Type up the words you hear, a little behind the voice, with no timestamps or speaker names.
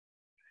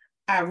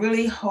I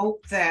really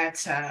hope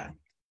that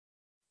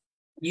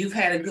you've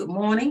had a good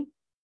morning.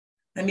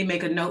 Let me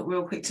make a note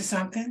real quick to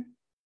something.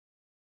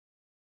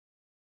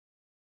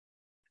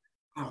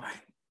 All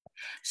right.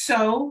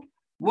 So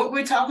what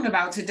we're talking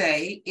about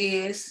today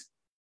is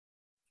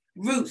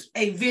roots,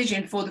 a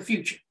vision for the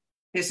future.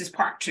 This is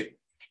part 2.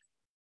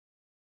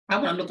 I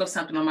want to look up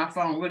something on my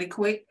phone really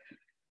quick.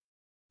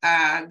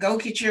 Go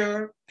get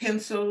your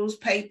pencils,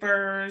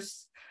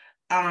 papers,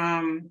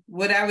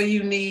 whatever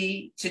you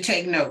need to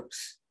take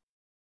notes.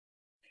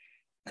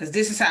 Because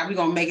this is how we're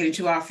going to make it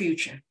into our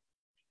future.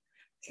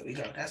 Here we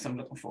go. That's what I'm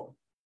looking for.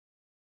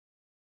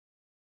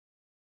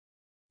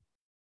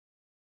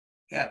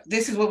 Yeah,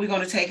 this is what we're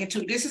going to take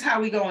into. This is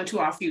how we go into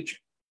our future.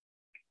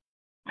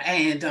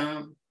 And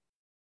let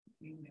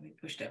me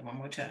push that one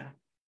more time.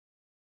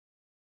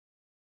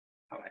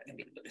 All right, let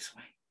me go this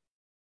way.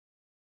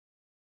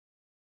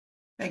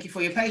 Thank you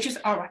for your patience.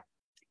 All right.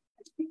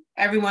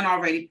 Everyone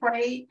already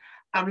prayed.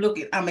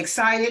 I'm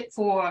excited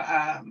for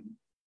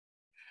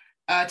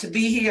to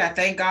be here. I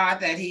thank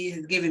God that He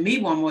has given me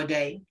one more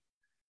day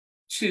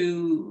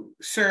to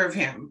serve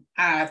Him.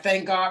 I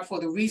thank God for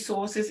the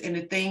resources and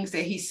the things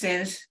that He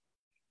sends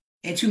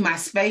into my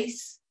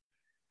space.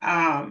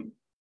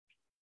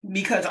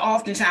 Because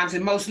oftentimes,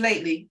 and most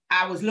lately,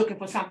 I was looking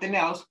for something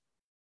else,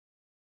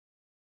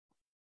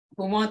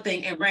 for one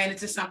thing, and ran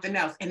into something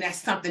else. And that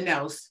something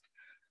else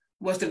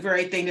was the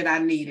very thing that I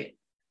needed.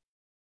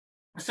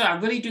 So I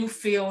really do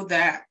feel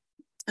that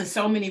in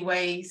so many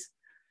ways,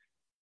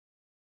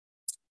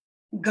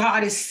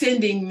 God is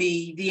sending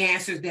me the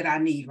answers that I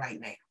need right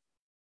now.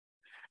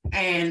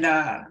 And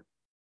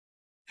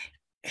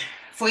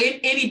for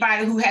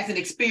anybody who hasn't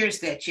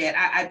experienced that yet,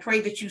 I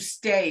pray that you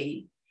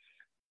stay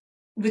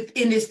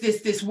within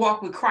this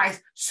walk with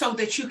Christ so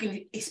that you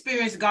can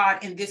experience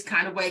God in this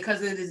kind of way,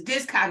 because it is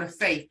this kind of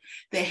faith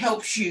that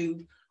helps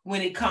you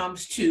when it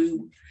comes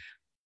to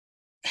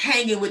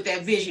hanging with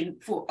that vision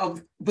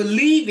of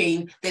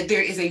believing that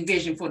there is a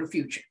vision for the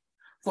future.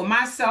 For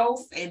myself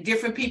and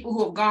different people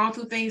who have gone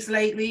through things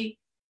lately,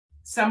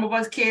 some of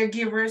us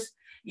caregivers,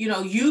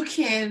 you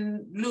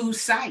can lose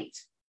sight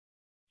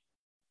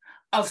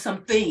of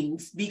some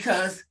things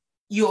because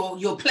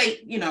your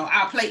plate,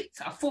 our plates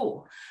are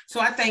full.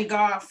 So I thank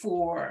God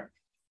for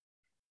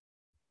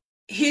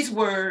His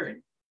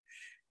word,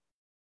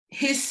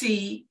 His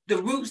seed,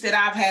 the roots that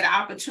I've had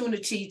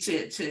opportunity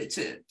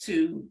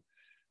to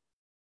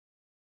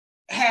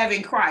have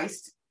in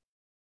Christ,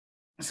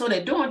 so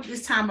that during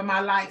this time of my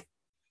life,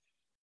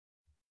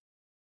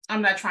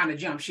 I'm not trying to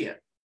jump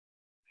ship.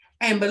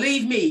 And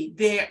believe me,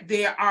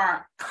 there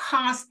are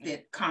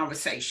constant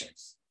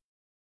conversations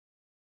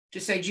to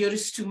say, Jill,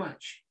 this is too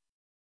much.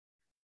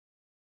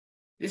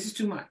 This is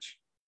too much.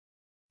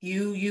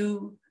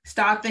 You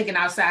start thinking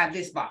outside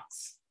this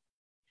box.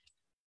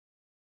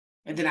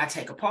 And then I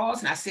take a pause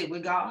and I sit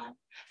with God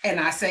and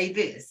I say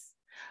this.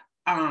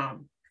 All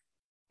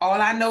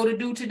I know to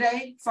do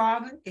today,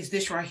 Father, is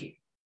this right here.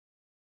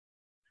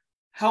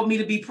 Help me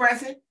to be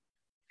present,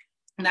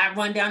 not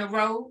run down the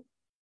road,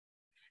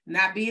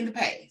 not be in the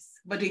past,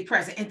 but be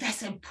present. And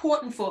that's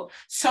important for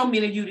so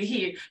many of you to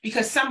hear,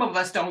 because some of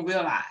us don't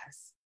realize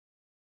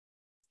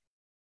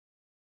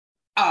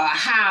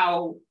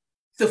how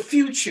the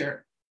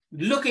future,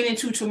 looking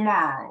into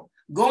tomorrow,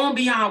 going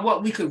beyond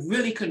what we could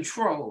really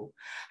control,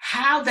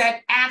 how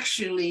that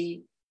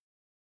actually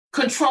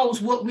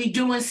controls what we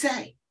do and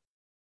say.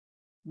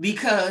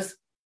 Because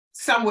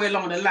somewhere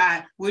along the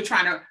line, we're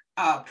trying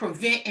to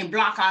prevent and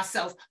block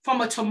ourselves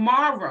from a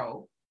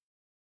tomorrow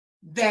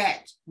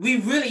that we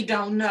really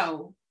don't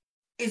know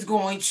is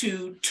going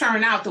to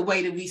turn out the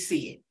way that we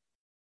see it.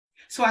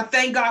 So I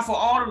thank God for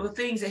all of the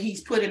things that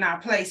He's put in our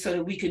place so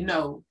that we can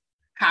know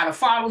how to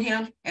follow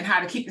Him and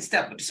how to keep in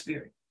step with the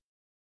Spirit.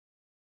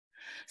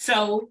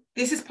 So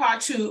this is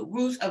part 2,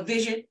 roots of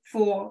vision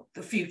for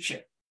the future.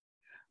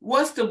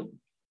 What's the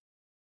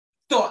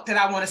thought that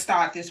I want to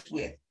start this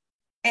with?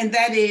 And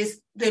that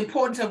is the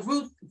importance of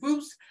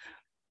roots.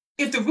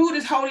 If the root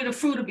is holy, the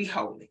fruit will be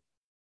holy.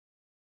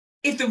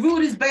 If the root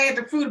is bad,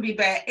 the fruit will be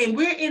bad. And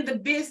we're in the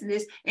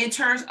business in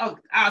terms of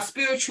our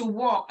spiritual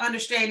walk,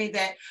 understanding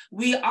that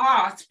we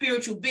are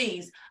spiritual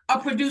beings,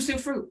 of producing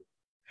fruit.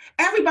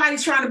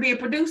 Everybody's trying to be a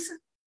producer.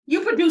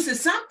 You're producing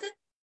something.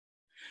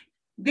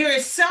 There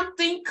is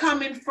something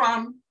coming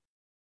from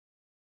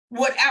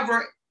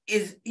whatever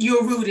is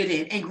you're rooted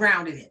in and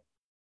grounded in.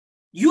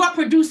 You are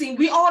producing,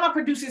 we all are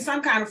producing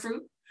some kind of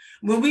fruit.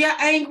 When we are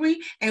angry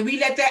and we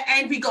let that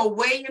anger go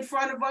way in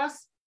front of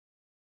us,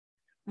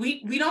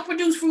 we don't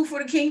produce fruit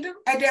for the kingdom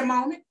at that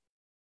moment.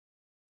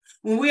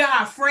 When we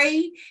are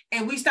afraid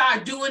and we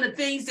start doing the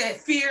things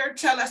that fear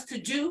tell us to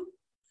do,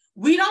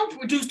 we don't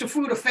produce the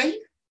fruit of faith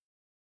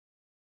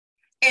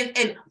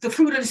and the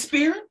fruit of the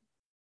Spirit.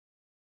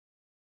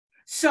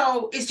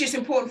 So it's just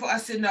important for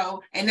us to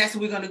know, and that's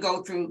what we're going to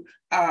go through,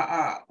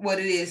 what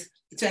it is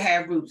to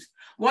have roots.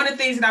 One of the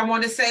things that I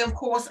want to say, of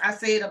course, I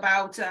said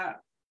about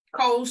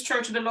Cole's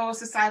Church of the Lord's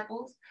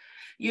Disciples.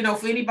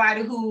 For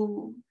anybody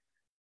who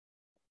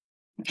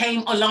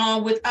came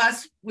along with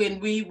us when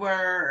we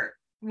were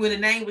when the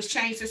name was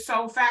changed to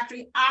Soul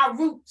Factory, our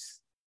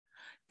roots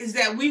is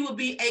that we will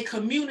be a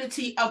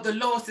community of the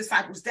Lord's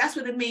disciples. That's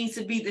what it means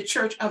to be the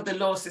church of the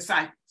Lord's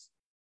disciples.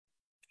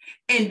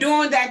 And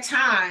during that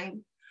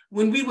time,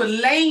 when we were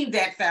laying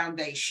that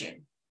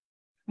foundation,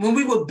 when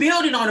we were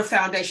building on a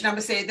foundation, I'm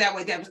going to say it that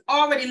way, that was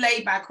already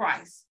laid by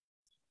Christ,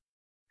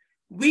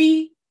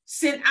 we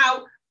sent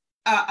out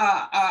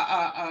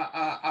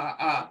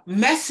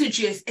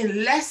messages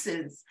and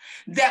lessons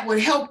that would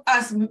help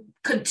us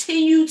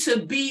continue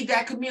to be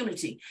that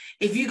community.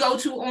 If you go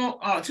to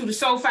the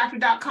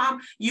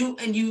soulfactory.com, you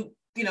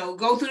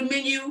go through the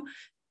menu,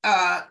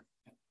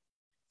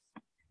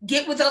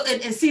 get with those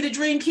and see the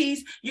dream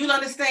keys, you'll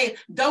understand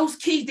those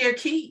keys, they're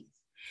keys.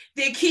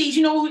 They're keys.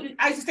 You know,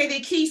 I used to say they're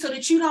keys so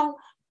that you don't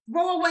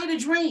throw away the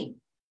dream.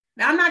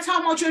 Now, I'm not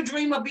talking about your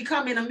dream of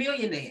becoming a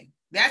millionaire.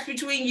 That's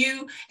between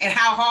you and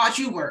how hard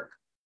you work.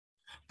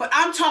 But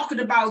I'm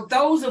talking about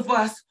those of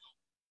us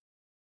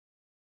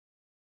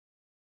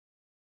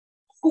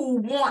who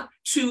want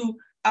to,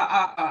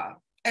 at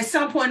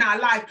some point in our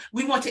life,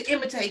 we want to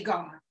imitate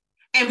God.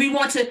 And we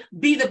want to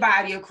be the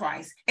body of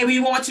Christ. And we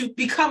want to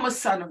become a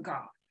son of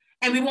God.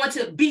 And we want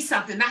to be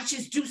something, not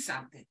just do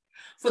something.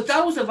 For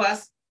those of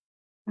us,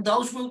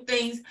 those root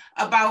things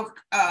about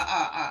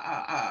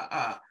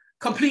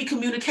complete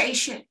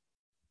communication,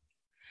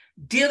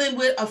 dealing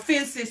with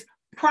offenses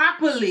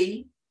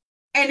properly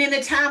and in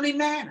a timely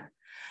manner.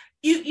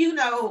 You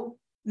know,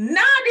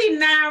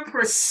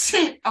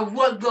 99% of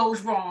what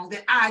goes wrong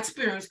that I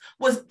experienced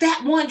was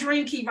that one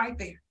dream key right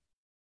there.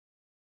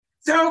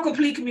 Thorough,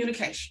 complete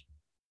communication.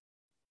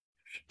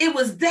 It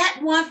was that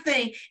one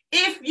thing.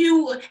 If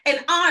you,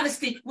 and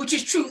honesty, which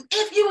is truth,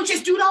 if you would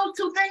just do those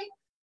two things,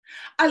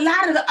 a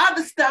lot of the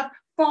other stuff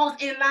falls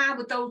in line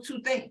with those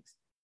two things.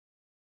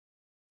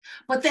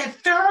 But that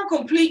thorough,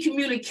 complete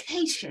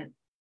communication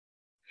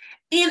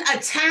in a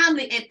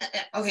timely,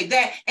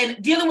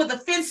 and dealing with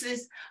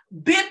offenses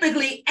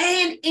biblically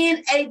and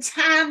in a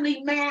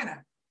timely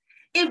manner.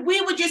 If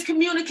we would just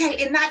communicate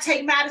and not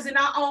take matters in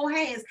our own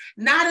hands,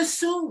 not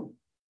assume,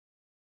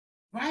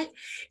 right?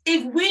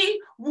 If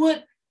we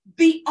would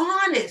be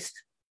honest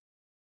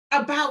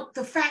about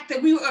the fact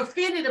that we were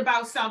offended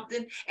about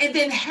something and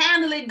then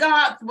handle it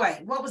God's way.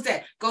 What was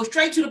that? Go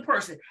straight to the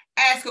person,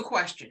 ask a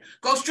question,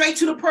 go straight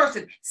to the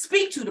person,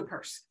 speak to the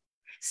person,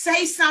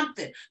 say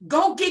something,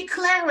 go get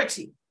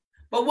clarity.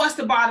 But what's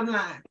the bottom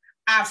line?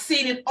 I've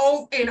seen it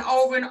over and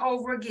over and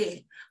over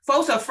again.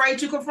 Folks are afraid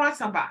to confront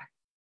somebody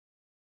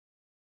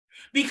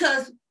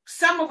because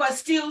some of us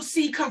still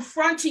see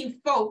confronting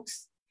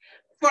folks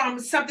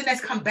from something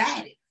that's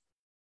combative.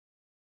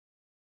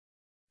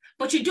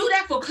 But you do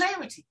that for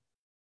clarity.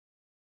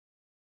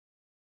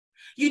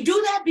 You do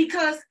that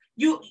because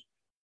you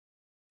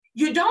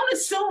don't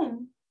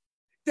assume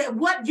that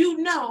what you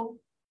know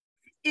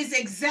is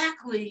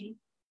exactly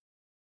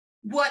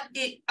what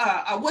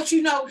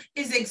you know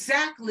is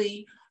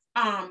exactly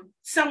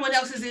someone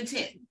else's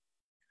intent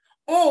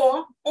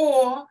or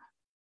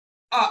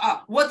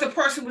what the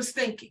person was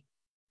thinking.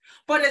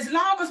 But as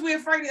long as we're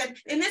afraid of that,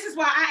 and this is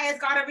why I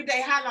ask God every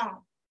day, how long?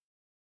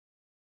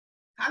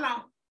 How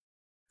long?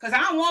 Because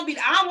I don't want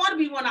to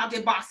be one out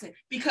there boxing.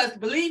 Because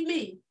believe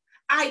me,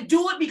 I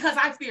do it because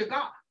I fear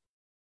God.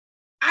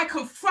 I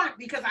confront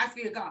because I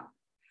fear God.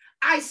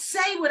 I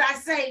say what I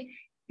say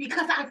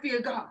because I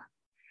fear God.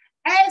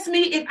 Ask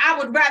me if I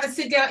would rather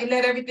sit down and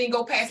let everything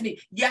go past me.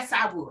 Yes,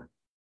 I would.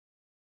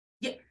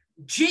 Yeah,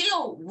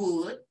 Jill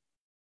would.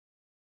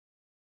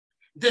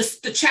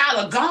 The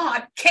child of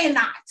God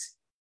cannot.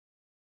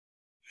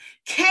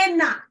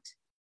 Cannot.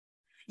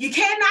 You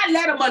cannot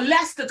let a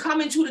molester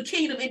come into the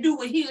kingdom and do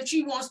what he or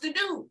she wants to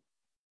do.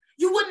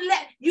 You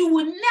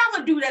would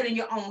never do that in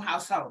your own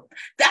household.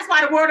 That's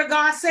why the word of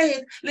God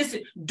says,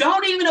 listen,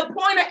 don't even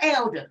appoint an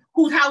elder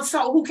who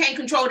can't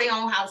control their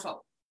own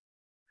household.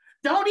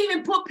 Don't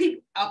even put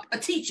people, a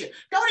teacher,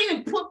 don't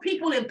even put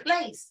people in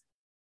place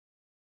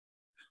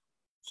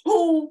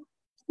who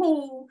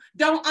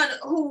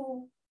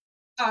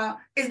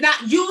is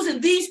not using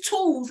these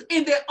tools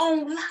in their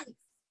own life.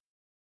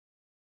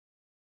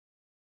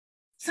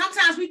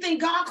 Sometimes we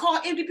think God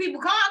called empty people.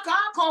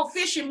 God called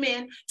fishing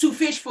men to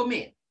fish for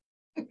men,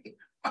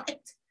 right?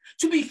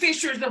 To be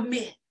fishers of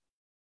men.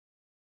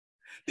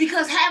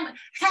 Because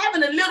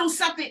having a little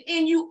something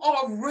in you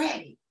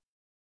already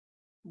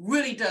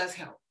really does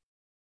help.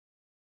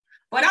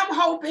 But I'm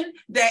hoping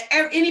that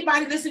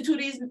anybody listening to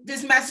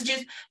these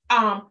messages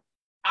are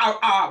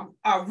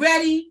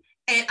ready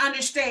and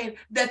understand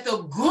that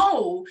the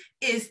goal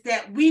is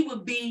that we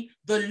would be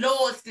the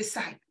Lord's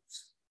disciples.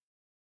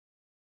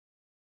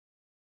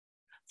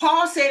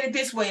 Paul said it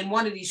this way in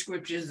one of these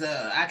scriptures.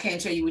 I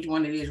can't tell you which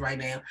one it is right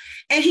now.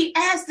 And he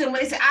asked them,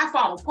 he said, I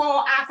follow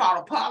Paul, I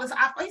follow Apollos.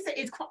 He said,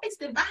 is Christ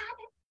divided?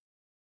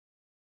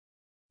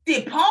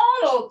 Did Paul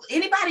or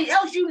anybody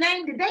else you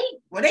named today,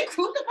 were they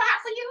crucified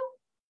for you?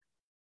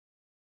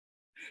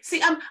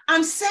 See,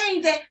 I'm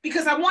saying that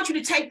because I want you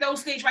to take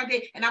those things right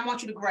there and I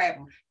want you to grab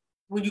them.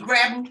 When you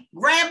grab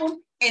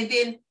them, and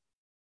then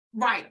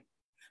write them.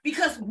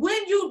 Because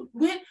when you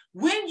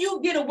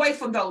get away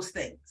from those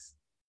things,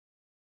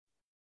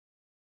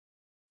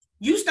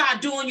 you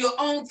start doing your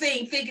own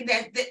thing, thinking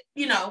that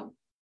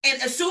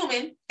and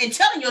assuming and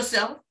telling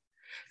yourself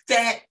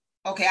that,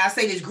 okay, I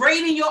say this,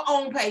 grading your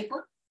own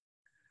paper,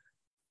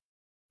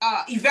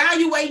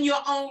 evaluating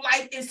your own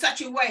life in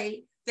such a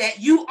way that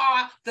you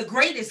are the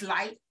greatest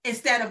light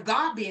instead of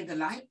God being the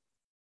light.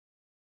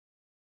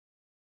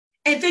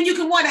 And then you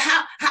can wonder,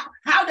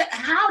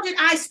 how did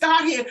I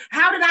start here?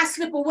 How did I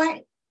slip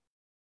away?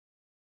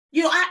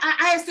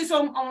 I asked this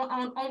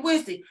on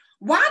Wednesday.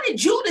 Why did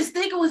Judas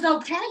think it was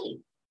okay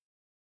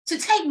to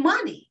take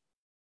money?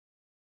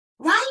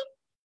 Right?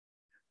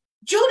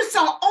 Judas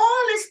saw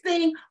all this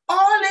thing,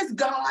 all this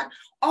God,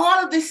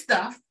 all of this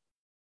stuff,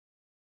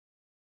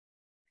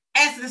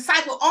 as the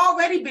disciple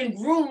already been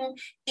groomed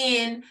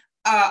in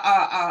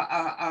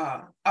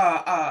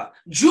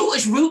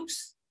Jewish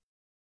roots.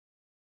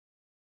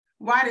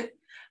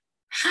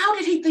 How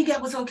did he think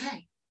that was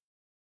okay?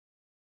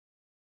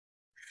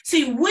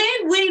 See,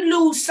 when we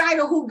lose sight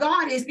of who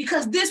God is,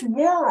 because this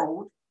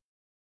world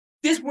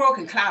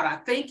can cloud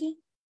our thinking,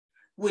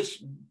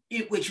 which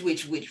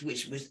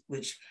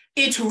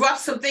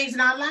interrupts some things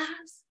in our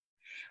lives.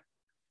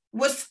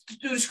 What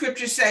do the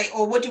scriptures say,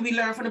 or what do we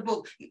learn from the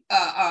book?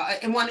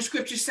 And one of the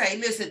scriptures say,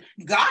 listen,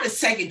 God is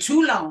taking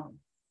too long.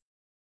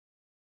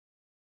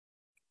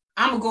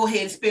 I'm gonna go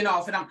ahead and spin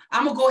off, and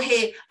I'm gonna go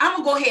ahead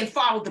and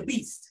follow the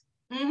beast.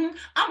 I'm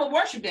gonna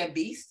worship that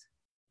beast.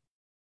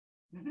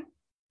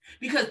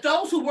 Because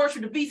those who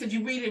worship the beast, if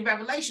you read it in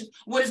Revelation,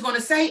 what it's going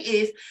to say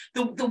is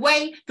the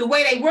way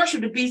they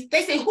worship the beast,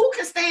 they say, who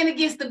can stand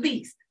against the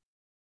beast?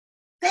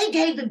 They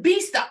gave the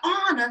beast the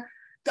honor,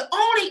 the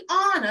only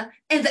honor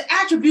and the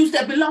attributes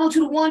that belong to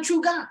the one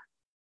true God.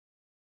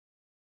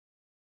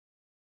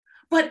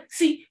 But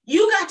see,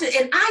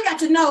 I got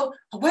to know,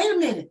 wait a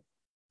minute,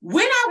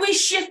 when are we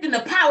shifting the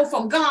power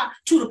from God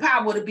to the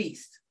power of the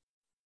beast?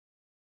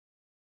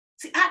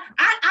 See,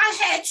 I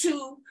had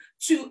to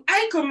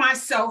anchor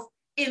myself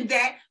in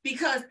that,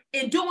 because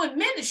in doing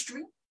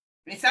ministry,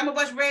 and some of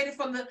us read it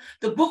from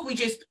the book we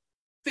just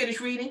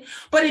finished reading,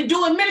 but in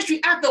doing ministry,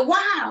 after a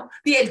while,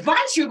 the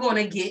advice you're going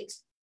to get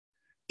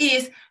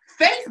is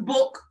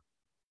Facebook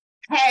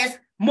has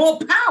more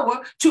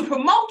power to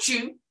promote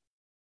you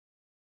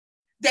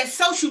than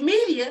social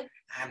media.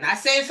 I'm not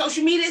saying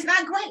social media is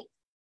not great.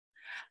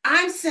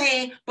 I'm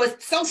saying,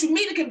 but social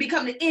media can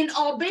become the end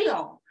all be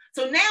all.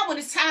 So now when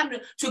it's time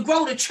to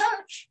grow the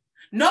church,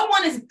 no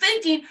one is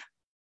thinking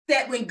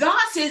that when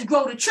God says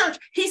grow the church,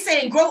 he's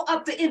saying grow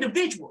up the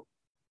individual,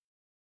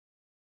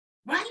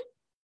 right?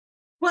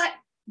 But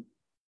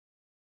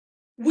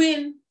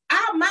when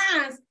our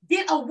minds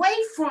get away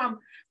from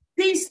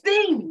these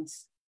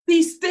things,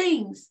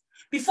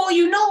 before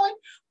you know it,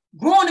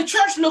 growing the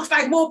church looks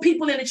like more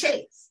people in the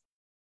chairs.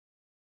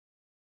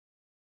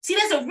 See,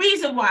 there's a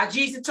reason why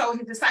Jesus told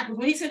his disciples,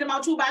 when he sent them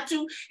out 2 by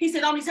 2, he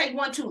said, only take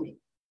one tunic.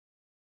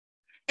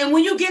 And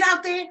when you get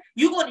out there,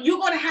 you're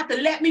going to have to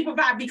let me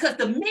provide, because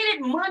the minute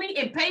money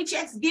and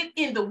paychecks get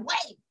in the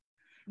way,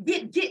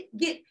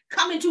 get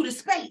come into the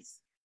space,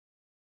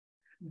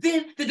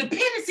 then the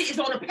dependency is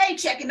on the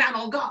paycheck and not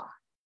on God.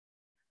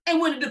 And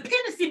when the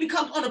dependency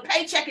becomes on the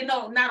paycheck and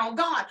not on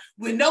God,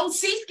 when those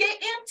seats get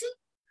empty,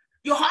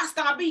 your heart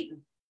start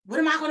beating. What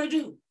am I going to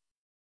do?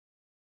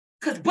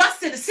 Because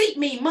butts in the seat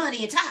mean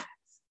money and tithes.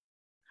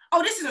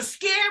 Oh, this is a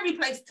scary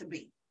place to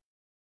be.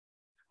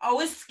 Oh,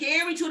 it's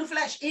scary to the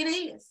flesh. It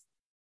is.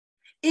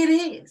 It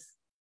is.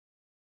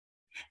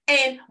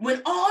 And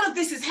when all of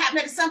this is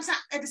happening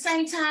at the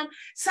same time,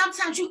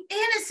 sometimes you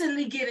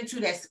innocently get into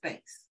that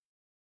space.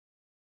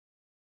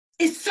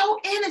 It's so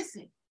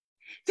innocent.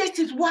 This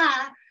is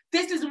why,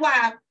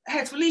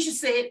 as Felicia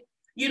said,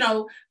 we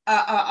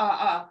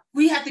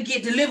have to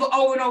get delivered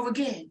over and over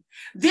again.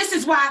 This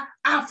is why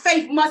our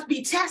faith must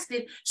be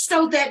tested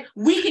so that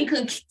we can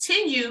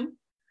continue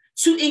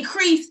to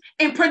increase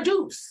and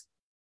produce.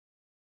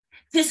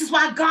 This is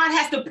why God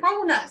has to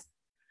prune us,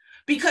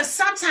 because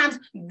sometimes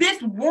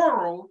this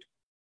world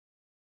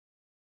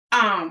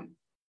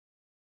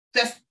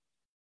that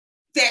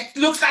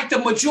looks like the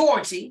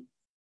majority,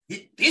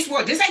 this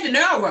ain't the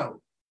narrow road.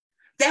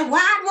 That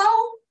wide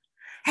road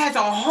has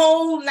a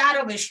whole lot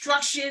of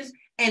instructions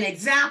and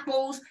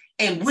examples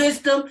and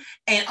wisdom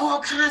and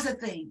all kinds of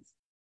things.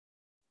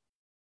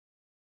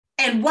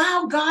 And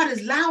while God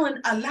is allowing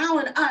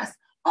us,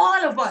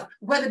 all of us,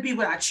 whether it be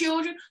with our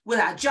children, with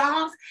our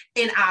jobs,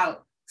 in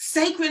our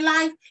sacred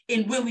life,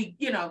 in when we,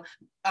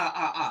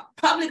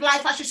 public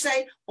life, I should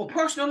say, or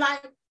personal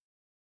life,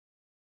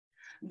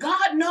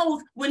 God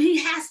knows when he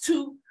has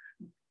to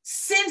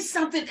send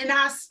something in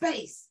our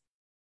space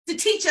to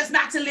teach us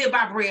not to live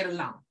by bread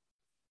alone.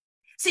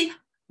 See,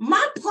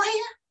 my prayer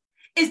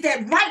is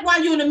that right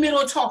while you're in the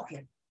middle of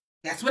talking,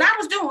 that's what I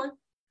was doing,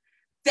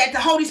 that the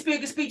Holy Spirit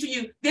can speak to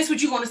you. This is what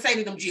you're going to say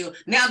to them, Jill.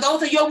 Now,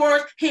 those are your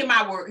words. Here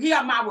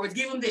are my words.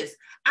 Give them this.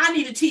 I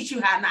need to teach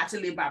you how not to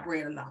live by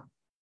bread alone.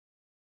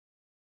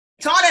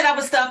 So all that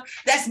other stuff,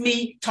 that's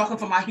me talking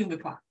from my human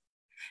part.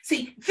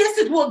 See, this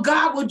is what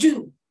God will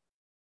do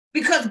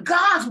Because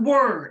God's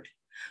word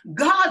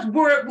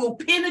will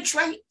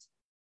penetrate.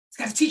 It's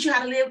got to teach you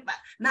how to live,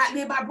 not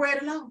live by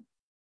bread alone.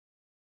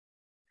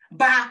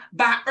 By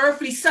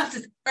earthly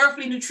substance,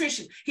 earthly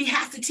nutrition. He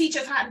has to teach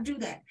us how to do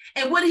that.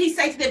 And what did he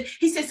say to them?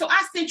 He said, so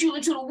I sent you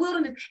into the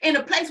wilderness in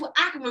a place where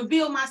I can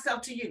reveal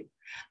myself to you.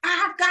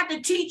 I've got to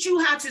teach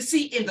you how to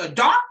see in the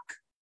dark.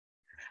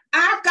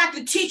 I've got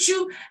to teach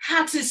you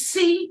how to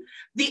see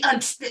the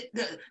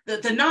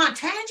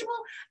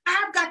non-tangible.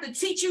 I've got to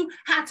teach you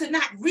how to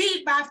not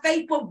read by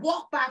faith, but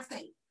walk by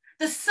faith.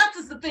 The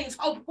substance of things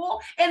hoped for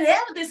and the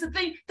evidence of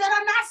things that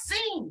are not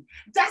seen.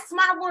 That's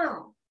my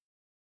world.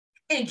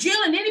 And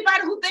Jill and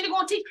anybody who think they're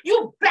going to teach,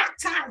 you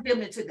baptize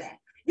them into that.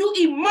 You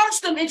immerse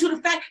them into the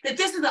fact that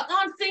this is an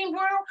unseen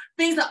world,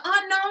 things are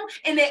unknown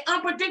and they're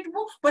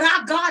unpredictable, but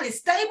our God is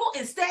stable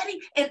and steady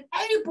and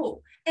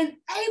able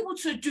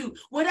to do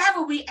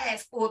whatever we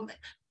ask for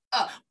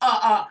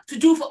to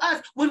do for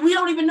us when we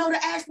don't even know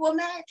to ask for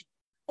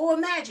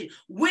imagine.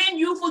 When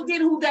you forget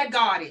who that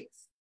God is,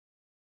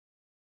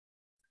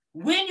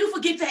 when you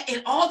forget that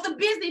in all the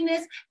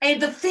busyness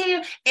and the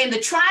fear and the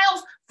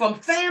trials from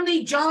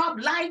family, job,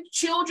 life,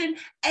 children,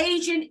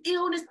 aging,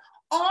 illness,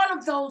 all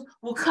of those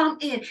will come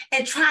in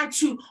and try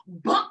to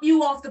bump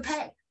you off the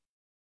path.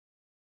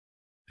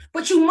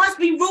 But you must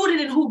be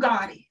rooted in who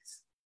God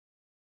is.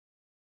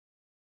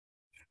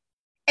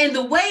 And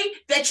the way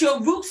that your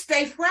roots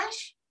stay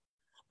fresh,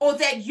 or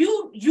that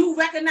you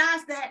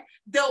recognize that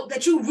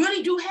you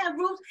really do have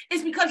roots,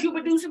 is because you're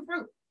producing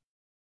fruit.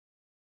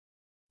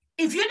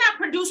 If you're not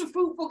producing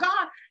fruit for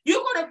God,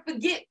 you're going to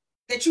forget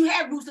that you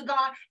have roots of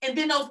God, and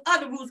then those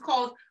other roots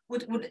called,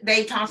 what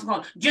Dave Thompson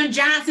called,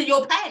 giants in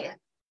your path.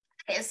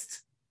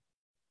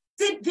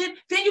 Then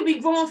you'll be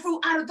growing fruit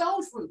out of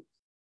those fruits.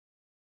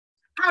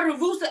 Out of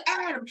the roots of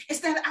Adam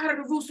instead of out of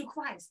the roots of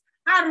Christ.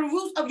 Out of the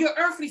roots of your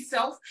earthly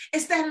self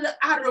instead of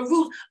out of the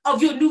roots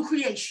of your new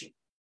creation.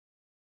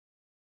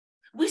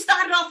 We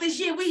started off this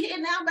year. We here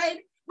now,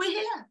 baby. We're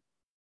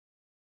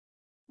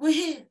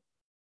here.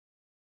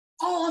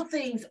 All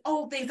things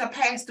are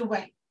passed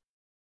away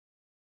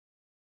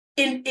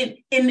in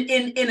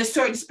a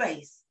certain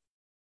space.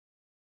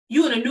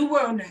 You're in a new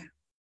world now.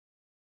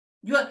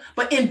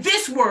 But in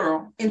this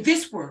world,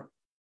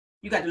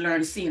 you got to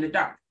learn to see in the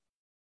dark.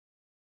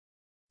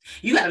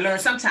 You got to learn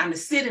sometimes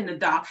to sit in the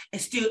dark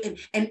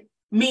and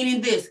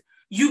meaning this,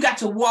 you got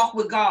to walk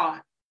with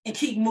God and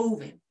keep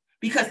moving.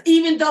 Because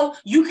even though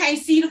you can't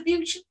see the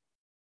future,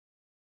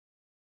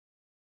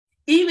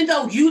 even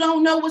though you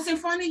don't know what's in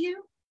front of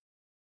you,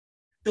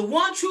 the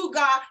one true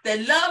God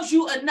that loves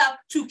you enough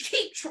to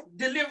keep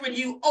delivering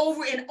you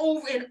over and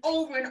over and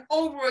over and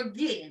over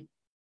again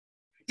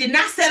did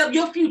not set up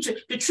your future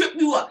to trip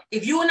you up.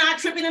 If you and I are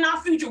tripping in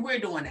our future, we're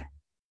doing that.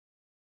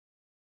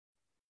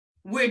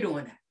 We're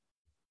doing that.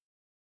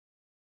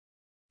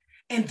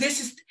 And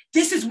this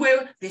is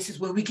where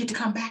we get to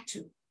come back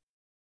to.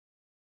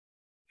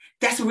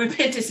 That's what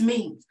repentance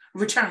means.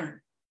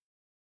 Return.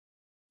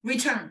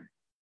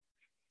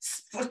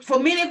 For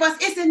many of us,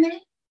 it's in there.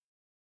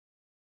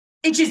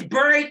 It's just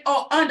buried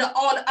under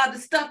all the other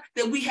stuff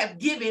that we have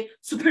given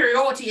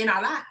superiority in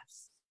our lives.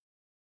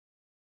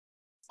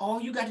 All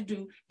you got to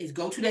do is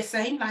go to that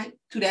same light,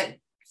 to that,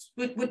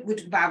 what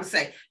the Bible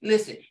say.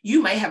 Listen,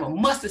 you may have a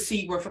mustard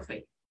seed worth of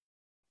faith.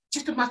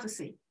 Just a mustard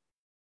seed.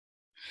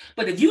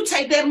 But if you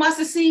take that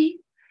mustard seed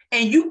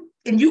and you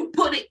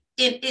put it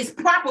in its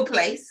proper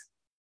place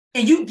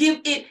and you give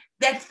it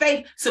that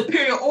faith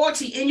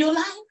superiority in your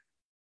life,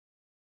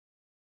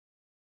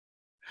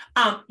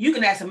 you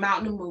can ask a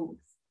mountain to move.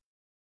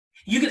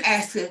 You can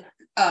ask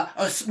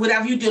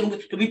whatever you're dealing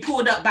with to be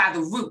pulled up by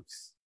the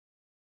roots,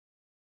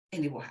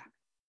 and it will happen.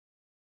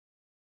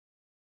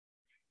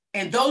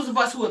 And those of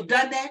us who have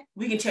done that,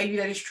 we can tell you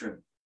that it's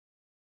true.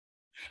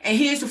 And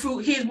here's the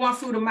fruit. Here's one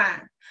fruit of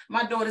mine.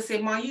 My daughter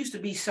said, "Mom, you used to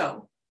be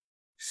so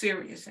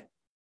serious."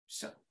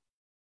 So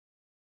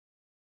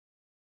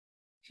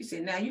she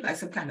said, "Now you like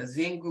some kind of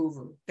Zen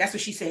guru." That's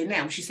what she said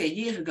now. What she said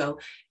years ago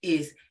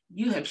is,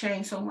 "You have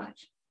changed so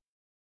much."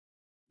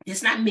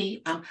 It's not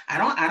me. I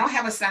don't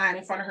have a sign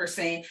in front of her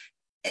saying,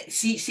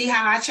 see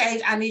how I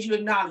changed? I need you to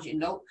acknowledge it.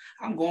 Nope.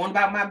 I'm going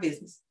about my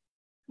business.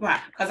 Why?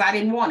 Because I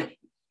didn't want it.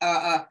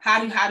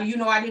 How do you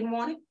know I didn't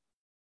want it?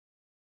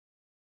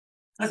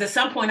 Because at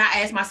some point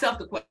I asked myself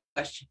the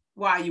question,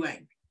 why are you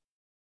angry?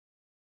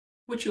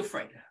 What you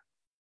afraid of?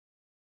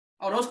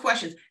 Oh, those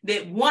questions,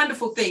 they're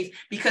wonderful things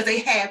because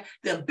they have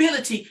the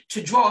ability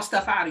to draw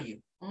stuff out of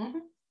you. Mm-hmm.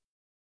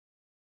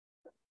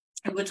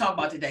 And we'll talk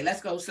about today.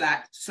 Let's go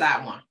slide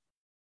 1.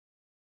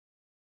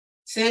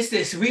 Says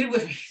this, read it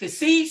with me. The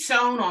seed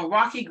sown on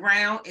rocky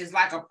ground is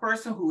like a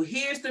person who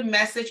hears the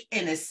message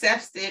and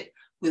accepts it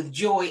with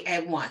joy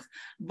at once,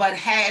 but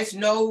has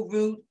no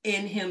root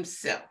in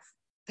himself.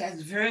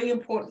 That's very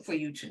important for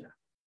you to know.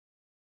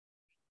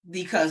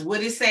 Because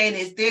what it's saying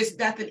is there's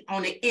nothing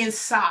on the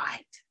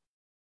inside.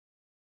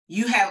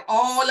 You have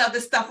all of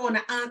the stuff on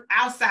the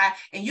outside,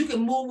 and you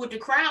can move with the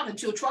crowd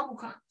until trouble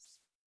comes,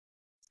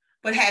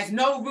 but has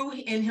no root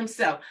in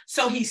himself.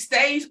 So he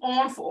stays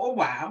on for a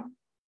while.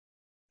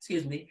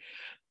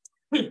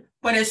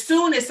 But as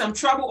soon as some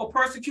trouble or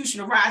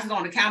persecution arises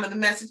on account of the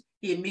message,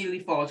 he immediately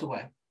falls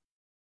away.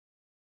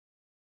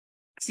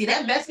 See,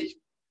 that message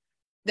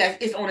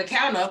that is on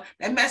account of,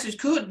 that message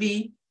could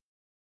be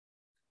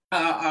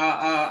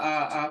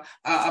a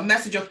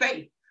message of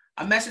faith,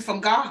 a message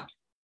from God.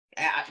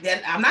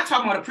 I'm not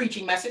talking about a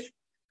preaching message.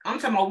 I'm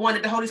talking about one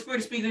that the Holy Spirit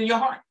is speaking in your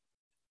heart.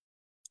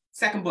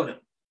 Second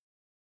bullet.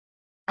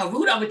 A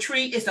root of a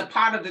tree is a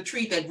part of the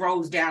tree that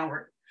grows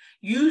downward,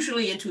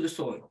 usually into the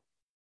soil.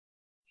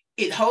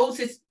 It holds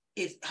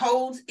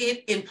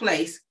it in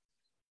place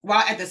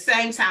while at the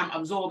same time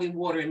absorbing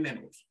water and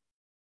minerals.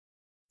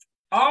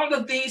 All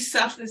of these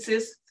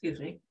substances,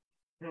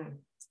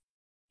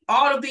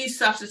 all of these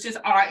substances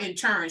are in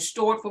turn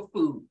stored for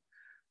food.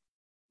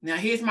 Now,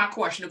 here's my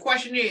question. The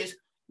question is,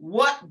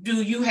 what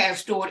do you have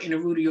stored in the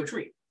root of your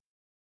tree? It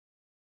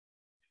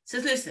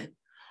says, listen,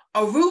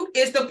 a root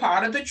is the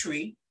part of the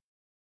tree.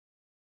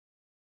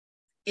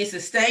 It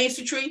sustains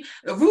the tree.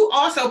 The root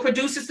also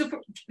produces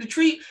the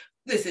tree.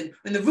 Listen,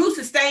 when the root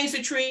sustains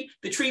the tree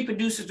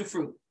produces the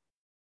fruit.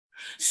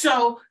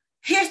 So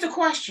here's the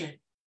question.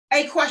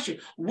 A question.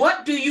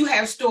 What do you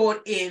have stored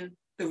in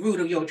the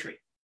root of your tree?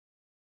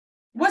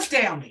 What's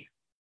down there?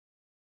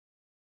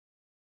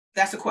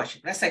 That's the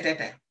question. Let's take that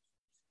down.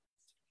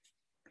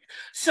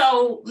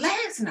 So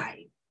last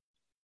night,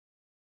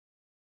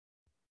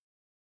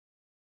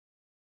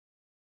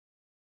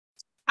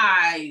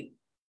 I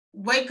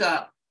wake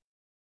up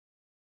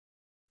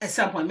at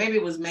some point. Maybe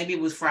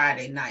it was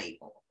Friday night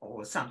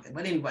or something.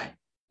 But anyway,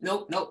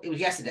 nope, it was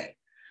yesterday.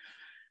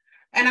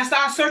 And I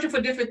started searching for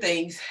different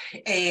things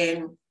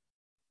and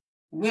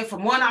went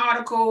from one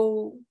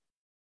article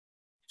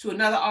to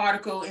another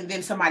article, and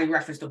then somebody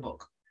referenced a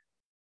book.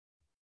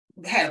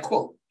 It had a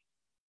quote.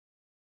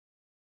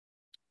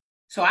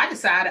 So I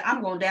decided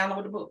I'm going to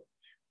download the book.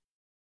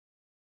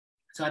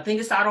 So I think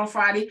it started on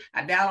Friday.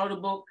 I downloaded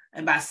the book,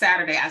 and by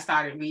Saturday, I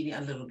started reading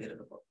a little bit of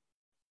the book.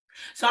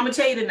 So I'm going to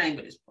tell you the name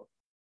of this book,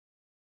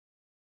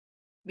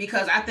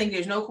 because I think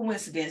there's no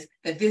coincidence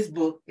that this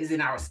book is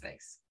in our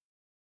space.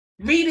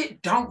 Read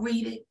it, don't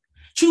read it.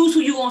 Choose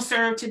who you're going to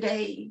serve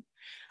today.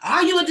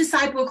 Are you a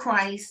disciple of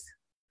Christ?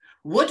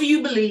 What do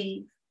you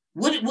believe?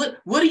 What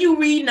are you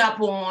reading up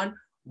on?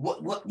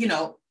 What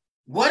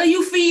are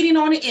you feeding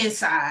on the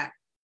inside?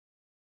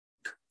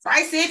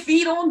 Christ said,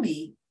 feed on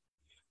me.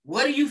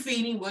 What are you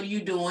feeding? What are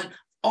you doing?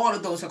 All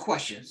of those are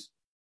questions.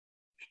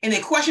 And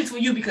they're questions for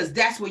you because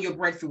that's where your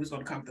breakthrough is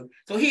going to come through.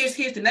 So here's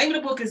the name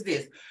of the book is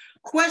this.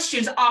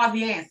 Questions are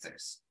the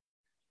answers.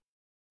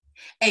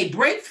 A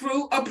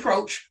breakthrough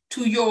approach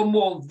to your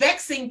more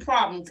vexing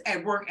problems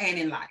at work and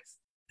in life.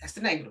 That's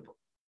the name of the book.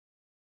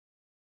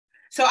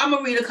 So I'm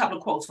going to read a couple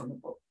of quotes from the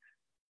book.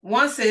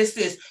 One says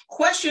this: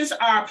 questions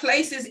are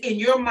places in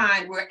your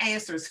mind where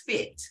answers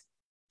fit.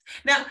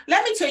 Now,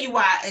 let me tell you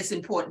why it's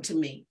important to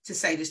me to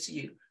say this to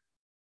you,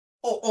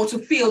 or to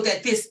feel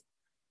that this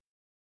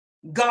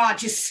God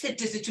just sent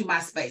this into my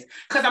space.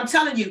 Because I'm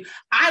telling you,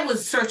 I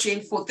was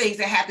searching for things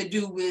that have to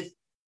do with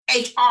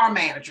HR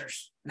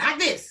managers, not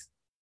this.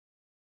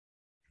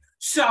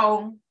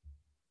 So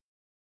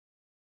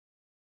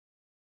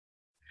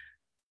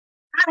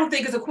I don't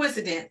think it's a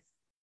coincidence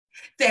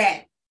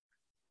that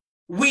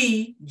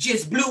we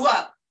just blew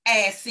up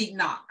Ask, Seek,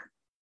 Knock,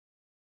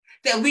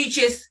 that we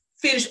just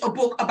finished a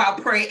book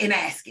about prayer and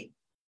asking.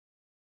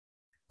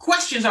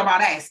 Questions are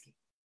about asking.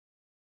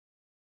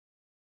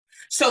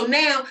 So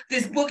now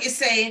this book is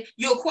saying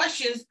your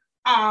questions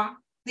are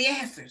the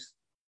answers.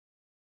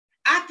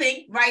 I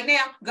think right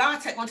now,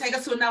 God's going to take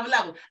us to another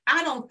level.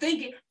 I don't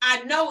think it.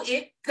 I know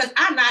it because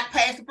I'm not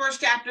past the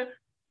first chapter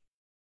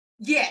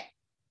yet.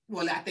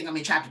 Well, I think I'm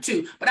in chapter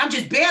 2, but I'm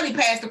just barely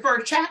past the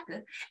first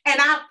chapter. And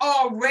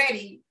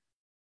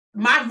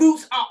my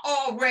roots are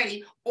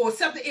already, or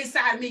something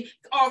inside me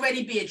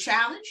already being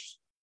challenged.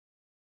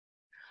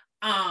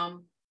 I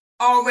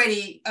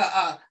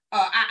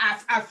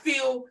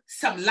feel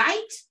some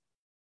light.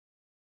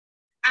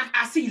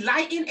 I see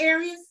light in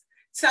areas.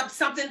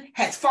 Something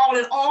has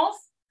fallen off.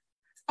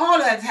 All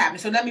of that's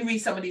happened. So let me read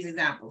some of these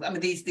examples.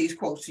 These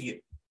quotes to you.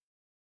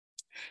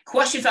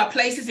 Questions are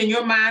places in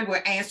your mind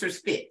where answers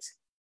fit.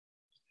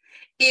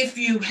 If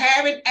you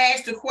haven't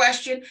asked a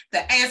question,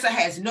 the answer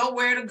has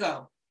nowhere to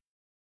go.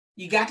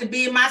 You got to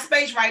be in my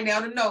space right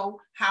now to know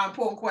how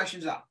important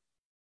questions are.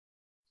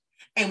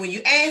 And when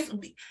you ask,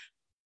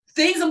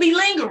 things will be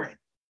lingering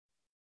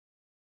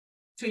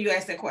till you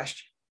ask that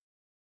question.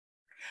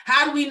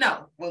 How do we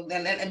know? Well,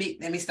 then let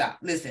me stop.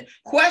 Listen,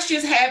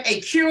 questions have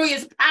a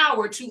curious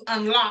power to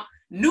unlock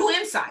new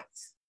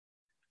insights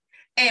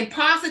and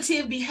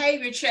positive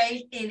behavior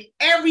change in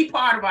every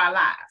part of our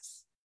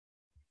lives.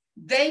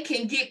 They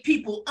can get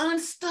people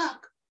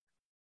unstuck.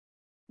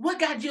 What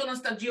got Jill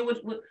unstuck? Jill,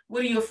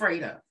 what are you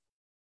afraid of?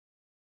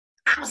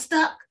 I was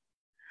stuck.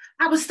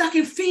 I was stuck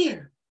in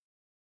fear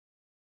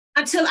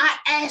until I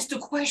asked a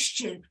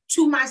question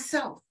to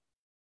myself,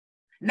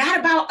 not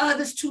about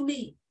others, to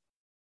me.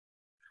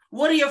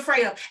 What are you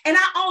afraid of? And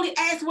I only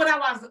asked what I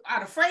was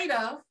afraid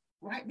of,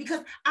 right?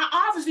 Because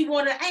I obviously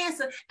wanted an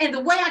answer. And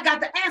the way I got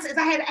the answer is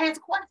I had to ask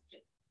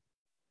questions.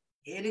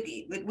 What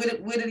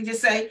did it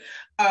just say?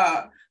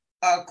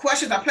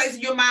 Questions are placed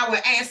in your mind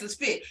where answers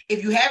fit.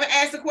 If you haven't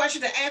asked the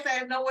question, the answer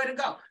has nowhere to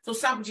go. So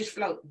something just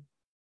floating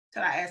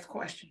till I ask the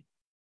question.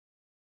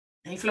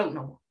 Ain't floating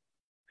no more.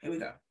 Here we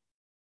go.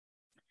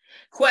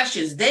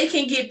 Questions. They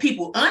can get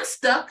people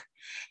unstuck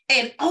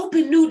and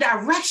open new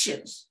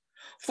directions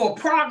for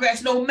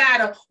progress, no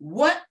matter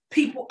what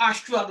people are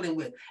struggling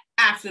with.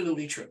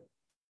 Absolutely true.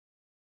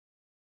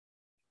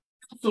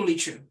 Absolutely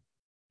true.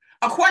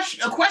 A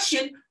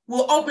question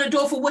will open the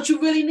door for what you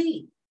really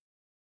need.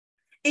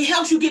 It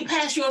helps you get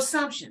past your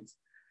assumptions.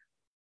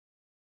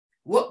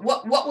 What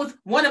was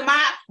one of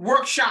my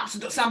workshops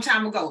some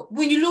time ago?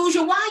 When you lose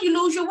your why, you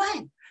lose your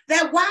way.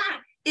 That why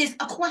is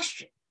a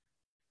question.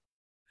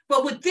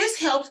 But with this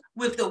helps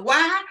with the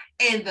why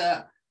and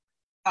the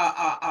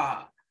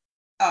ask,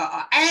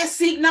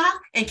 seek,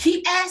 knock, and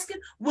keep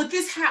asking. What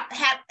this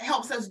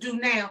helps us do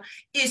now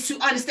is to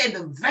understand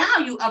the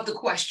value of the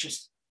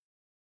questions.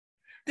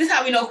 This is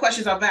how we know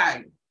questions are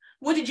valued.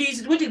 What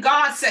did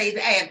God say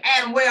to Adam?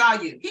 Adam, where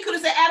are you? He could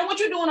have said, Adam, what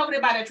you doing over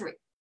there by that tree?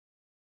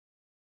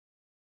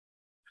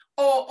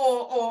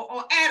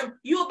 Or Adam,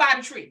 you by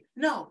the tree.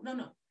 No.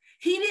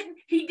 He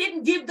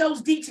didn't give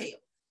those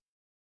details.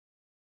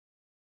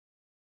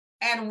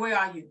 Adam, where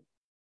are you?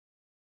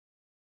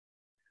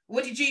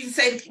 What did Jesus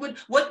say?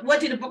 What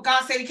did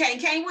God say to Cain?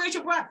 Cain, where's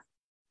your brother?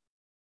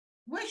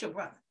 Where's your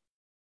brother?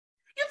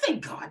 You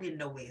think God didn't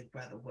know where his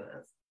brother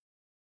was?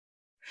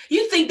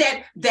 You think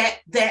that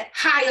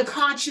higher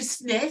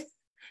consciousness,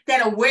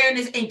 that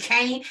awareness in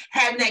Cain,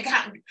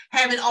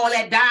 having all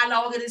that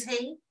dialogue in his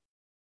head?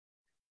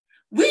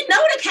 We know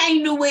that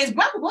Cain knew where his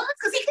brother was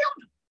because he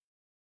killed him.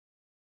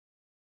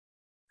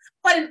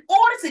 But in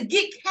order to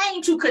get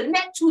Cain to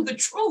connect to the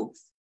truth,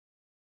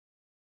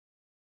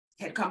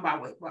 had come by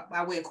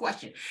way of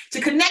question.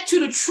 To connect to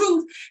the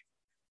truth,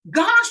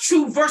 God's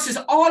truth versus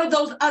all of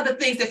those other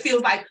things that feel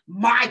like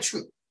my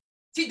truth.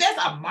 See, there's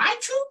a my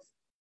truth,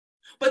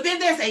 but then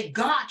there's a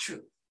God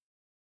truth.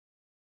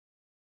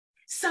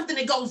 Something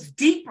that goes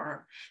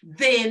deeper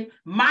than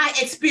my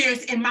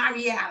experience and my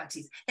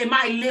realities and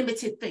my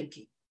limited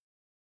thinking.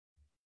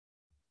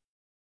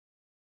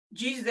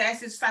 Jesus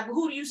asked his disciples,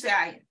 who do you say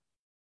I am?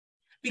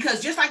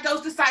 Because just like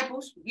those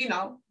disciples,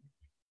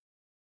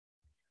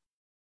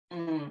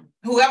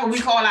 whoever we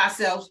call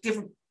ourselves,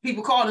 different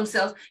people call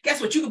themselves, guess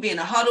what? You could be in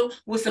a huddle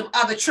with some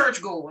other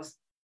churchgoers,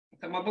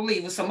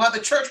 some other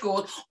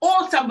churchgoers,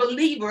 or some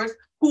believers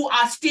who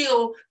are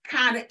still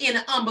kind of in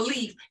an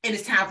unbelief, and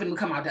it's time for them to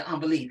come out of that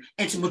unbelief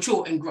and to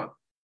mature and grow.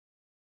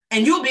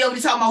 And you'll be able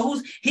to talk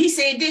about he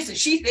said this and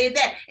she said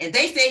that, and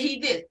they said he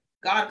did.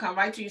 God will come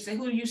right to you and say,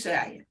 who do you say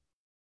I am?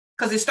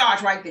 Because it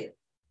starts right there.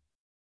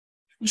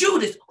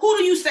 Judas, who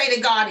do you say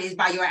that God is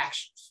by your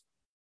actions?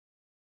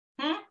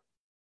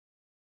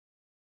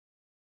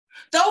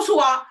 Those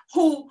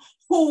who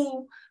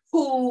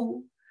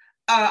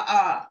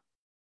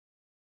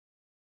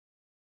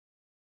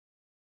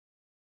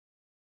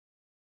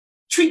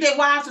treat their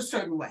wives a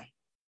certain way,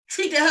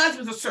 treat their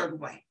husbands a certain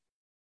way,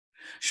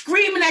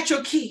 screaming at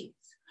your kids.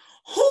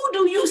 Who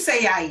do you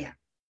say I am?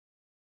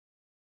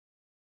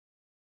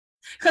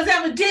 Because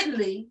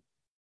evidently,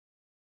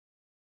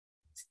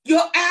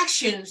 your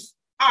actions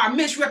are a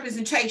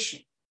misrepresentation.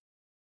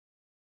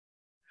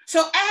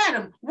 So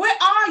Adam, where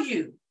are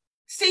you?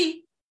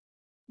 See,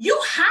 you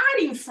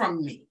hiding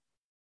from me,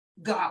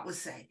 God would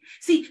say.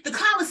 See, the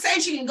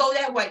conversation can go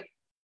that way.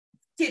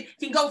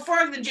 Can go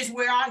further than just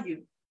where are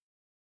you?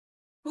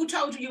 Who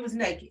told you was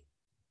naked?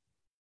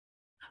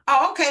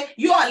 Oh, okay.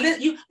 You are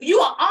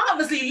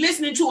obviously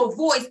listening to a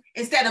voice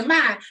instead of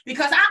mine,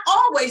 because I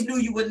always knew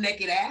you were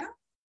naked, Adam.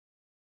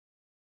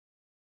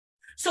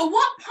 So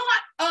what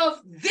part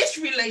of this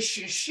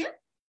relationship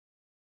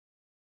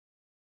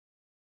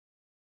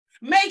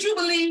made you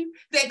believe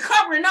that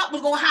covering up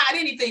was going to hide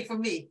anything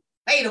from me?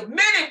 Wait a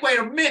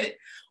minute.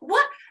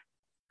 What?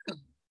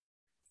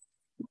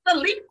 The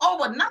leap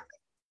over nothing?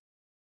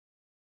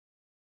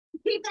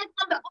 Keep that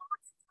from the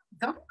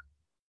old.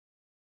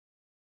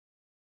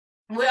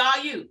 Where are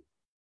you?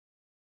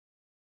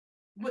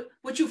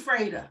 What you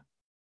afraid of?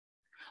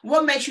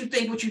 What makes you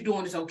think what you're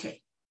doing is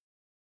okay?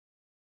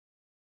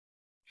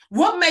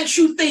 What makes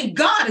you think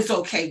God is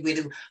okay with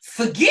it?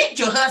 Forget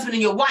your husband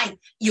and your wife,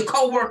 your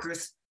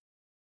co-workers,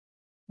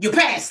 your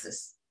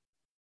pastors.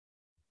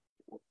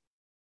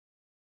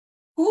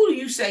 Who do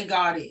you say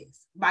God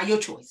is by your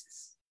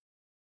choices?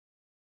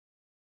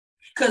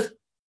 Because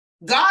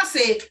God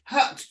said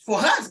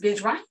for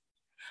husbands, right?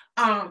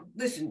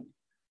 Listen,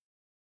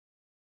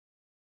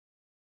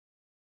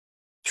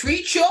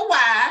 treat your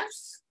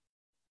wives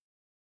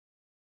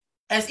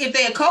as if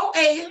they are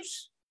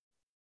co-heirs,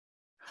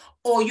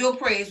 or your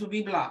prayers will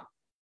be blocked.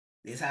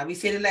 This is how we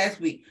said it last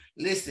week.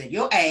 Listen,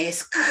 your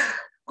ass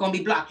gonna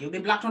be blocked. You'll be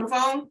blocked on the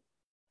phone.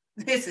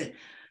 Listen,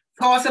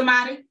 call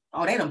somebody.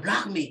 Oh, they done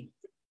blocked me.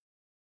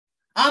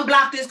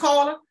 Unblock this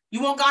caller.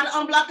 You want God to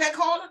unblock that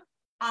caller?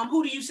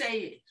 Who do you say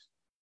it is?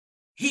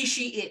 He,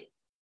 she, it.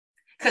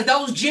 Because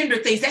those gender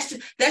things,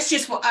 that's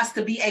just for us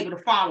to be able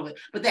to follow it.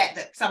 But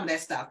that some of that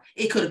stuff,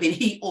 it could have been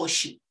he or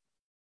she.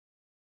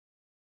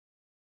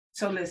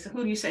 So listen,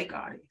 who do you say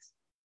God is?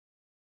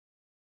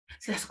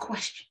 See, that's a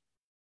question.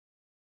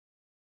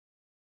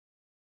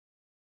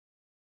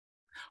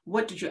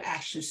 What did your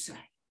actions say?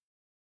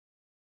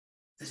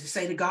 Does it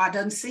say that God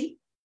doesn't see?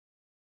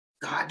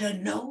 God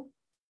doesn't know?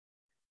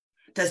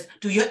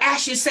 Do your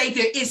actions say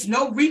there is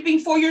no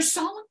reaping for your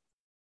sowing?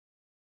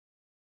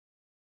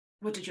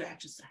 What did your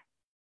actions say?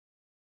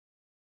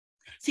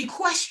 See,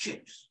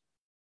 questions.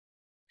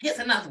 Here's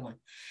another one.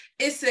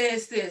 It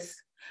says this,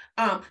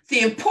 the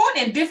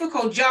important and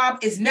difficult job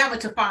is never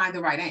to find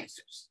the right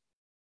answers.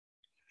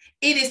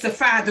 It is to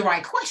find the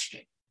right question.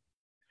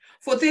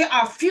 For there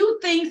are few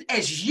things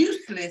as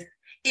useless,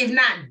 if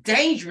not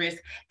dangerous,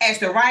 as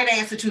the right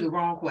answer to the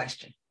wrong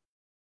question.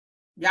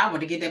 Y'all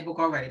want to get that book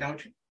already,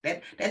 don't you?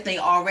 That thing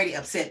already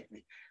upset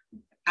me.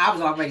 I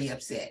was already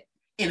upset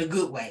in a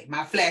good way.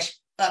 My flesh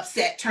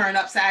upset, turned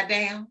upside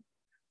down,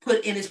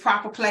 put in its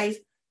proper place,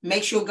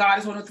 make sure God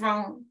is on the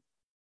throne.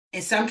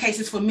 In some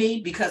cases for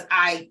me, because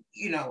I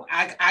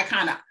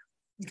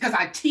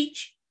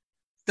teach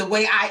the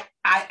way I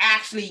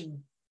actually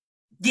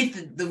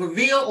get the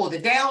reveal or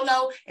the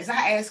download, is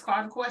I ask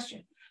God a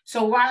question.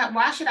 So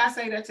why should I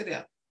say that to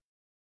them?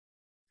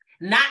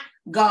 Not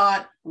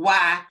God,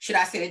 why should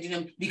I say that to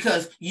them?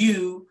 Because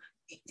you're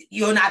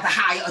not the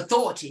higher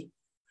authority.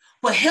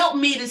 But help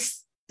me to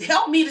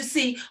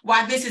see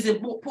why this is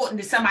important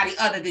to somebody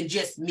other than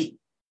just me.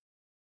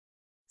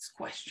 It's a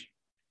question.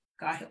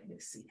 God help me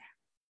to see that.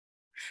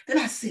 Then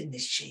I sit in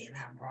this chair and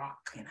I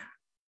rock and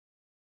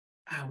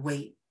I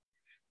wait.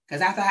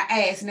 Because after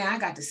I ask, now I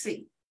got to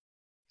see.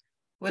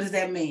 What does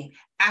that mean?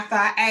 After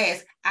I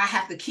ask, I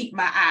have to keep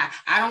my eye.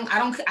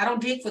 I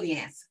don't dig for the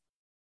answer.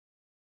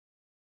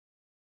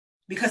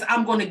 Because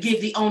I'm going to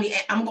give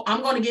I'm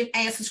going to give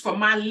answers from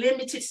my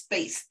limited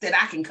space that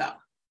I can cover.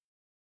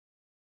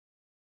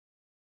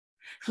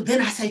 So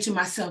then I say to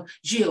myself,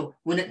 Jill,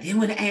 when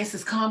the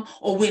answers come,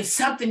 or when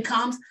something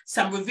comes,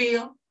 some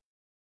reveal,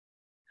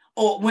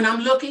 or when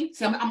I'm looking,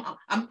 see,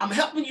 I'm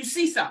helping you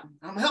see something.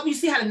 I'm helping you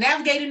see how to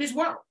navigate in this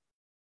world.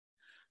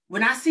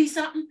 When I see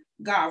something,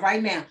 God,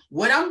 right now,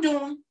 what I'm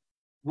doing,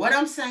 what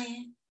I'm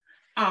saying,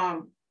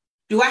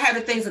 do I have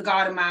the things of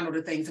God in mind or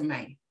the things of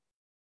man?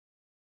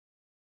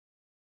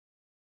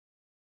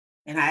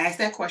 And I ask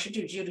that question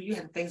too, Jill, do you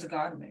have the things of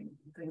God in mind,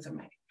 the things of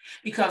man?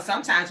 Because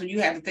sometimes when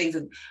you have the things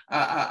of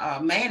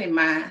man in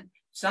mind,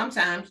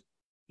 sometimes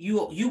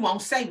you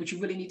won't say what you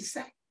really need to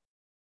say.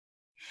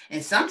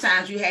 And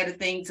sometimes you have the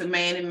things of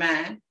man in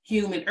mind,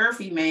 human,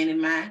 earthly man in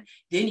mind,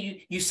 then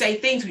you say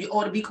things where you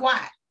ought to be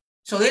quiet.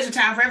 So there's a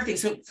time for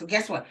everything. So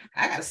guess what?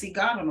 I got to see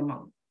God in a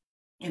moment.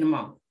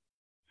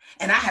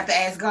 And I have to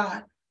ask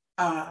God,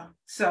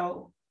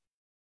 so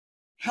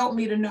help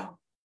me to know.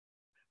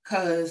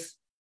 Because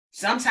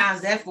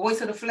sometimes that voice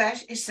of the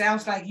flesh, it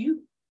sounds like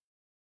you.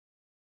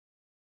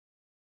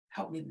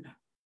 Help me to know.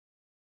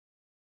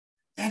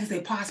 That is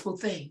a possible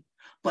thing,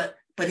 but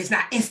it's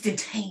not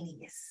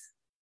instantaneous.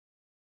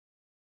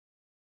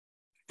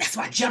 That's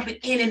why jumping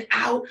in and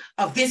out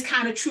of this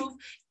kind of truth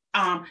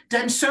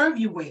doesn't serve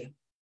you well.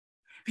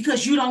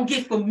 Because you don't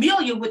get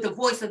familiar with the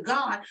voice of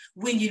God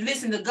when you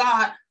listen to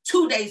God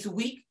 2 days a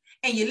week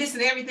and you listen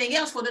to everything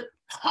else for the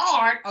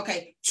hard.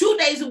 Okay, 2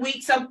 days a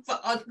week, let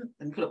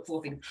me put up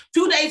 4 fingers.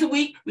 2 days a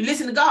week, we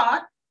listen to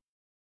God.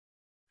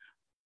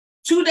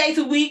 2 days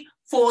a week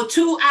for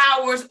 2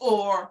 hours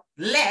or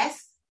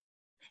less.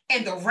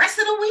 And the rest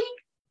of the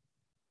week,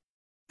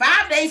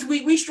 5 days a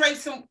week, we straight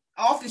some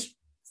office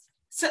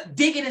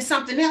digging in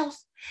something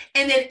else.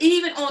 And then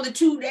even on the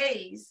 2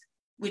 days,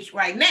 which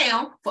right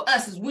now for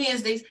us is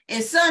Wednesdays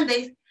and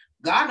Sundays,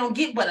 God don't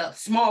get but a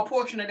small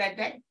portion of that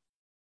day.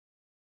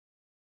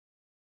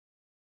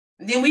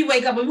 And then we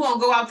wake up and we want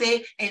to go out there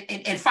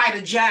and fight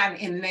a giant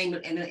in the name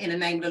of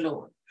the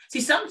Lord. See,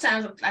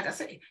 sometimes, like I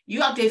said,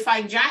 you out there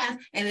fighting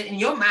giants, and in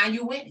your mind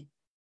you're winning,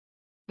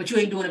 but you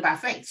ain't doing it by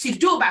faith. See, to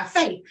do it by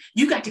faith,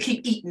 you got to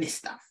keep eating this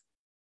stuff.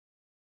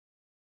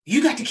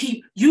 You got to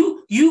keep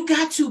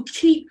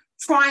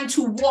trying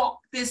to walk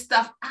this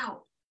stuff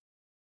out.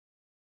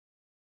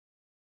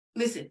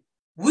 Listen,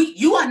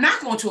 you are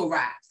not going to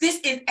arrive. This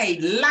is a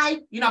life,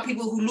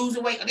 people who lose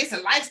weight, this is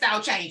a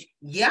lifestyle change.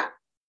 Yeah.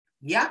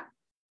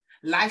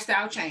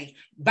 Lifestyle change.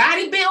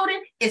 Bodybuilding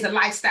is a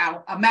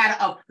lifestyle, a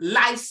matter of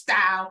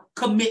lifestyle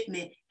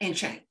commitment and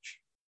change.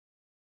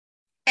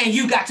 And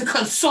you got to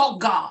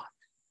consult God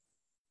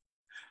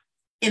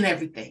in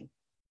everything.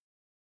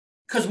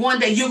 Because one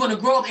day you're going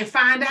to grow up and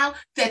find out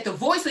that the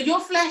voice of your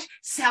flesh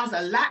sounds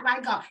a lot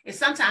like God. And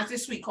sometimes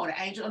it's sweet, called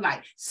the angel of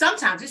light.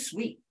 Sometimes it's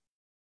sweet.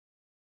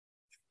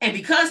 And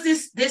because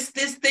this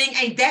thing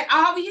ain't that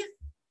obvious,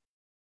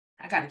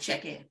 I got to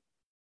check in.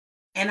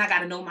 And I got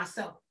to know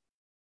myself.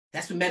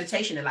 That's what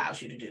meditation allows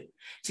you to do.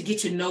 To get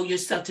to know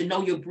yourself, to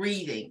know your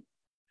breathing,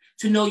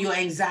 to know your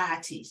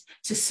anxieties,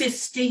 to sit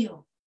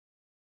still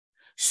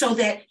so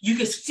that you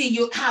can see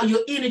how your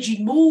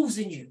energy moves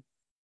in you.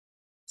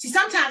 See,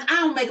 sometimes I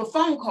don't make a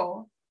phone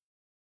call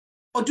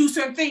or do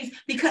certain things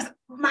because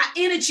my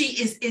energy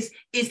is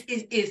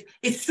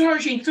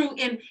surging through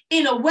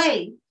in a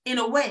way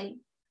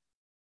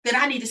then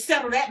I need to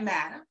settle that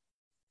matter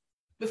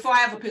before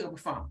I ever pick up a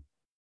phone.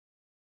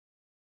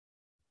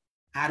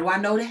 How do I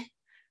know that?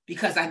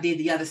 Because I did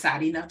the other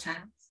side enough times.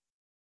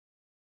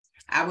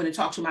 I went and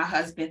talked to my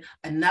husband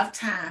enough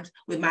times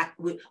with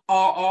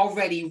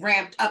already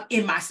ramped up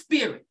in my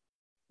spirit,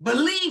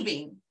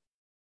 believing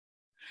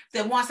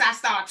that once I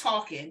start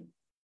talking,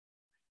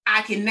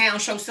 I can now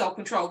show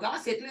self-control. God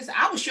said, listen,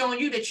 I was showing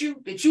you that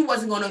you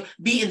wasn't going to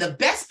be in the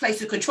best place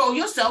to control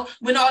yourself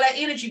when all that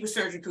energy was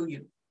surging through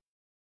you.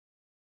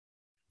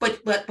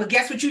 But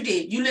guess what you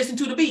did? You listened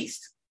to the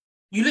beast.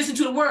 You listened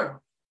to the world.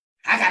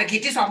 I got to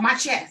get this off my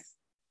chest.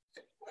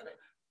 Find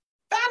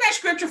that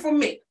scripture for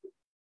me.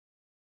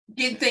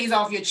 Getting things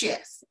off your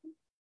chest.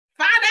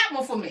 Find that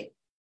one for me.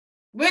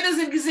 Where does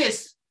it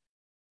exist,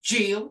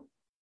 Jill?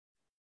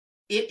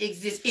 It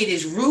exists. It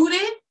is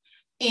rooted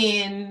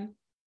in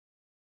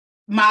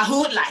my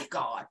hood life,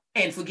 God,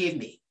 and forgive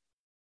me.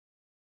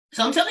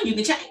 So I'm telling you, you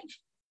can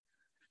change.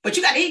 But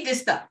you got to eat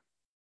this stuff.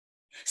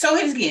 So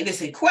here's again,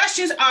 listen,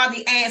 questions are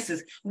the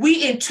answers.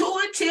 We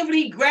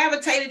intuitively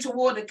gravitated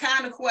toward the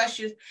kind of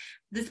questions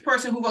this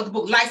person who wrote the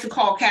book likes to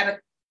call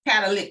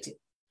catalytic.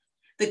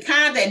 The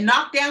kind that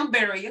knock down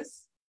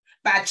barriers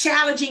by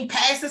challenging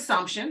past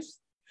assumptions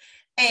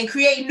and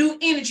create new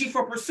energy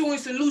for pursuing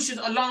solutions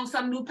along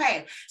some new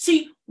path.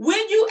 See,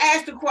 when you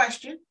ask the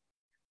question,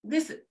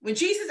 listen, when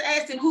Jesus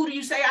asked him, who do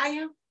you say I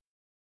am?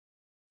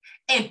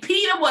 And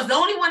Peter was the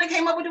only one that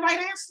came up with the right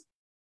answer.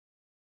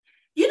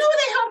 You know what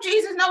they helped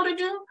Jesus know to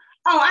do?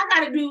 Oh, I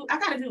gotta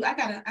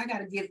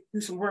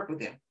do some work with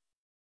them.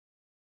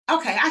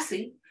 Okay, I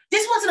see.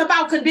 This wasn't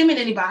about condemning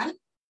anybody.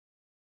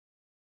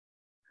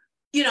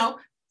 You know,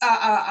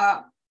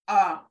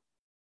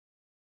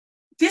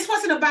 this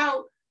wasn't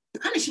about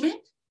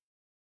punishment.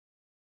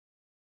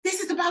 This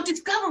is about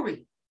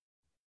discovery.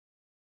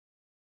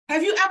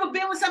 Have you ever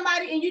been with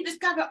somebody and you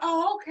discover,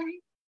 oh, okay,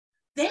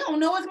 they don't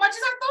know as much as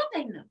I thought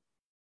they knew?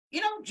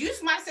 You know,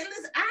 Jesus might say,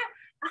 listen, I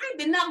ain't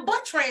been nothing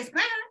but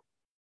transparent.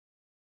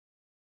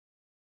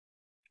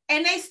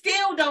 And they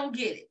still don't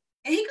get it.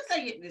 And he could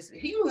say, listen,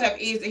 he who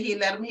have ears to hear,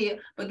 let him hear.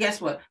 But guess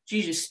what?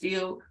 Jesus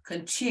still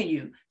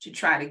continued to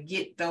try to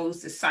get those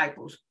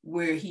disciples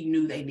where he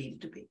knew they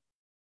needed to be.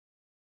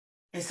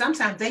 And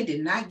sometimes they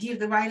did not give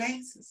the right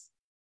answers.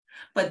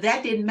 But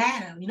that didn't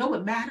matter. You know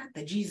what mattered?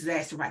 That Jesus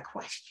asked the right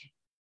question.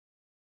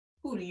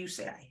 Who do you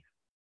say I am?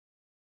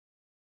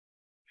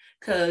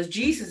 Because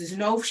Jesus is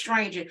no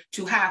stranger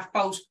to how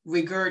folks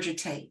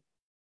regurgitate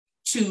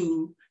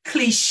to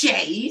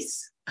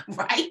cliches,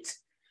 right?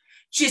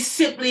 Just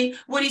simply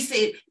what he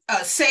said,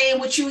 saying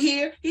what you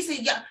hear. He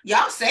said,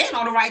 y'all saying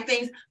all the right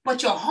things,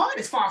 but your heart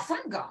is far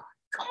from God.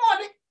 Come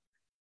on.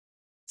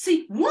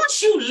 See,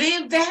 once you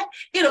live that,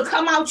 it'll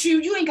come out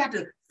you. You ain't got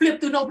to flip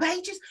through no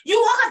pages. You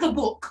are the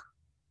book.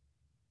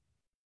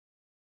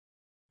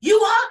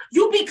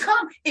 You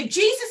become, if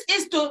Jesus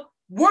is the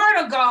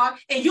word of God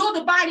and you're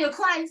the body of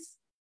Christ,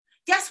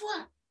 guess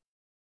what?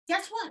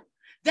 Guess what?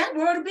 That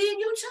word will be in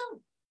you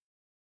too.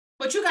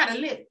 But you got to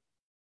live it.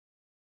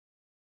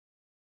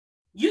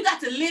 You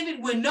got to live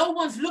it when no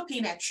one's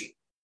looking at you.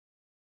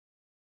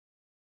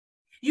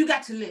 You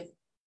got to live it.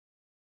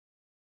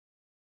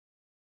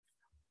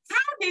 How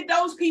did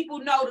those people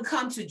know to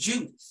come to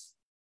Judas?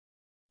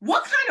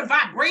 What kind of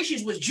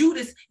vibrations was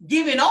Judas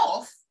giving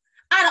off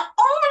out of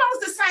all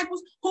those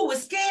disciples who were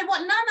scared? What,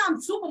 none of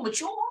them super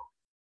mature?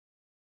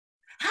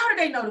 How did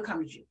they know to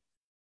come to Judas?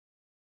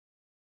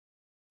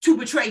 To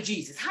betray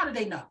Jesus? How did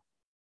they know?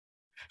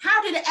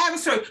 How did the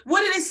adversary,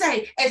 what did it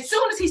say? As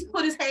soon as he's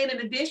put his hand in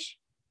the dish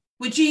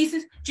with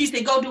Jesus, Jesus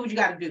said, go do what you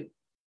got to do.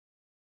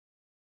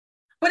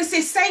 But it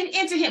says Satan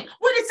entered him.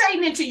 What did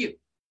Satan enter you?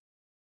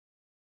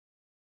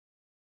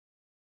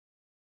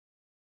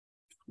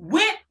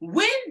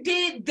 When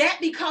did that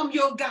become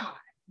your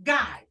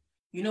guide?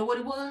 You know what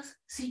it was?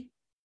 See,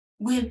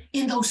 when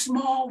in those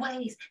small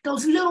ways,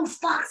 those little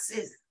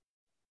foxes,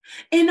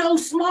 in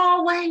those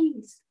small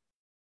ways,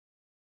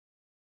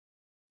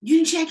 you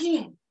didn't check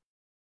in.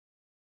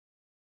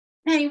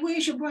 Hey,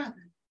 where's your brother?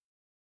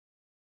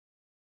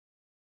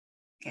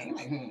 Okay,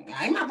 like,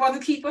 I ain't my brother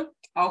keeper.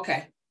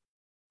 Okay,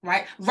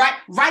 right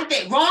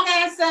there. Wrong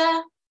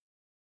answer.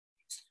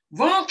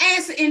 Wrong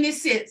answer in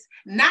this sense,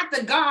 not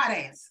the God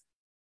answer.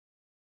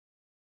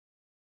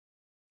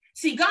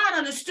 See, God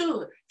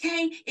understood,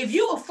 Cain, if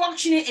you are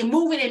functioning and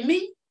moving in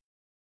me,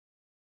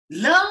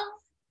 love,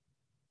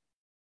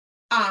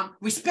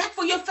 respect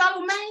for your fellow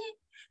man,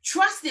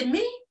 trust in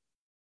me,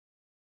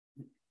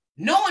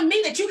 knowing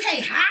me that you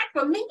can't hide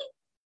from me,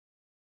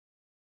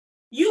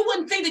 you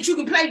wouldn't think that you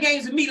can play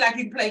games with me like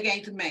you can play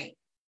games with man.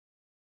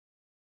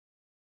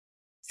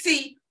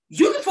 See,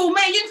 you can fool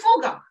man, you can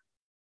fool God.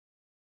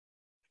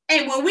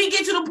 And when we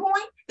get to the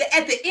point that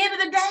at the end of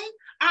the day,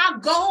 our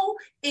goal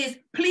is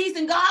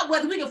pleasing God,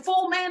 whether we can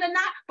fool man or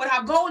not, but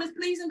our goal is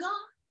pleasing God,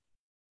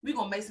 we're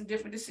going to make some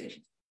different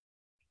decisions.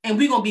 And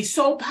we're going to be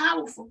so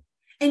powerful.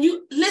 And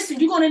you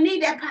listen, you're going to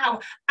need that power.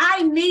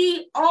 I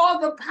need all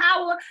the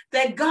power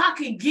that God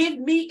can give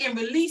me and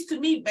release to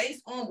me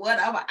based on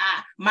whatever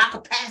my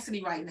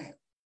capacity right now.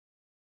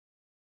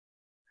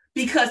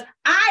 because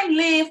I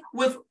live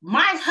with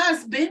my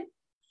husband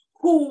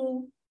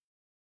who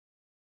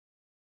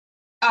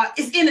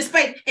is in the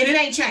space, and it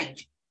ain't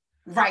changed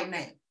right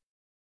now.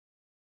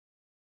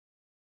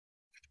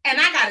 And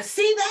I got to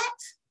see that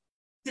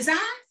desire.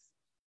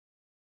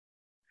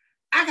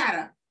 I got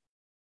to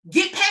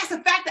get past the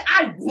fact that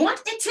I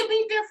want it to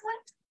be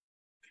different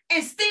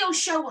and still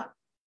show up.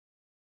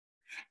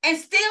 And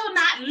still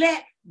not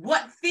let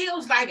what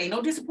feels like, ain't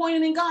no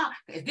disappointing in God.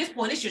 At this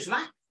point, it's just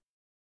life.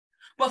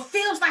 But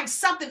feels like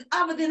something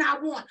other than I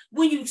want.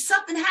 When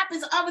something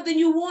happens other than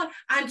you want,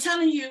 I'm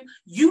telling you,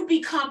 you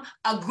become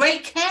a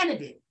great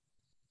candidate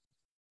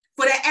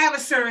for that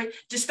adversary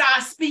to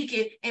start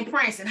speaking and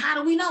prancing. How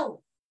do we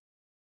know?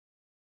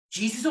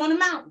 Jesus on the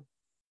mountain,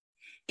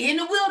 in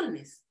the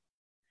wilderness,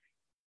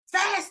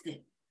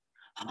 fasting,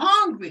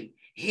 hungry.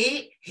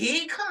 Here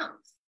he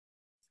comes.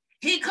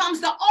 Here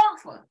comes the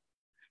offer.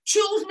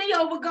 Choose me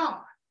over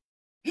God.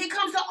 Here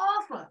comes the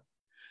offer.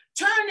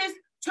 Turn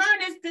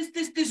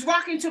this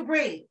rock into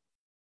bread.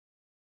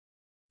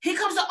 Here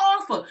comes the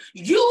offer.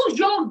 Use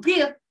your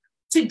gift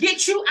to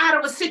get you out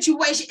of a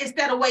situation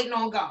instead of waiting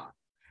on God.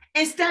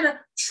 Instead of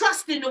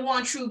trusting the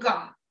one true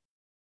God.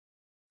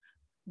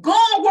 Go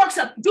and work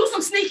some, do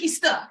some sneaky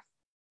stuff.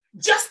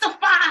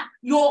 Justify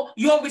your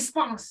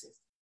responses.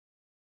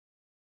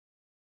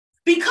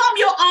 Become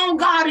your own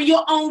God and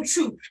your own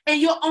truth and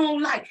your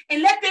own light.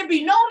 And let there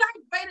be no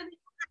light greater than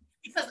your light.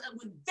 Because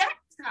when that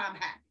time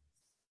happens,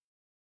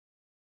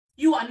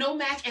 you are no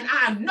match, and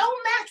I am no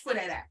match for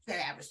that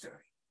adversary.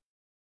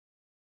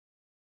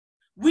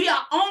 We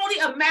are only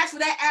a match for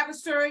that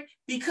adversary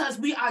because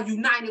we are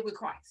united with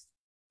Christ.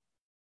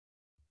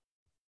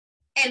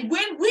 And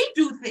when we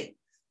do things,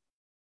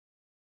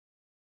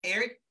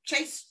 Eric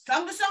Chase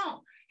sung the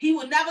song, he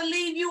will never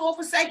leave you or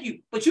forsake you,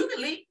 but you can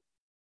leave.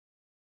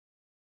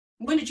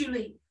 When did you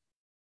leave?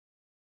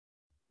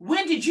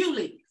 When did you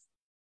leave?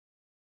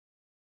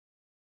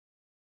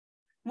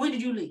 When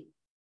did you leave?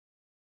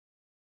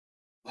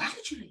 Why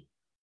did you leave?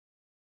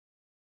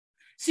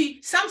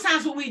 See,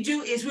 sometimes what we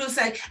do is we'll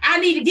say, I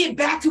need to get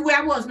back to where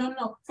I was.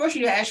 No. First,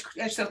 you ask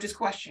yourself this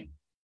question.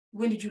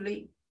 When did you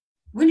leave?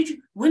 When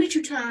did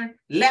you turn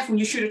left when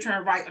you should have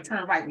turned right, or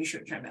turn right when you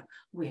should have turned left?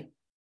 When?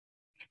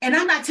 And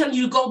I'm not telling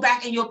you to go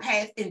back in your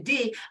past and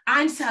dig.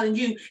 I'm telling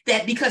you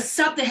that because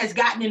something has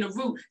gotten in the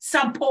root,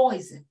 some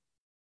poison,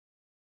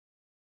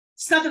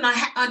 something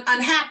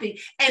unhappy.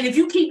 And if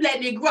you keep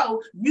letting it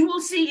grow, you will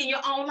see in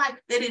your own life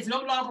that it's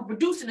no longer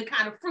producing the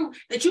kind of fruit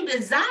that you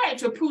desire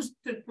to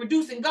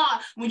produce in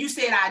God when you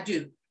said I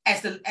do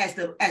as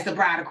the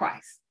bride of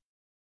Christ.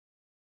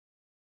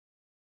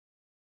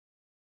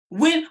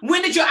 When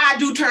did your I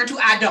do turn to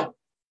I don't?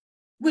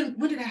 When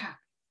did that happen?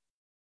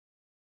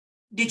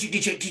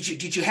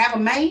 Did you have a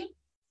man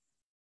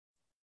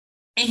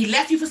and he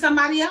left you for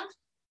somebody else?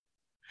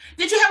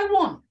 Did you have a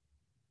woman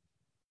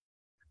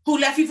who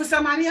left you for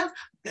somebody else?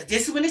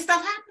 This is when this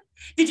stuff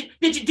happened.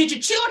 Did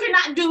your children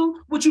not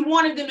do what you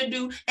wanted them to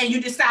do and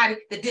you decided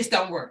that this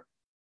don't work?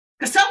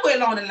 Because somewhere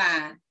along the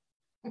line,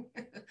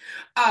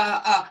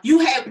 you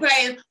had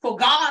plans for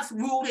God's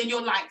rule in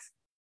your life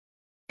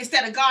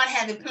instead of God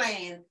having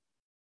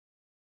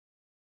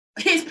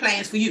his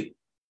plans for you.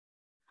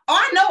 Oh,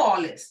 I know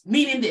all this,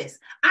 meaning this.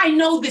 I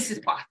know this is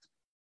possible.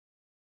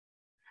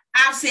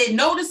 I've said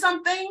no to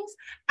some things.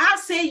 I've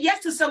said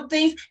yes to some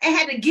things and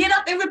had to get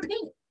up and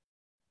repent.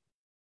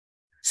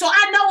 So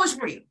I know it's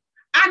real.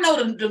 I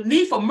know the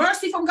need for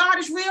mercy from God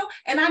is real,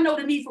 and I know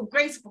the need for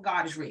grace from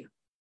God is real.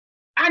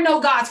 I know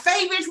God's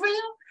favor is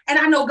real, and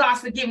I know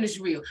God's forgiveness is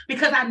real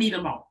because I need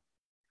them all.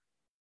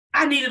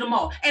 I needed them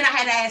all, and I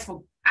had to ask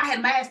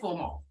for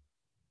them all.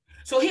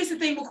 So here's the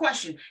thing with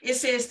question. It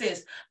says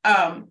this.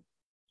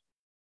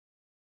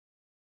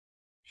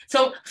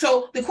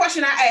 So the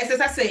question I asked,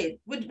 as I said,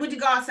 what did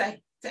God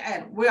say to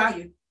Adam? Where are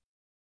you?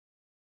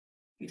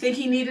 You think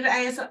he needed an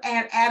answer?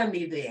 Adam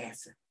needed the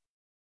answer.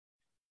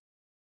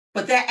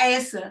 But that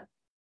answer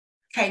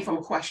came from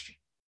a question.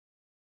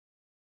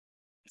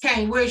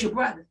 Cain, where's your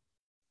brother?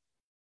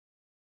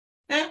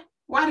 Now,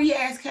 why do you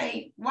ask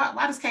Cain?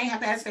 Why does Cain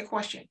have to ask that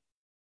question?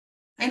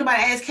 Ain't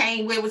nobody asked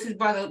Cain where was his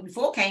brother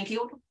before Cain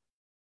killed him.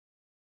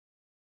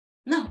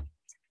 No.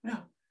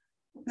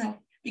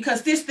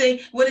 Because this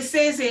thing, what it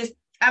says is,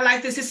 I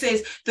like this, it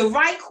says, the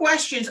right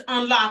questions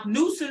unlock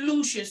new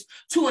solutions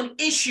to an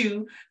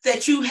issue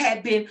that you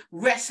had been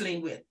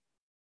wrestling with.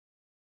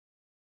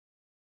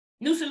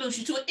 New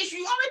solution to an issue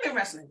you already been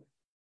wrestling with.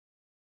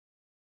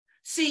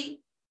 See,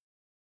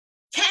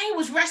 Cain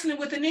was wrestling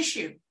with an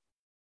issue.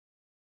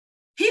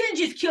 He didn't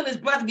just kill his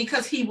brother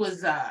because he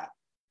was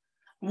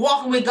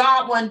walking with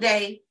God one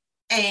day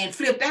and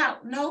flipped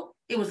out. No,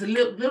 it was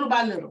little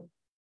by little.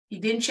 He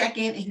didn't check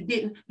in and he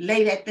didn't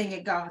lay that thing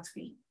at God's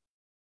feet.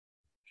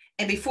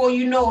 And before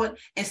you know it,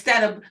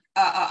 instead of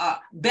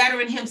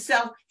bettering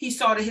himself, he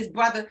saw that his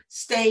brother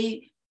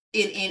stayed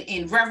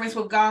in reverence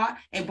with God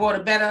and brought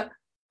a better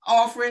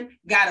offering,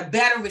 got a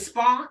better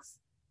response.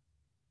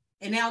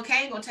 And now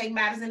Cain gonna take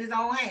matters in his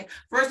own hands.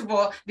 First of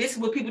all, this is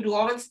what people do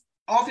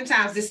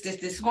oftentimes. This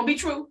is gonna be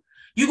true.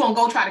 you're going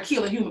to go try to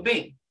kill a human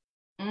being.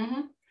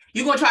 Mm-hmm.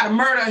 You're going to try to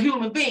murder a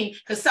human being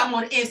because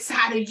someone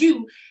inside of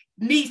you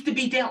needs to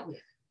be dealt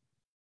with.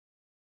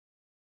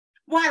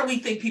 Why do we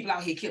think people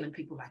out here killing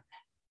people like that?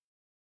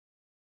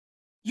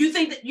 You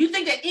think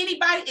that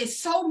anybody is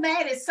so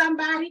mad at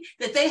somebody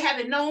that they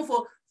haven't known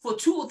for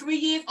 2 or 3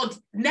 years or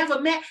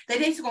never met that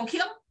they're just going to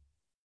kill them?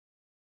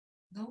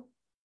 No.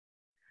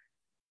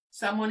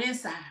 Someone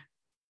inside.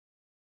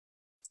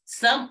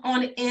 Some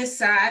on the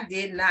inside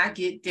did not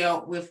get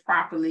dealt with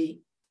properly,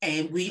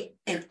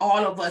 and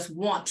all of us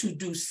want to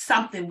do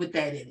something with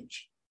that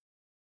energy.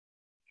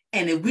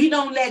 And if we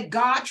don't let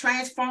God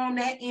transform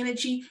that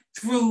energy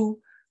through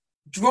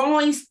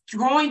drawing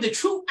the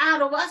truth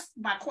out of us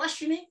by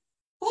questioning,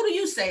 who do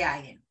you say I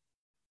am?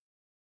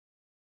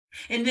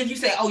 And then you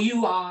say, oh,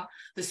 you are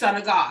the Son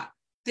of God.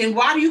 Then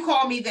why do you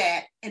call me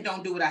that and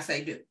don't do what I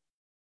say do?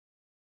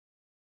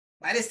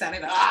 By this time,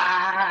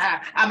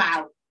 I'm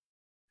out.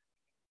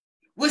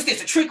 What's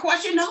this, a trick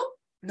question?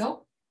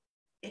 No.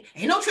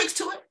 Ain't no tricks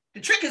to it.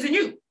 The trick is in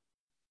you.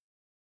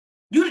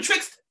 You the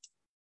trickster.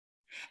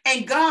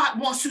 And God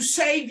wants to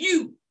save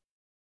you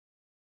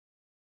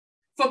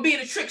from being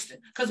a trickster.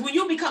 Because when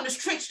you become this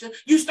trickster,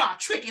 you start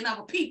tricking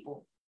other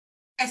people,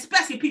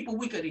 especially people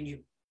weaker than you.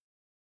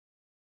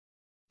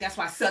 That's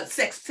why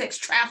sex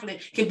trafficking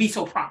can be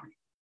so prominent.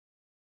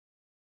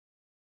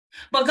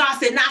 But God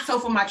said, not so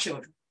for my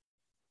children.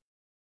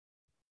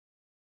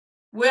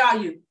 Where are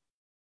you?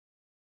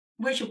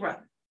 Where's your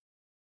brother?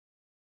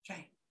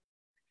 Okay.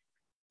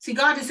 See,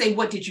 God didn't say,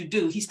 what did you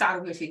do? He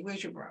started with,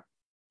 where's your brother?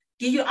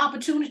 Give you an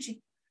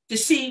opportunity to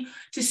see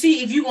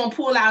if you're going to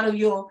pull out of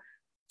your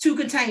 2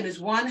 containers.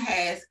 One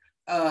has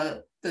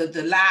the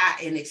lie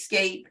and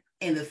escape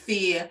and the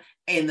fear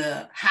and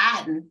the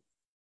hiding,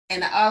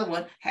 and the other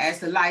one has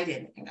the light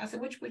in it. And I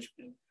said,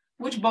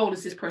 which bowl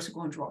is this person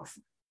going to draw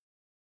from?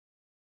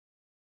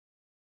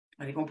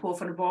 Are they going to pull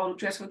from the bowl of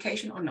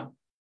justification or no?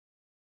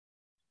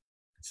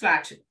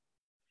 Slide 2.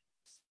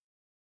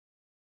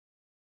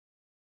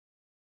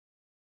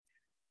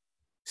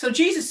 So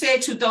Jesus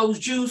said to those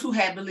Jews who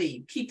had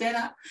believed, keep that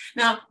up.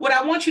 Now, what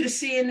I want you to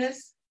see in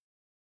this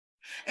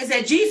is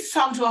that Jesus is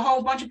talking to a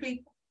whole bunch of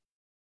people.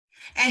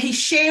 And he's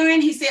sharing,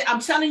 he said, I'm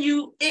telling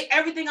you,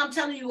 everything I'm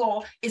telling you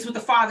all is what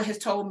the Father has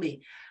told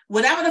me.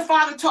 Whatever the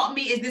Father taught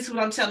me is this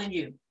what I'm telling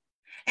you.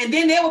 And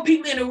then there were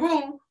people in the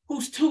room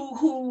who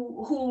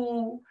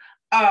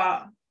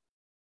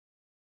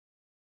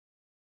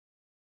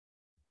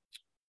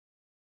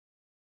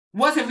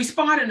wasn't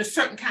responding a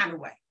certain kind of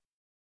way.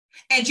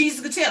 And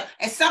Jesus could tell.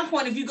 At some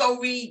point, if you go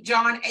read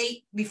John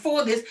 8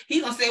 before this,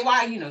 he's going to say,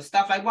 why,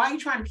 stuff like, why are you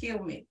trying to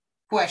kill me?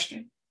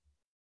 Question.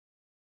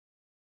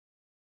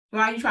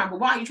 Why are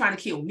you trying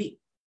to kill me?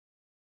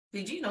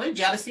 Did you know it's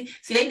jealousy?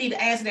 See, they need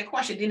to answer that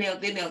question. Then they'll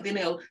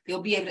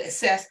be able to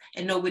assess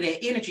and know where their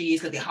energy is,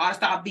 because their heart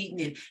start beating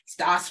and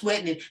start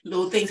sweating, and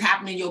little things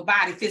happen in your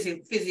body,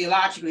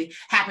 physiologically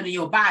happen in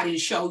your body to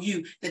show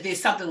you that there's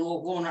something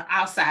going on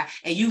outside.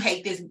 And you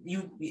hate this.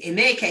 You, in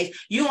their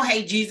case, you don't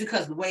hate Jesus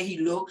because of the way he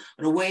looked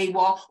or the way he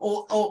walked,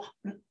 or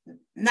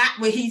not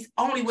what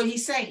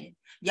he's saying.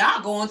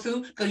 Y'all going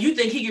through because you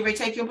think he can ready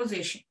to take your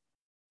position,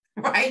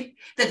 right?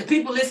 That the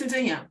people listen to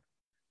him.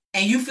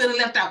 And you feeling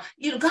left out.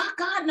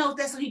 God knows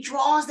that, so he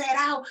draws that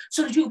out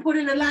so that you can put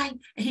in the light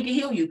and he can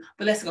heal you.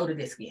 But let's go to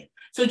this again.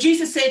 So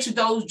Jesus said to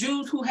those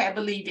Jews who had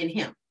believed in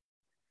him.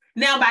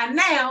 Now, by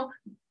now,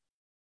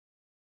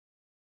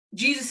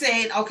 Jesus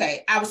said,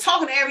 okay, I was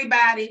talking to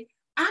everybody.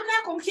 I'm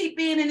not going to keep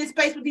being in this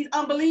space with these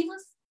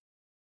unbelievers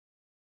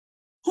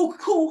who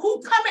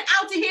coming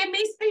out to hear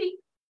me speak.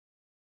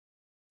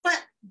 But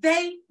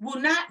they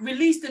will not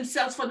release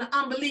themselves from the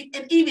unbelief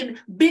and even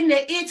bend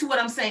their ear to what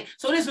I'm saying.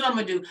 So this is what I'm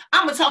going to do.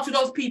 I'm going to talk to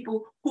those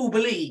people who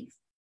believe.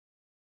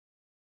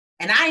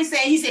 And I ain't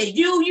saying, he said,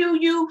 you,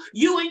 and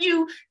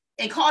you,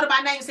 and called it by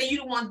name and said, you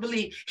the ones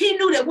believe. He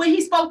knew that when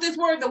he spoke this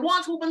word, the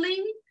ones who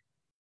believed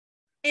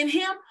in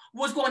him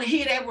was going to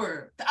hear that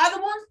word. The other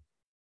ones,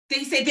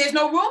 he said, there's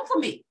no room for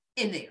me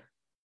in there.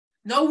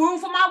 No room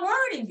for my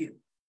word in you.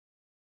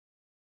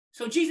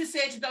 So Jesus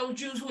said to those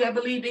Jews who had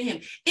believed in him,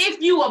 if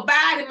you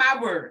abide in my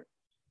word,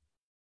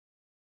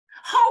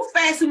 hold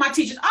fast to my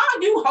teachings.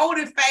 Are you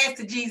holding fast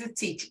to Jesus'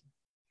 teaching?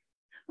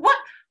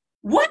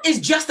 What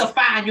is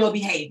justifying your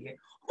behavior?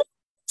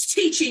 Who's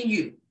teaching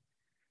you?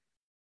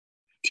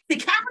 Is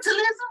it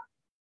capitalism?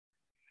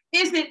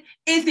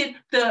 Is it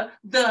the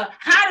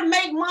how to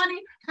make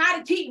money, how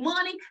to keep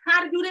money,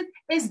 how to do this?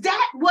 Is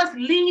that what's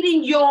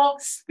leading your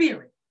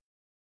spirit?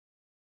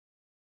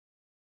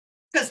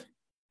 Because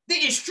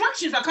the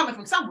instructions are coming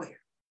from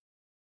somewhere.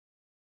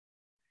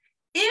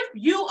 If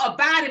you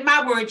abide in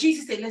my word,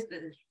 Jesus said,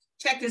 listen,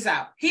 check this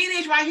out. Here it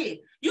is right here.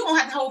 You're going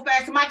to have to hold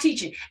fast to my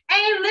teaching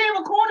and live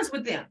in accordance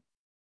with them.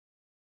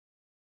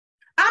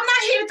 I'm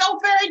not here to throw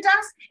fairy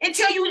dust and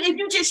tell you if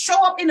you just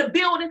show up in the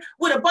building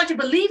with a bunch of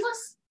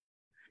believers,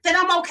 that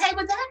I'm okay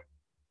with that.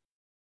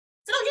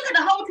 So you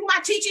got to hold to my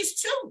teachings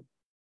too.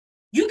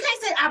 You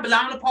can't say I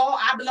belong to Paul,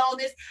 I belong to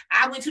this,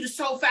 I went to the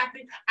soul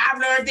factory, I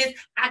learned this,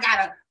 I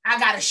got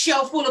a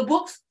shelf full of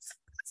books.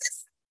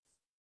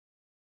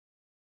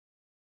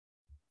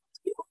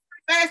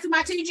 fast to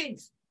my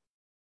teachings.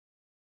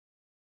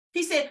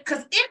 He said,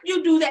 because if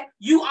you do that,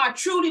 you are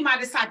truly my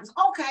disciples.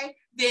 Okay,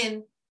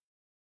 then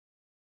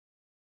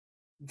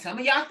some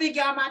of y'all think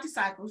y'all my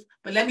disciples,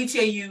 but let me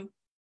tell you,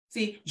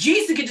 see,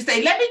 Jesus could just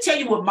say, let me tell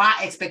you what my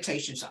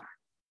expectations are.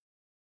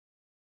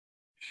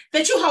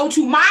 That you hold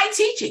to my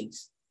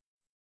teachings.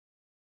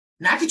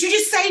 Not that you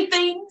just say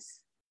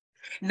things.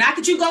 Not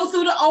that you go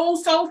through the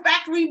old Soul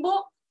Factory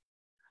book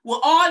with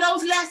all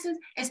those lessons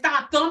and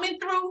start thumbing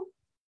through.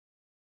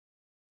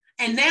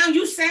 And now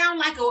you sound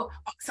like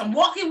some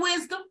walking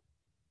wisdom.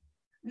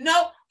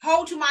 No,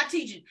 hold to my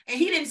teaching. And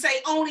he didn't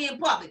say only in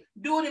public.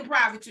 Do it in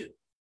private too.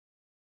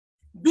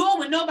 Do it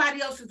when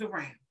nobody else is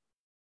around.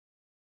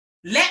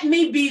 Let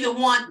me be the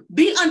one,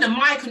 be under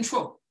my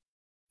control.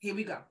 Here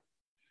we go.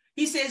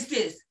 He says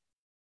this.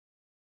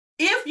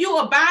 If you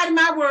abide in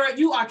my word,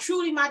 you are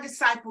truly my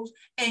disciples,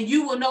 and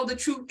you will know the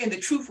truth, and the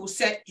truth will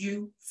set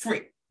you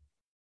free.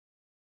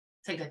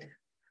 Take that down.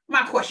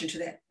 My question to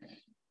that.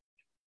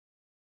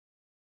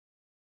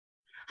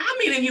 How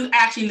many of you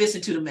actually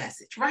listen to the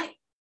message, right?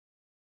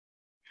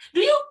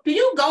 Do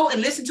you go and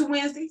listen to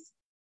Wednesdays?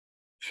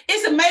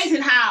 It's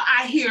amazing how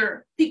I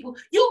hear people,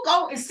 you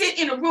go and sit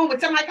in a room with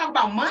somebody talking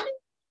about money,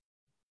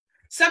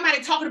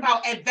 somebody talking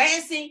about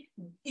advancing,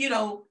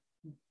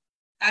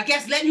 I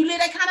guess letting you live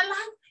that kind of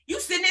life. You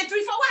sitting there 3-4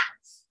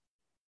 hours.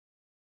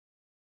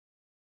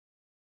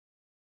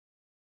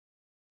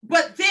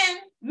 But then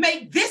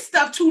make this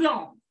stuff too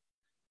long.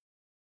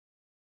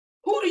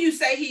 Who do you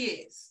say he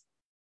is?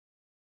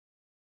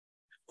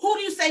 Who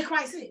do you say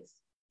Christ is?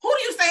 Who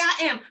do you say I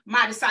am?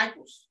 My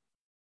disciples.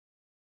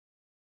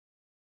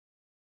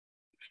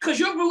 Because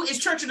your root is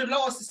Church of the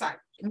Lord's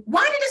disciples.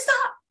 Why did it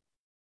stop?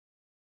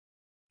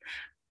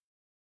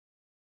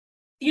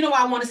 You know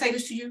why I want to say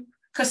this to you?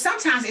 Because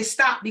sometimes it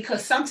stopped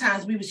because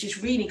sometimes we was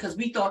just reading because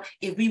we thought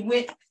if we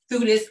went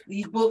through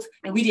these books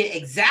and we did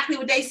exactly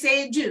what they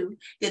said do,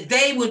 that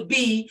they would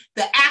be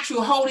the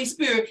actual Holy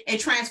Spirit and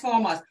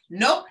transform us.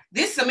 Nope,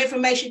 this is some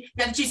information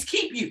that just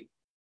keep you.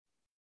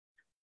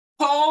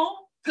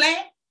 Paul,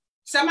 plant,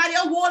 somebody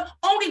else water,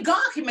 only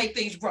God can make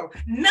things grow.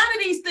 None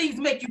of these things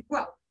make you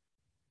grow.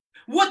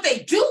 What they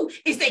do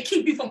is they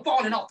keep you from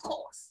falling off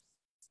course.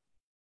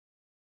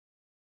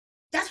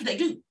 That's what they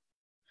do.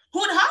 How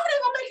are they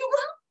gonna make you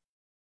grow?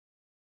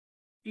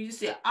 Jesus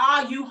said,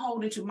 are you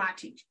holding to my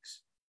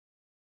teachings?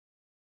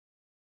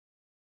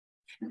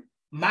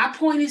 My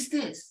point is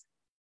this.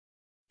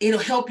 It'll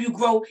help you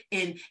grow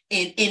in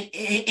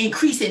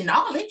increase in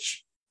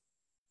knowledge.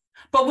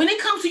 But when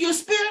it comes to your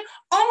spirit,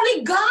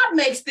 only God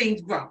makes things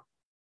grow.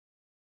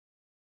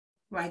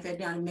 Write that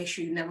down and make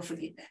sure you never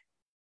forget that.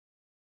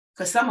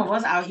 Because some of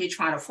us out here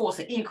trying to force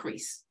an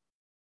increase.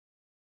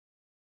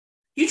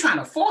 You're trying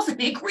to force an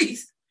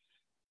increase.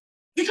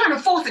 You're trying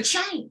to force a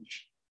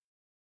change.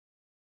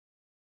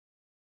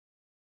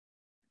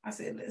 I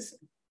said, listen,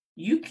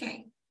 you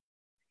can't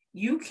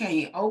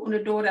open the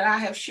door that I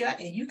have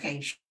shut, and you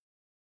can't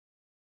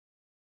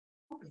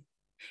open.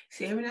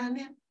 See, every now and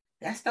then,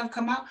 that stuff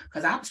come out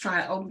because I was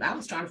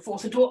trying to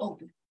force the door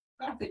open.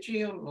 I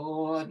said,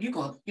 Lord, you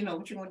what you're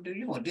gonna do?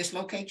 You're gonna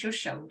dislocate your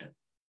shoulder.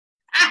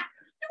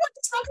 You want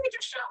to dislocate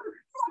your shoulder?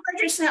 You want to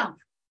hurt yourself.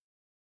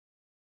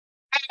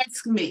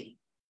 Ask me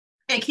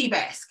and keep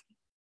asking.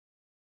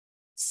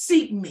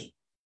 Seek me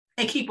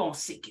and keep on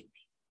seeking.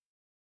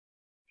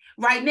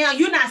 Right now,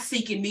 you're not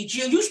seeking me,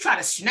 Jill. You're trying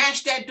to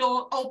snatch that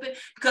door open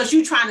because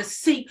you're trying to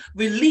seek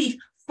relief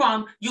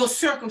from your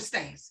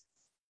circumstance.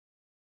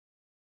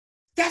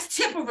 That's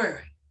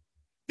temporary.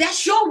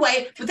 That's your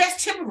way, but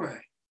that's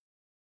temporary.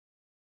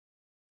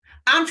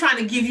 I'm trying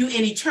to give you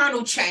an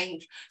eternal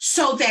change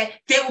so that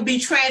they will be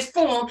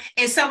transformed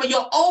and some of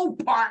your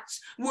old parts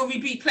will be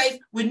replaced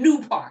with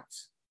new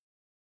parts.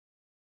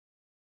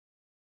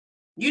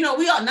 We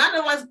are, none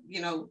of us,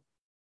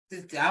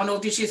 I don't know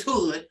if this is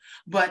hood,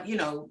 but,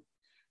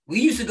 we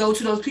used to go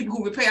to those people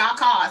who repair our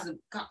cars,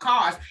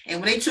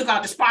 and when they took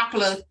out the spark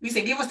plugs, we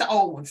said, give us the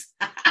old ones.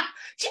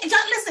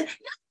 Listen,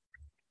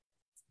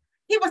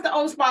 give us the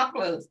old spark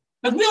plugs.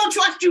 But we don't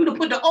trust you to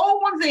put the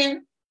old ones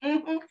in,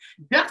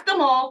 dust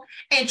them all,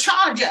 and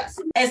charge us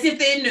as if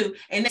they're new.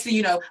 And next thing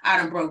you know, I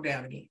done broke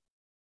down again.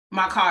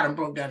 My car done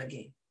broke down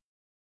again.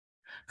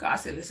 God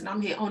said, listen,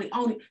 I'm here only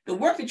the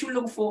work that you're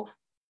looking for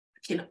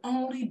can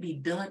only be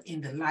done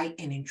in the light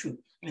and in truth.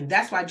 And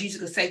that's why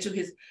Jesus could say to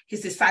his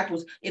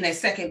disciples in that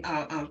second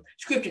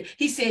scripture,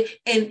 he said,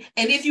 and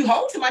if you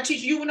hold to my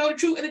teaching, you will know the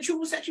truth, and the truth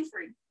will set you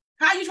free.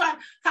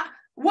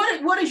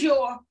 What is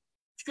your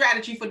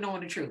strategy for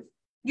knowing the truth?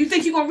 You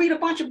think you're going to read a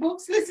bunch of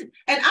books? Listen,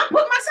 and I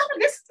put myself in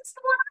this is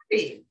what I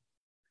did.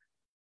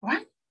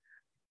 Right?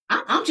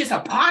 I'm just a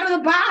part of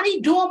the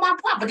body doing my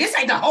part, but this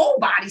ain't the whole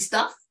body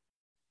stuff.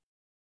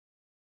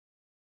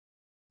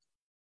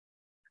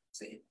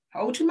 See,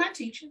 hold to my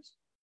teachings.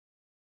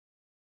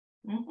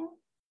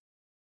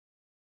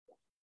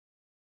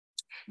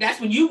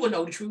 That's when you will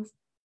know the truth.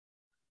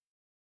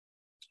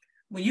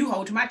 When you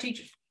hold to my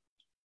teachers.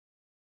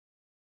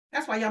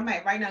 That's why y'all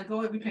mad right now.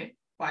 Go and repent.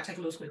 While I take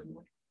a little squeak.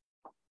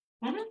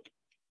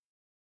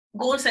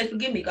 Go and say,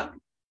 forgive me, God.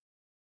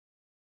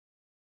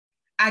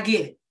 I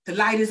get it. The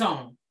light is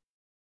on.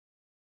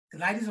 The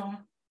light is on.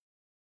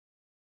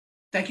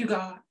 Thank you,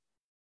 God.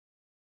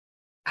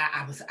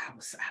 I was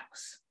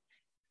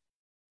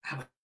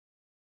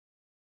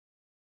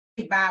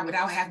by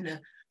without having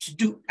to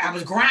do. I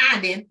was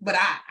grinding, but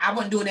I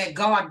wasn't doing that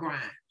God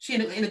grind. See,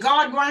 in the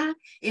God grind,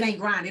 it ain't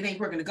grind. It ain't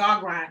working. The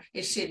God grind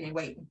is sitting and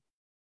waiting.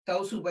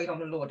 Those who wait on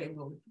the Lord, they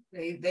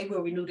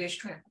will renew their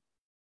strength.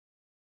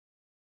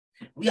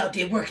 We out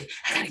there working.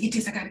 I gotta get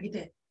this. I gotta get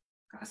that.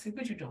 God said,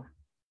 "What you doing?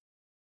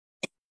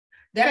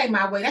 That ain't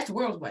my way. That's the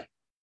world's way."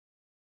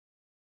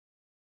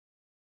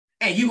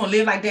 And you're gonna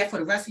live like that for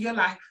the rest of your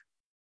life,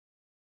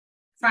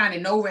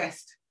 finding no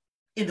rest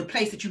in the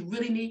place that you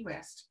really need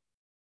rest.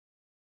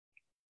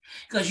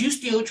 Because you're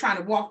still trying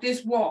to walk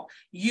this walk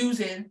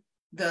using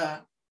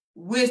the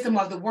wisdom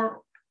of the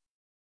world.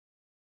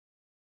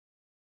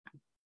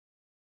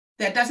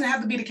 That doesn't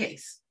have to be the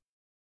case.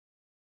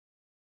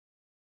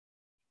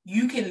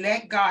 You can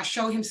let God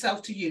show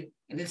himself to you,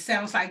 and it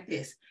sounds like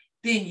this.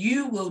 Then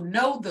you will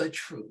know the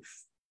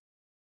truth.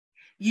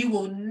 You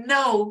will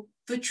know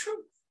the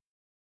truth.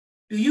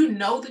 Do you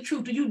know the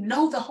truth? Do you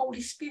know the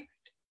Holy Spirit?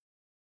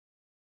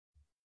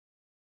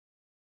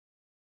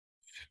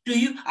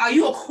 Are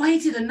you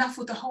acquainted enough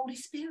with the Holy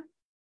Spirit?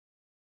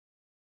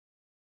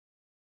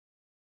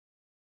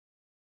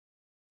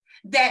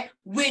 That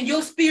when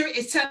your spirit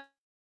is telling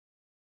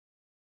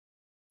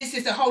this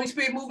is the Holy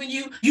Spirit moving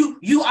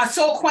you are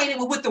so acquainted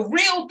with what the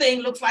real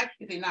thing looks like.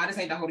 You think, nah, this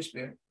ain't the Holy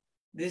Spirit.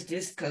 This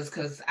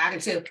because I can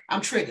tell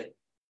I'm triggered.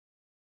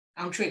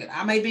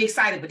 I may be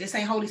excited, but this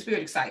ain't Holy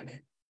Spirit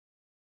excitement.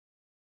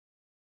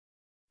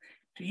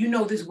 Do you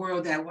know this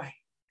world that way?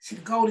 See,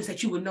 the goal is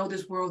that you will know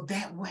this world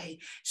that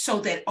way,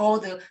 so that all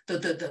the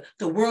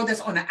world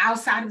that's on the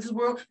outside of this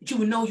world, that you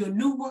will know your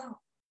new world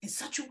in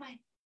such a way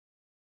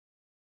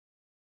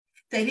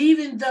that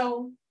even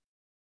though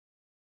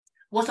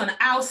what's on the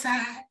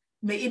outside,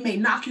 it may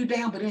knock you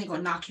down, but it ain't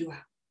gonna knock you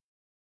out.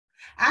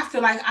 I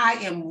feel like I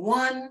am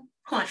one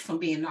punch from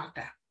being knocked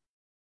out.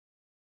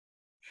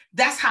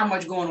 That's how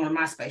much going on in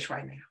my space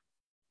right now.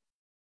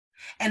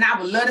 And I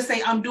would love to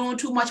say I'm doing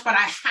too much, but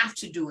I have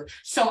to do it.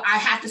 So I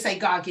have to say,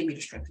 God, give me the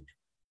strength to do it.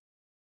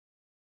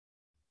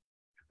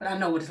 But I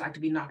know what it's like to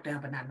be knocked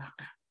down, but not knocked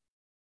out.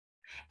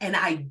 And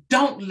I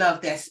don't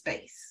love that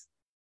space.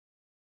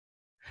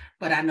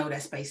 But I know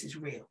that space is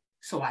real,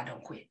 so I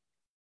don't quit.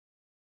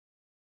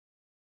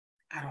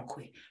 I don't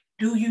quit.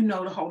 Do you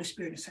know the Holy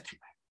Spirit in such a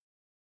way?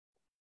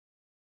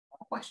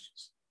 No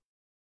questions.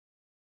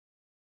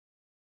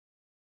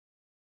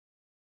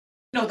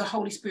 Know the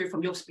Holy Spirit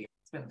from your spirit.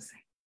 That's what I'm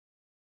saying.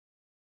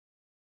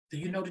 Do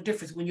you know the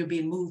difference when you're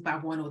being moved by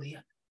one or the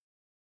other?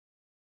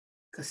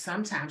 Because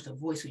sometimes the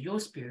voice of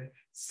your spirit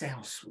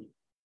sounds sweet.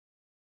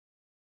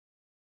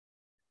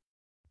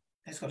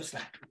 Let's go to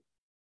slide 3.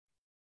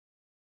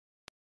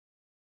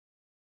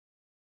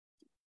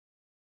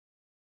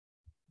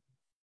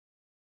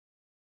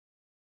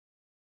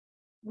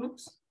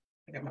 Oops,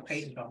 I got my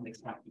pages all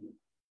mixed up.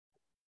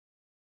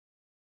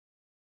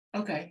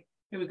 Okay,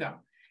 here we go.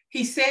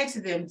 He said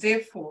to them,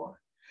 therefore,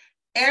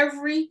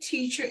 every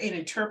teacher and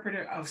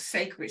interpreter of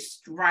sacred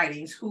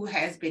writings who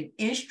has been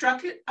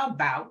instructed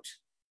about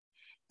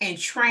and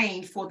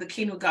trained for the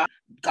kingdom of God.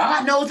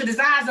 God knows the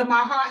desires of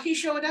my heart. He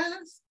sure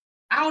does.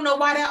 I don't know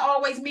why that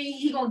always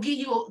means he's gonna give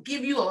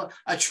you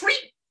a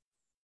treat.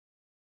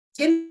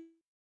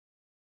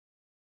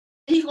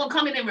 He's gonna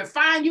come in and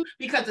refine you,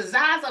 because the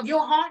desires of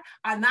your heart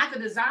are not the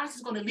desires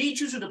that's gonna lead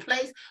you to the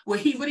place where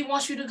he really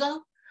wants you to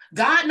go.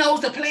 God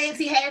knows the plans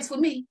he has for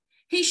me.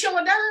 He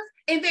sure does,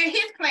 and they're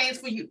his plans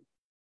for you.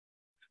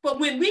 But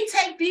when we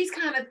take these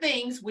kind of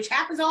things, which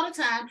happens all the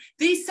time,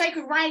 these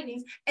sacred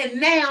writings, and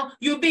now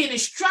you're being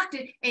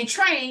instructed and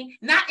trained,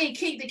 not in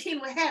the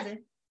kingdom of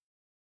heaven,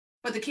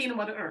 but the kingdom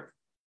of the earth.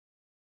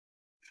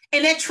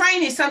 And that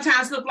training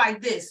sometimes look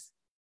like this.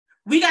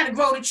 We got to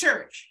grow the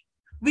church.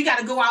 We got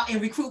to go out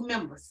and recruit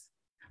members.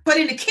 But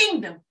in the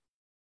kingdom,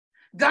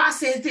 God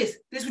says this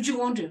is what you're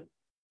going to do.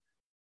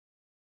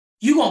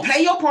 You're going to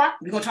play your part.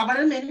 We're going to talk about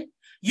it in a minute.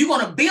 You're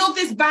going to build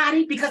this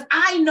body, because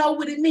I know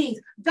what it means.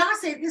 God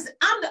said, listen,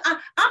 I'm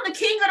the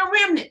king of the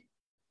remnant.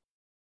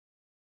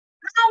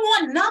 I don't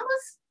want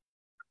numbers.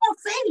 I want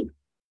faith.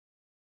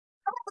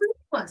 I want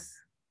believers.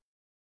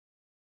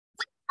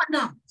 We want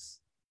numbers.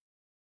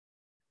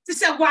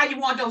 Just tell why you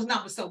want those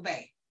numbers so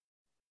bad.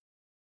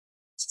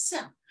 Just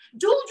tell.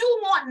 Do you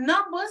want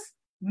numbers,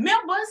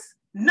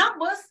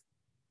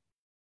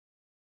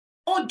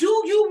 or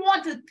do you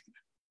want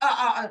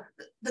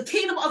the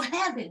kingdom of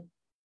heaven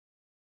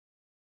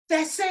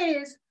that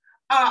says,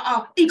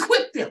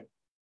 equip them?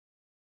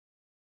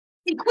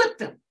 Equip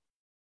them.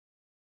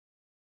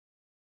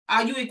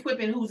 Are you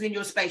equipping who's in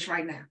your space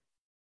right now?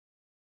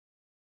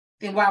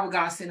 Then why would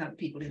God send other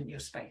people in your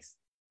space?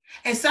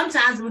 And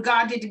sometimes when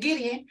God did to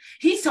Gideon,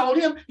 he told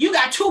him, you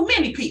got too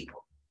many people.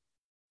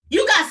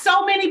 You got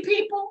so many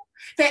people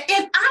that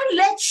if I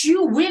let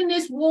you win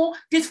this war,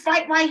 this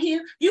fight right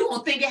here, you're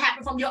going to think it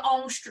happened from your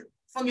own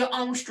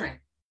strength.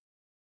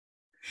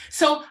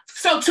 So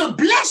to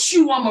bless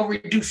you, I'm going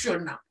to reduce your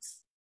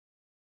numbers.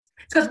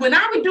 Because when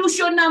I reduce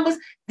your numbers,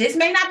 this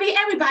may not be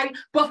everybody,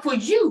 but for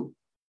you,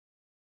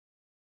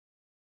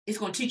 it's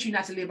going to teach you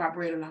not to live by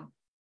bread alone.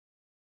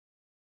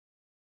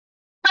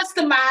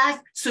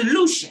 Customized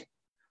solution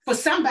for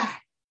somebody.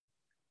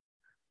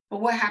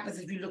 But what happens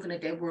if you're looking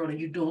at that world and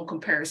you're doing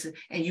comparison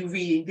and you're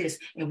reading this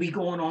and we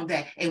going on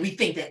that and we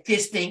think that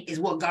this thing is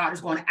what God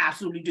is going to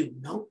absolutely do?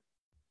 Nope.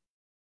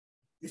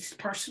 This is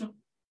personal.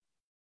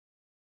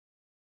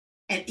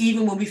 And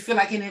even when we feel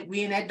like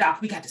we're in that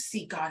dark, we got to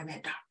seek God in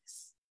that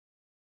darkness.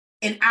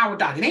 In our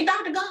dark. It ain't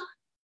dark to God.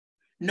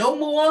 No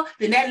more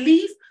than that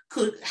leaf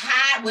could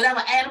hide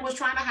whatever Adam was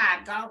trying to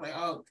hide. God was like,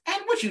 oh,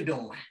 Adam, what you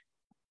doing?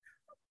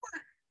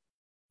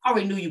 I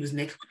already knew you was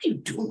naked. What are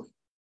you doing?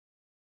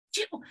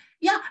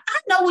 Yeah, I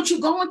know what you're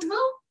going through.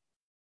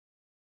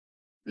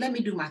 Let me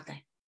do my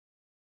thing.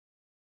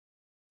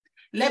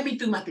 Let me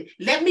do my thing.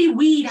 Let me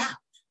weed out.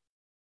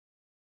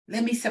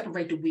 Let me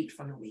separate the wheat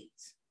from the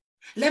weeds.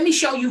 Let me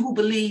show you who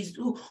believes,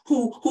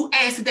 who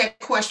answered that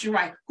question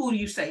right. Who do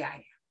you say I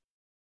am?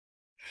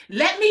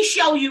 Let me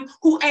show you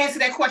who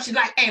answered that question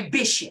like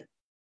ambition.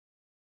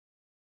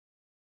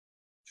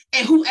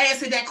 And who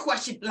answered that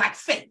question like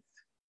faith.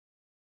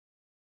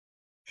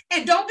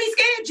 And don't be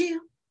scared,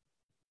 Jill.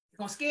 It's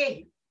going to scare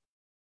you.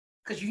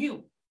 Because you're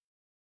human.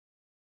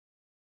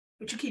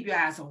 But you keep your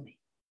eyes on me.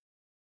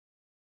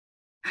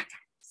 I got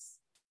this.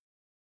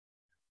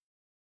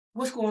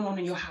 What's going on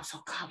in your house?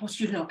 Oh, God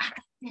wants you to know, I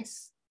got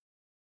this.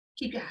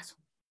 Keep your eyes on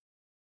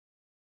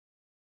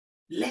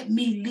me. Let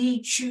me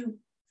lead you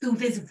through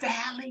this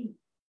valley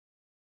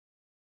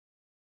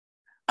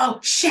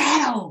of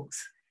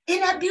shadows.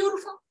 Isn't that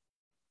beautiful?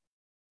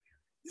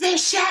 They're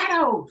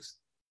shadows,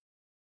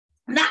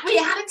 not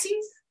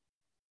realities.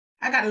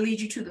 I got to lead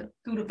you through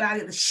the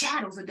valley of the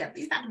shadows of death.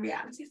 These are not the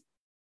realities.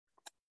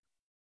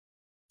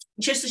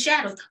 Just the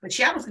shadows. But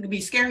shadows can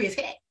be scary as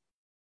heck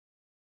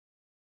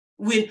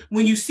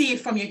when you see it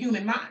from your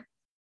human mind.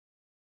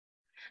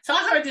 So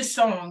I heard this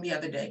song the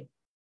other day.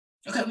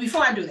 Okay,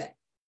 before I do that,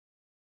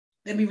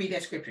 let me read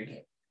that scripture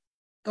again.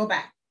 Go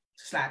back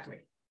to slide 3.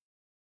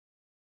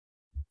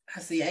 I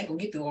see I ain't going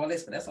to get through all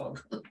this, but that's all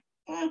good.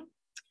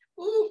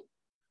 Ooh.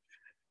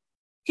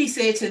 He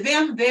said to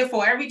them,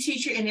 therefore, every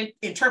teacher and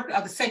interpreter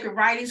of the sacred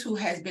writings who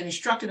has been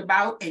instructed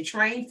about and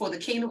trained for the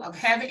kingdom of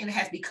heaven and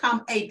has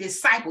become a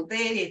disciple.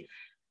 There it is.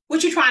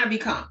 What you trying to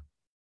become?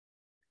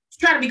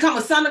 You trying to become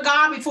a son of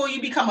God before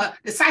you become a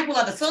disciple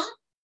of the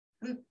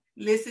son?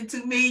 Listen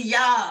to me,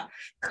 y'all.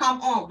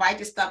 Come on, write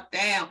this stuff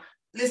down.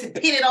 Listen,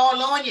 pin it all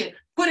on you.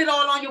 Put it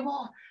all on your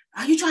wall.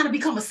 Are you trying to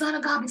become a son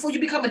of God before you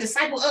become a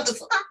disciple of the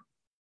son?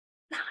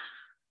 Nah.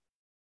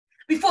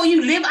 Before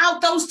you live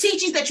out those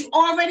teachings that you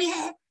already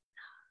have?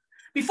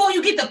 Before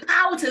you get the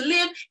power to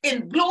live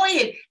in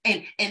glory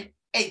and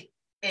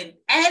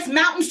ask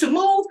mountains to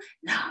move,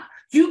 nah,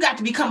 you got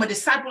to become a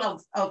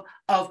disciple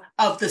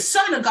of the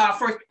Son of God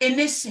first in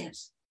this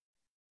sense.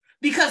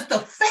 Because the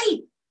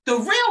faith, the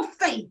real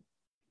faith,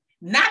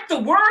 not the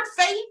word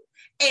faith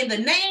and the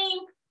name,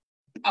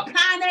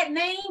 applying that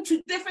name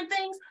to different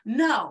things.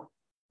 No.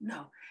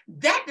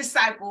 That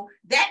disciple,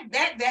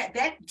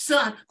 that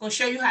son gonna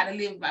show you how to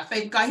live by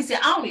faith. Because he said,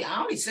 I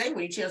only say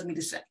what he tells me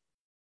to say.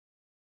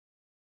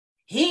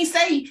 He ain't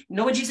say, you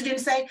know what Jesus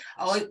didn't say?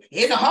 Oh,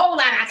 it's a whole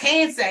lot I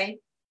can't say.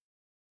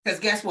 Because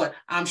guess what?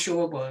 I'm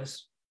sure it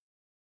was.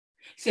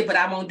 He said, but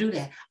I won't do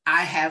that.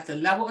 I have the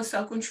level of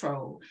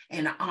self-control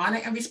and the honor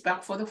and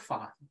respect for the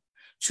Father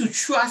to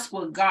trust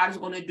what God is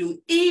going to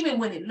do, even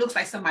when it looks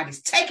like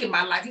somebody's taking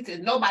my life. He says,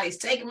 nobody's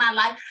taking my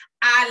life.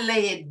 I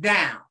lay it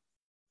down.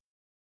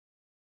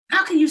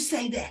 How can you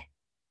say that?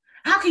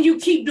 How can you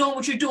keep doing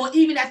what you're doing,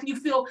 even after you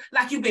feel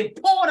like you've been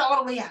poured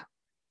all the way out?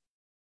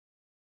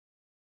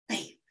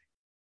 Faith.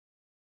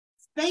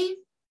 Faith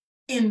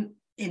in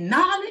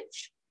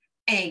knowledge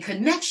and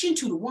connection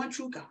to the one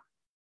true God.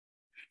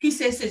 He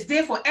says,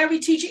 therefore, every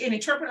teacher and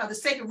interpreter of the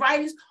sacred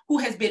writings who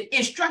has been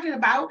instructed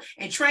about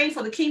and trained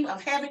for the kingdom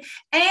of heaven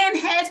and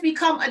has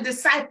become a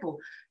disciple.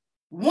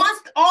 Once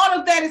all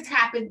of that has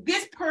happened,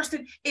 this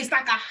person is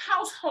like a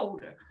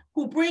householder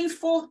who brings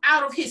forth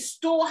out of his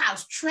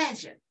storehouse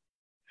treasure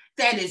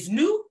that is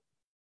new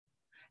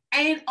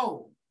and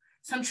old.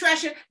 Some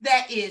treasure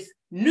that is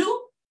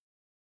new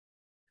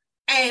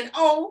and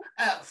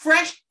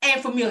fresh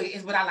and familiar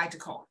is what I like to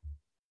call it.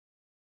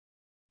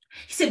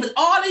 He said, but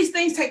all these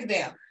things take it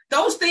down.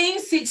 Those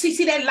things,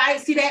 see that light,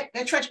 see that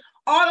treasure,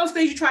 all those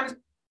things you're trying to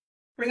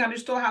bring out of the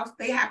storehouse,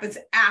 it happens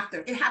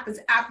after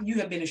you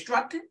have been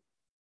instructed.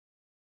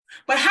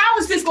 But how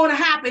is this going to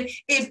happen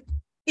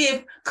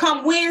if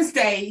come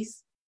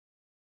Wednesdays,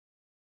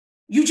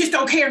 you just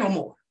don't care no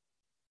more?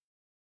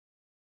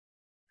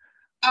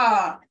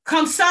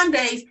 Come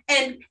Sundays,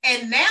 and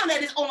now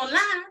that it's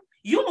online,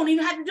 you don't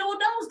even have to do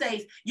it those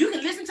days. You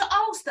can listen to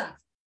old stuff.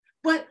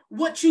 But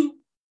what you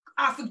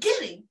are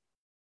forgetting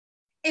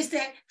is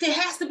that there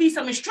has to be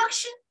some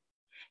instruction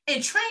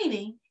and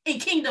training in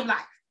kingdom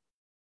life.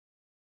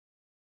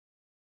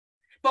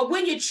 But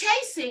when you're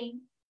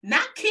chasing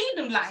not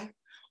kingdom life,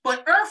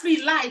 but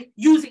earthly life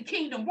using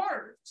kingdom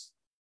words,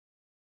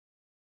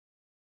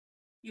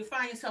 You'll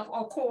find yourself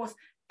on course,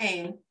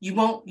 and you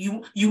won't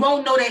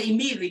know that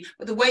immediately,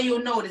 but the way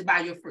you'll know it is by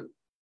your fruit.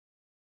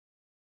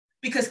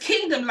 Because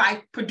kingdom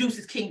life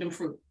produces kingdom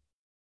fruit.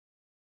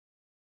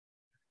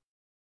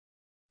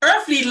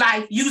 Earthly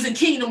life using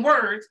kingdom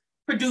words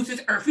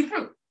produces earthly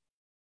fruit.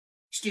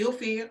 Still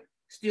fear,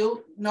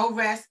 still no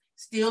rest,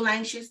 still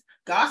anxious.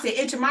 God said,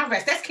 enter my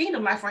rest. That's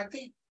kingdom life right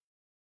there.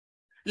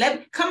 Let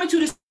me come into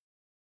this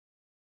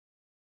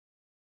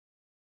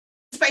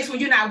space where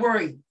you're not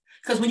worried.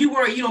 Because when you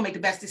worry, you don't make the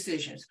best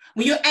decisions.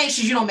 When you're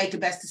anxious, you don't make the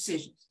best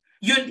decisions.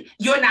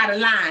 You're not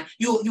aligned.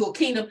 You're a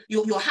kingdom,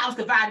 your house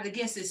divided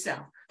against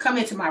itself. Come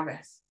into my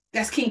rest.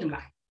 That's kingdom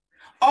life.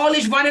 All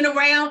this running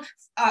around,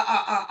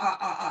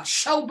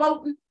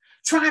 showboating,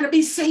 trying to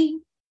be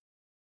seen.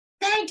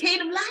 That ain't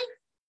kingdom life.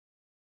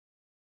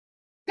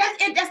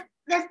 That's it.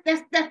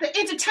 That's the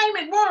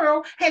entertainment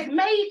world has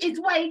made its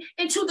way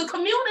into the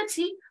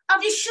community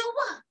of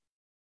Yeshua,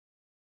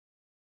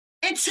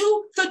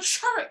 into the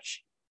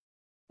church,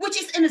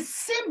 which is an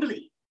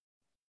assembly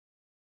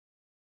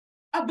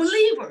of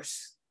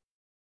believers.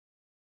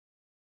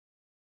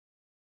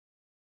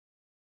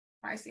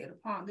 Christ said,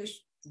 upon this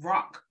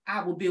rock,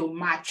 I will build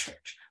my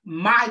church,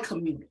 my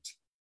community.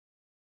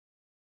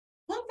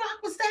 What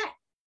rock was that?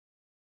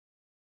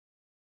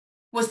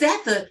 Was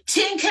that the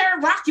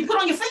 10-carat rock you put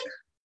on your finger?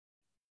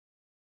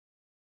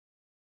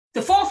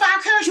 The 4 or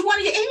 5 carats you won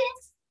in your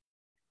ears?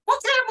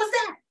 What carat was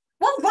that?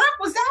 What rock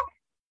was that?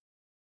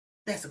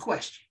 That's a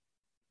question.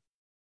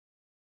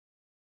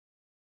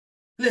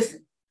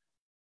 Listen.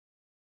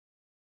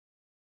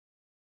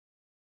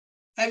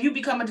 Have you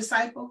become a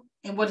disciple?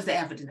 And what is the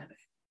evidence of it?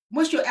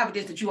 What's your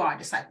evidence that you are a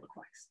disciple of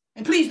Christ?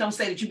 And please don't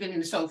say that you've been in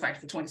the soul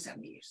factory for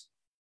 27 years.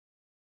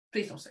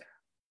 Please don't say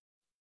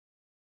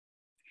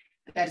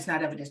that. That is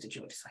not evidence that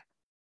you're a disciple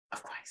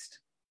of Christ.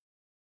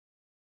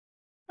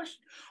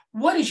 Question.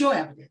 What is your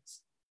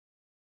evidence?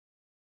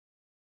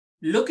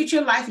 Look at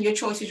your life and your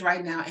choices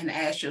right now and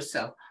ask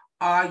yourself,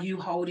 are you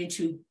holding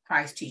to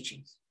Christ's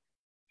teachings?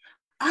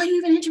 Are you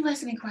even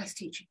interested in Christ's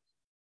teaching?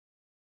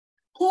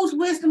 Whose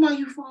wisdom are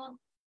you following?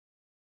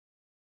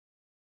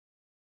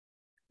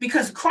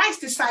 Because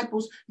Christ's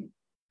disciples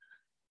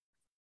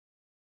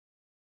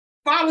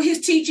follow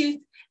his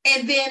teachings,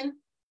 and then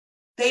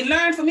they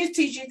learn from his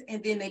teachings,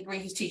 and then they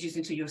bring his teachings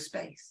into your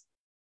space.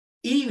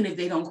 Even if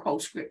they don't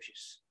quote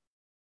scriptures.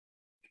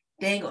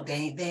 They ain't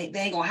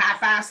gonna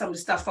high-five some of the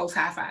stuff folks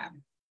high-five.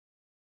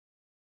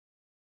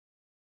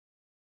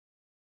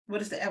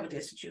 What is the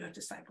evidence that you're a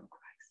disciple of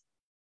Christ?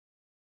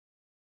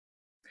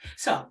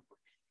 So,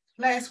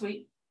 last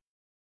week,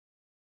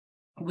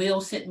 Will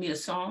sent me a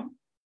song.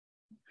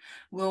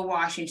 Will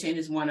Washington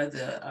is one of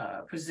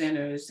the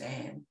presenters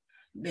and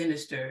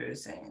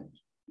ministers, and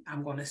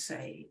I'm going to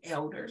say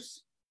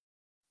elders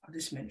of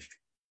this ministry.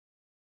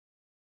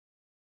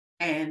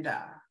 And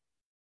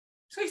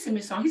so he sent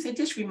me a song. He said,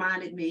 this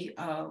reminded me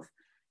of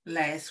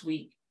last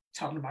week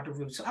talking about the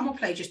roots. So I'm going to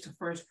play just the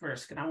first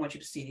verse, because I want you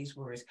to see these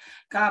words.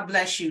 God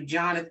bless you,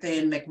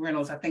 Jonathan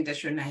McReynolds. I think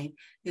that's your name.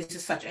 This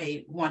is such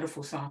a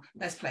wonderful song.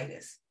 Let's play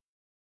this.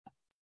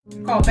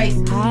 Called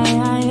Basic.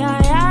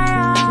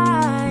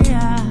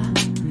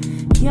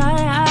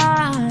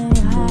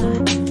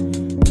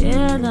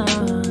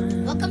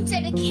 Welcome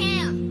to the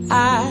camp.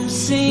 I've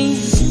seen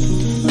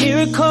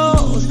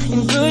miracles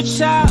and good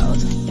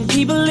shouts, and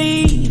people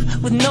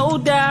leave with no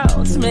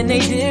doubts. Man, they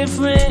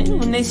different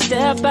when they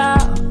step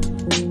out.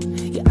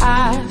 Yeah,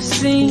 I've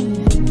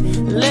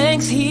seen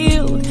legs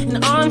healed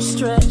and arms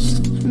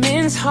stretched,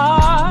 men's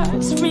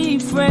hearts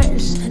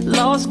refreshed,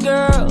 lost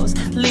girls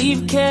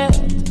leave kept.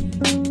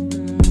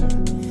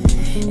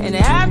 And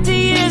after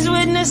years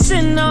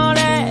witnessing all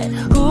that,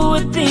 who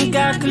would think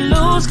I could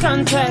lose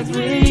contact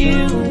with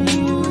you?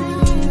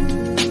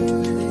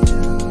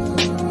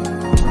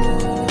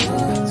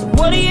 So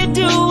what do you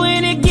do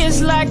when it gets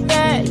like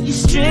that? You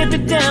strip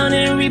it down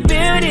and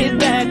rebuild it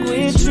back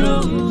with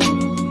truth.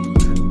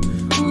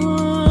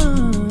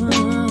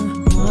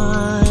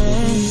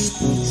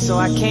 So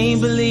I can't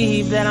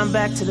believe that I'm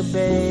back to the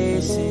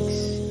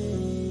basics.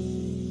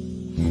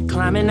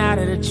 Climbing out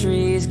of the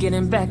trees,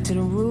 getting back to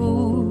the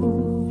root.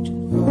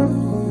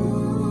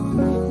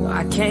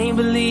 I can't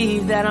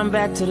believe that I'm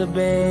back to the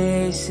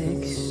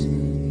basics.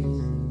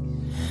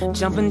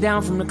 Jumping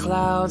down from the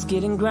clouds,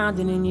 getting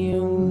grounded in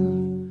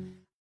you.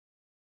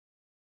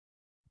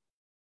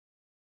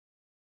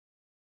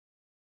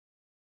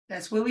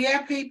 That's where we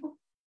at, people.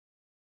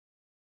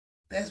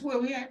 That's where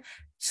we at.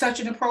 Such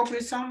an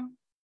appropriate song.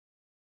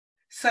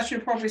 Such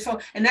an appropriate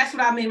song. And that's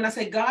what I mean when I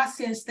say God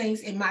sends things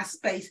in my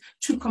space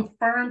to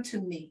confirm to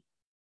me.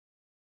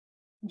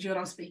 Do you know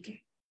what I'm speaking?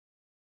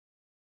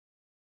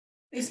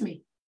 It's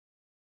me.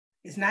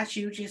 It's not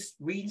you just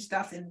reading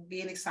stuff and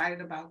being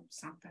excited about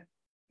something.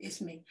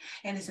 It's me.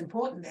 And it's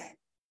important that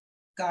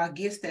God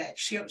gives that,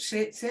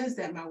 sends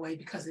that my way,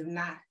 because if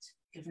not,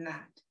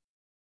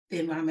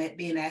 then when I'm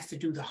being asked to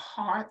do the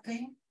hard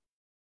thing,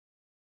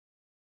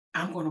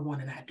 I'm going to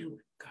want to not do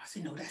it. God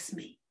said, no, that's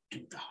me. Do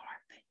the hard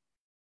thing.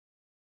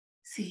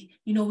 See,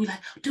 we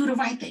like, do the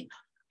right thing.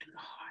 No, do the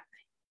hard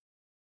thing.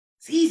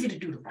 It's easy to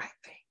do the right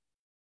thing.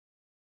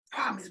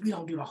 Problem is we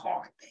don't do the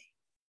hard thing.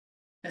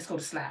 Let's go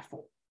to slide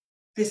 4.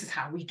 This is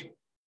how we do it.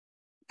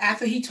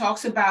 After he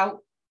talks about,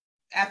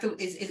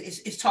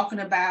 it's talking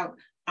about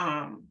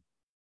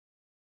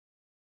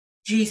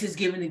Jesus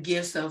giving the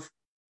gifts of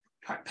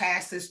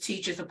pastors,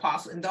 teachers,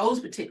 apostles, and those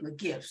particular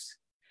gifts.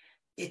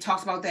 It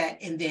talks about that,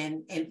 and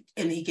then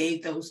and he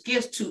gave those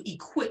gifts to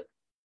equip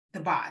the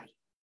body.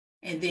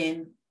 And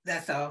then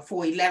that's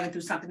 4:11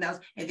 through something else,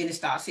 and then it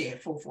starts here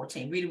at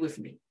 4:14. Read it with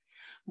me.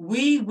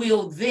 We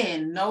will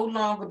then no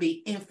longer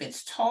be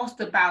infants tossed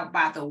about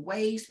by the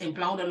waves and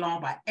blown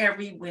along by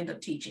every wind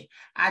of teaching.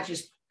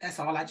 That's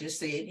all I just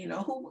said. You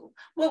know,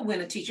 what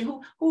wind of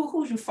teaching?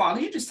 Who's you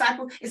following? Your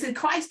disciple? Is it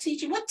Christ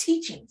teaching? What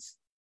teachings?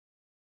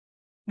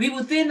 We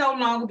will then no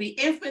longer be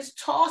infants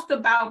tossed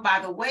about by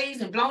the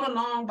waves and blown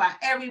along by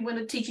every wind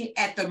of teaching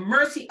at the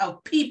mercy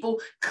of people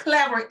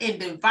clever in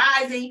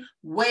devising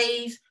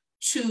ways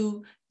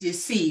to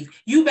deceive.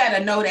 You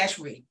better know that's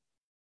real.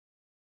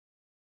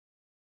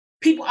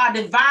 People are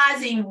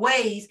devising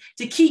ways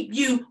to keep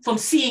you from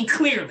seeing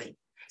clearly.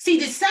 See,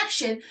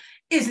 deception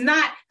is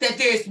not that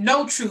there's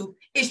no truth.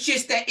 It's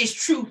just that it's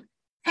truth,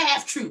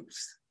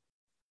 half-truths.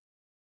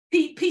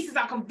 Pieces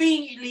are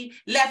conveniently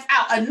left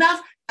out.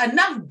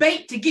 Enough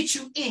bait to get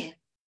you in,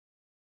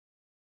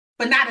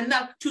 but not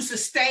enough to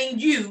sustain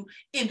you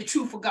in the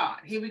truth of God.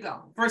 Here we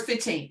go. Verse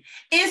 15.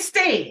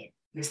 Instead,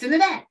 listen to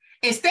that.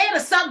 Instead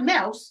of something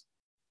else,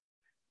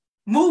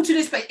 move to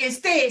this place.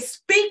 Instead,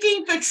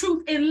 speaking the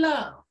truth in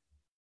love.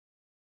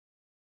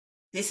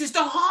 This is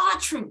the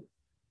hard truth.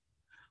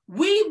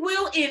 We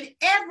will in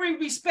every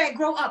respect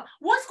grow up.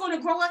 What's going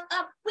to grow us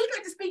up? We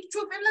got to speak the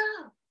truth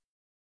in love.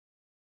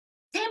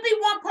 Can't be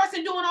one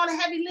person doing all the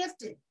heavy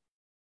lifting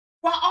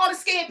while all the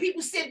scared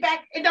people sit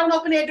back and don't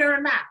open their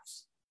darn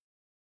mouths.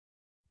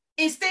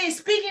 Instead,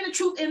 speaking the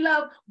truth in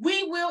love,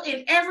 we will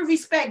in every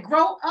respect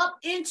grow up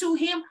into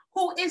him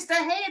who is the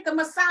head, the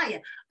Messiah,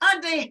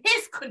 under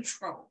his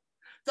control.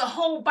 The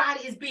whole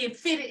body is being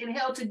fitted and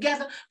held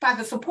together by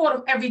the support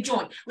of every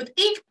joint, with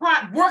each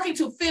part working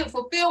to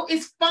fulfill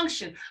its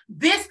function.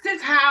 This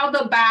is how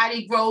the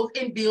body grows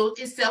and builds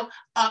itself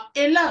up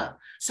in love.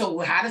 So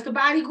how does the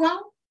body grow?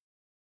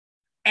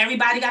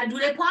 Everybody got to do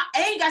their part.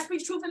 And you got to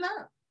speak the truth in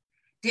love.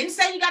 Didn't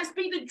say you got to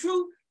speak the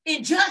truth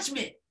in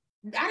judgment.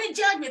 Not in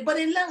judgment, but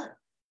in love.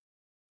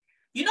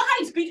 You know how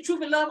you speak the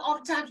truth in love?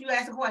 Oftentimes you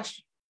ask a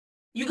question.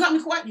 You ask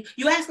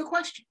a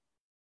question.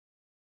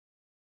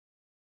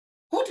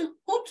 Who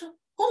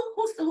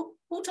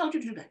told you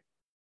to do that?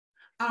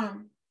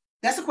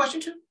 That's a question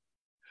too.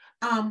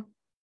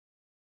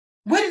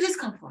 Where did this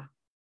come from?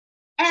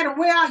 Adam,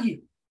 where are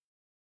you?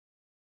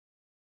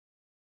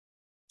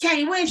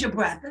 Cain, where's your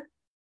brother?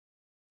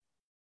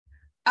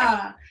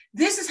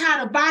 This is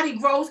how the body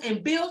grows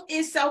and builds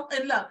itself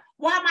in love.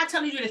 Why am I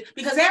telling you this?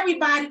 Because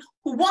everybody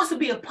who wants to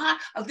be a part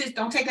of this,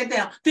 don't take that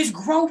down, this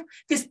growth,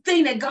 this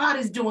thing that God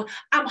is doing,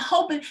 I'm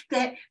hoping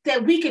that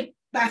we can,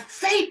 by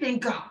faith in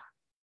God,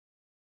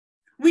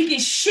 we can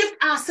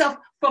shift ourselves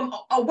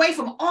away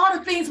from all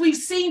the things we've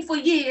seen for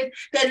years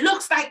that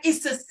looks like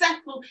it's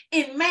successful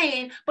in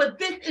man, but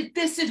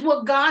this is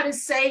what God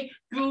is saying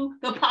through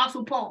the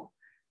Apostle Paul.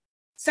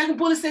 Second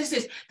bullet says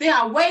this: there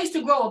are ways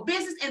to grow a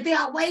business and there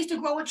are ways to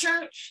grow a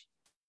church.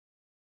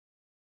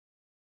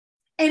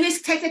 And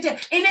it's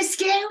it's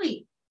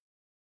scary.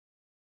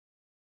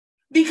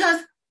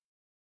 Because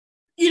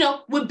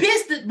with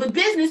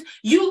business,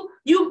 you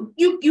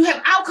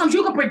have outcomes.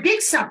 You can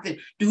predict something.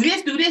 Do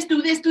this, do this,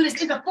 do this, do this.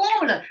 It's a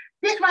formula.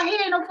 This right here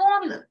ain't no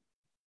formula.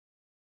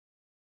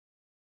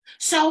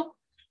 So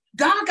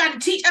God got to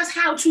teach us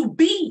how to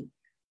be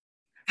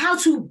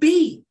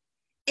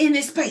in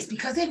this space.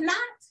 Because if not,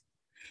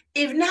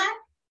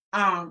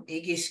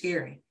 it gets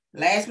scary.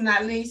 Last but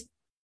not least,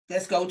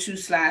 let's go to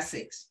slide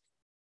 6.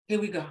 Here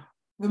we go.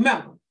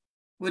 Remember,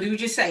 what did we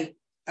just say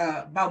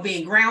about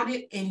being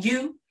grounded in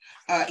you?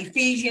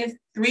 Ephesians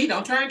 3,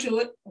 don't turn to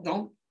it.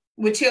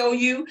 Will tell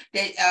you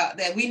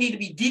that we need to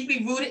be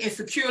deeply rooted and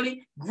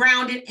securely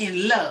grounded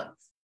in love.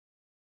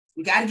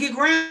 We got to get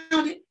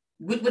grounded.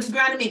 What does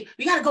grounded mean?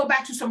 We got to go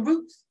back to some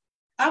roots.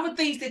 Other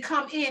things that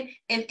come in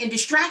and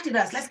distracted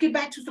us. Let's get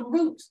back to some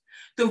roots.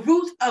 The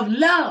roots of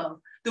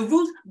love. The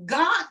roots,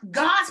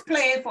 God's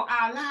plan for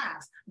our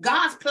lives.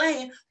 God's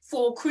plan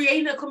for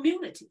creating a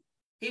community.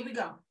 Here we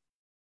go.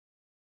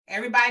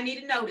 Everybody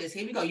need to know this.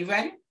 Here we go. You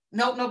ready?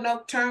 Nope.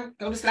 Go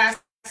to slide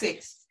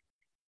 6.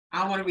 I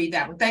don't want to read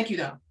that one. Thank you,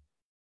 though.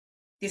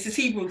 This is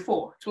Hebrews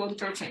 4, 12 to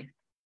 13.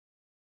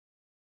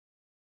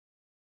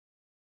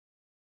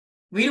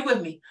 Read it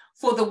with me.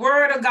 For the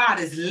word of God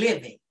is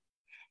living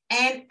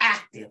and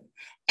active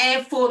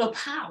and full of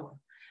power,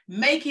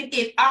 making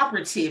it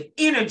operative,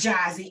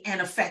 energizing, and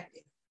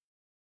effective.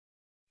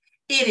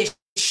 It is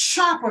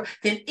sharper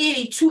than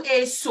any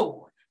two-edged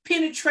sword,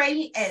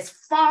 penetrating as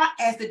far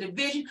as the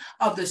division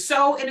of the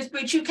soul and the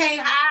spirit. You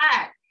can't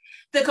hide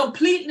the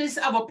completeness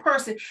of a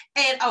person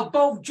and of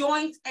both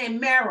joints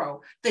and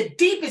marrow, the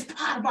deepest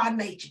part of our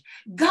nature.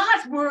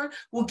 God's word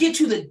will get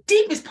to the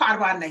deepest part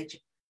of our nature.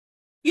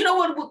 You know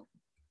what?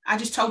 I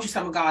just told you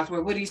some of God's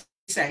word. What did he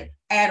say?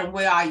 Adam,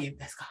 where are you?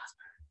 That's God's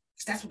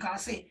word. That's what God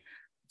said.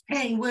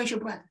 Hey, where's your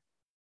brother?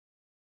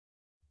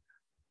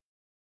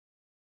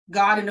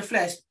 God in the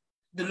flesh,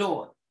 the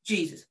Lord,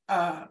 Jesus.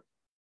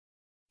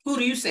 Who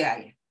do you say I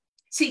am?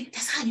 See,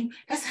 that's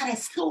how that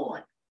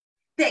sword,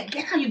 that's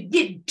how you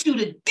get to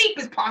the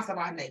deepest parts of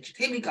our nature.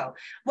 Here we go.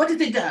 What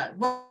does it do?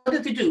 What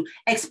does it do?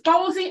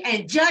 Exposing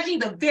and judging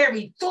the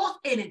very thoughts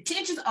and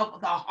intentions of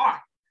the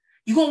heart.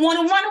 You're going to want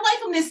to run away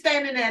from this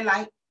standing there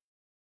light.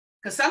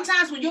 Because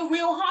sometimes when your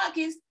real heart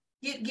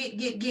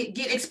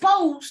get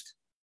exposed,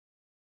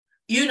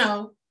 you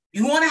know,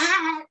 you want to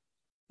hide.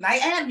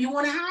 Like Adam, you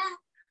want to hide.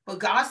 But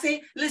God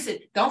said, listen,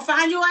 don't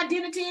find your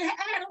identity in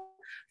Adam.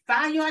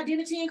 Find your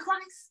identity in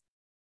Christ.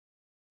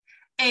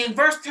 And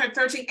verse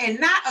 13, and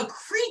not a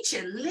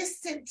creature,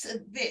 listen to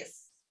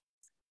this,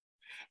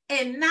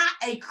 and not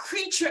a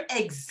creature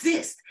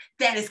exists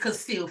that is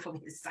concealed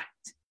from his sight.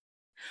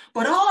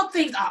 But all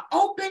things are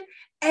open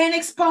and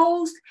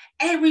exposed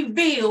and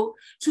revealed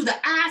to the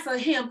eyes of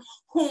him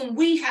whom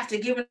we have to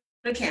give an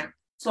account.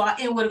 So I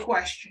end with a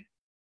question.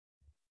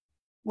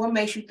 What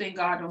makes you think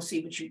God don't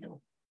see what you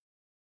do?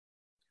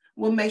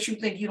 What makes you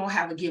think you don't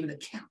have a given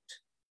account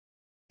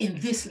in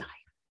this life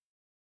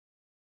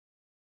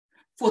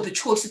for the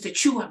choices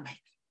that you are making?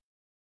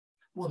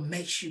 What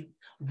makes you,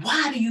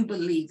 why do you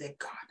believe that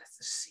God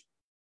doesn't see?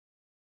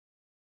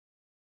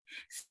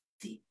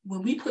 See,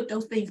 when we put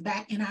those things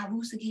back in our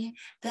roots again,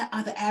 that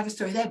other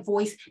adversary, that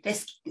voice that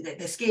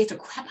scares the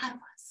crap out of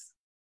us.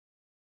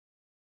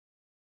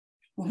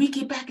 When we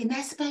get back in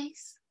that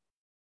space,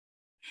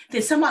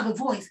 then some other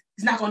voice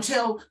is not going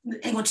to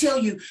ain't going to tell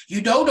you,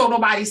 you don't know,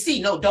 nobody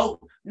see. No,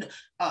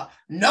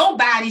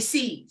 nobody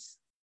sees.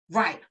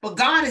 Right. But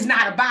God is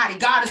not a body.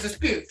 God is a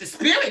spirit. The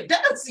spirit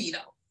does see though.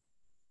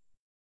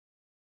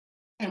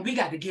 And we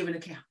got to give an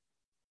account.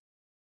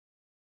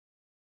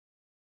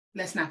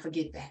 Let's not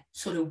forget that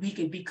so that we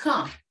can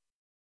become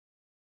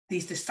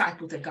these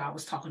disciples that God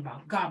was talking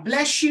about. God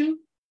bless you.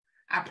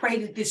 I pray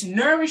that this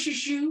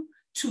nourishes you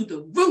to the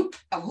root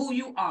of who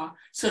you are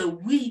so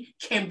that we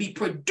can be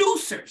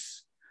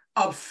producers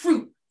of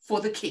fruit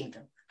for the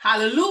kingdom.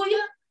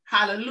 Hallelujah,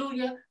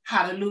 hallelujah,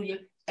 hallelujah,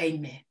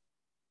 amen.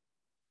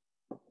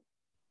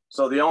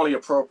 So the only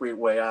appropriate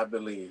way, I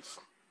believe,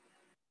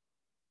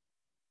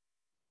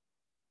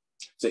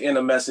 to end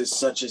a message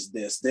such as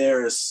this,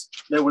 there's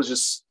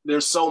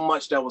so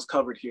much that was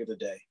covered here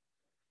today.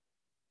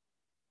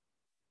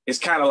 It's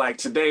kind of like,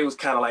 today was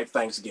kind of like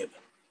Thanksgiving,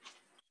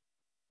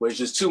 where it's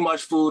just too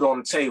much food on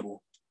the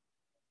table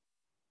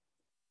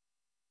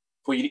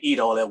for you to eat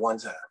all at one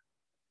time.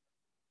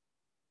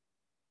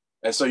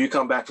 And so you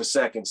come back for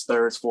seconds,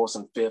 thirds, fourths,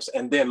 and fifths,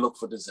 and then look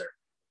for dessert.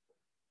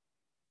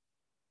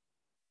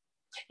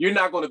 You're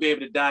not going to be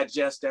able to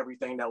digest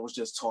everything that was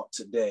just taught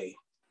today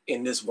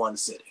in this one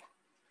sitting.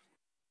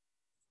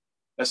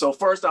 And so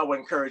first, I would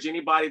encourage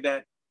anybody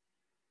that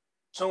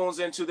tunes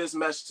into this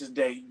message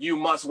today, you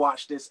must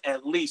watch this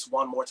at least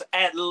one more time.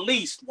 At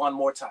least one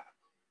more time.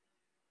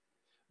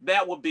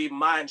 That would be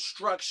my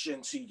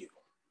instruction to you.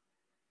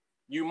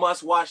 You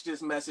must watch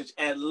this message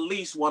at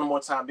least one more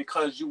time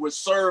because you were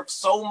served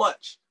so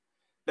much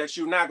that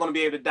you're not going to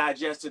be able to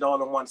digest it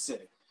all in one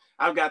sitting.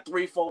 I've got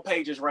 3-4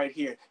 pages right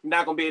here. You're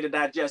not going to be able to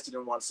digest it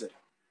in one sitting.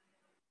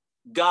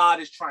 God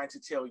is trying to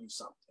tell you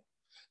something.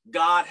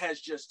 God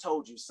has just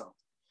told you something.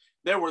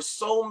 There were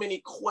so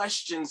many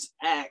questions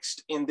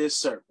asked in this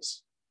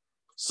service.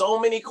 So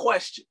many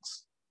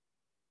questions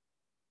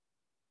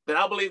that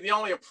I believe the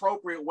only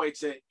appropriate way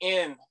to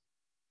end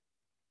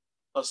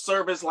a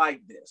service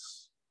like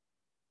this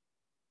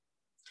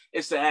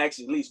is to ask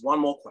at least one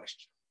more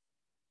question.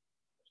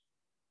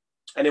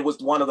 And it was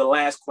one of the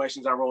last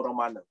questions I wrote on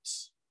my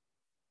notes.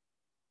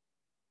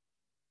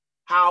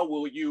 How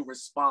will you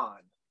respond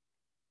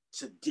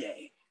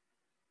today?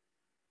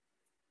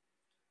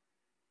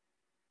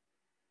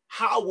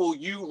 How will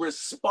you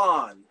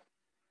respond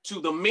to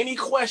the many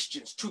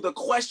questions, to the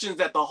questions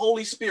that the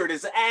Holy Spirit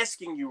is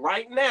asking you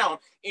right now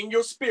in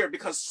your spirit,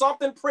 because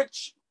something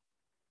pricked you?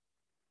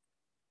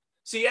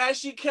 See, as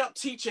she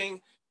kept teaching,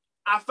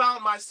 I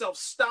found myself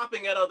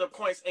stopping at other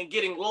points and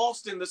getting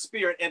lost in the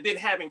spirit and then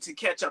having to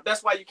catch up.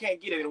 That's why you can't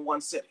get it in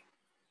one sitting.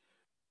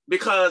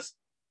 Because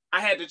I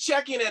had to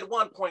check in at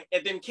one point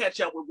and then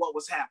catch up with what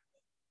was happening.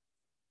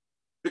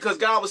 Because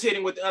God was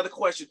hitting with the other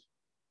question.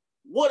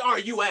 What are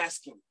you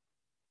asking?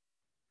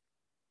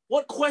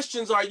 What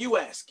questions are you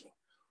asking?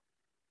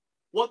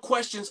 What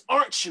questions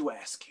aren't you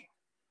asking?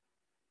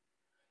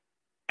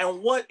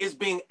 And what is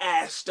being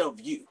asked of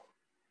you?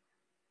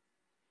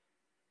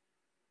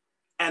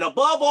 And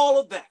above all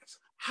of that,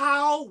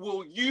 how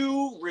will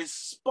you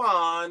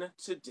respond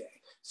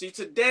today? See,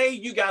 today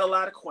you got a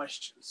lot of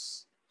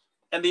questions.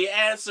 And the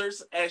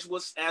answers, as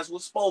was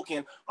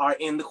spoken, are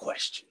in the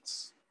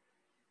questions.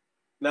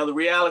 Now, the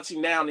reality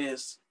now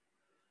is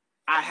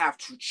I have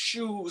to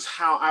choose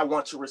how I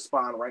want to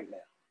respond right now.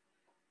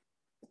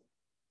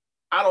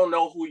 I don't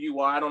know who you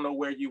are. I don't know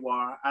where you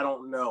are. I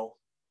don't know.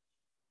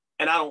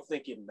 And I don't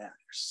think it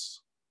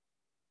matters.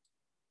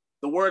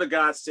 The word of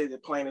God said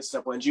it plain and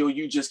simple. And Jill,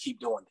 you just keep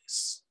doing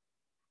this.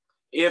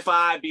 If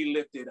I be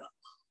lifted up.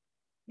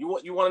 You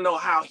want to know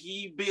how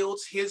he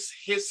builds his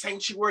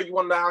sanctuary? You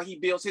want to know how he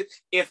builds his?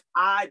 If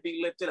I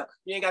be lifted up.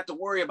 You ain't got to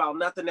worry about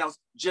nothing else.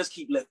 Just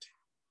keep lifting.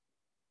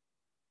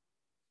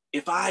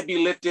 If I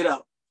be lifted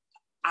up,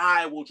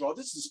 I will draw.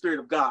 This is the Spirit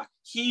of God.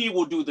 He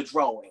will do the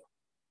drawing.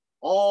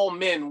 All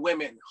men,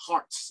 women,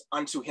 hearts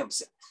unto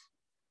himself.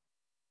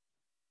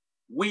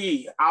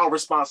 Our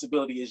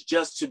responsibility is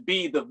just to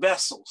be the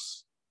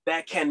vessels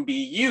that can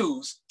be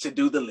used to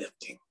do the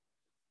lifting.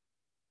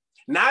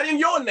 Not in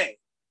your name,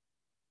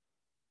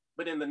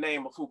 but in the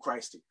name of who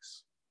Christ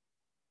is.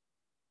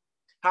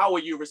 How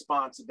will you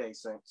respond today,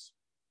 saints?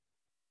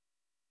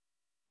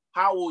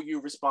 How will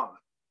you respond?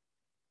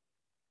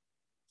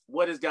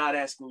 What is God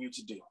asking you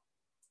to do?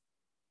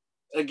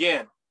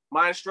 Again,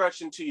 my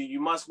instruction to you, you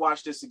must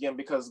watch this again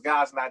because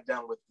God's not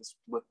done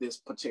with this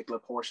particular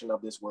portion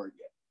of this word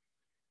yet.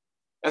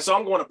 And so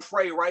I'm going to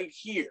pray right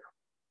here.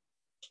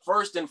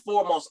 First and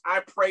foremost,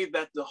 I pray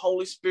that the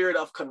Holy Spirit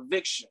of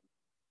conviction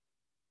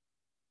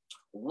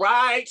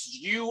rides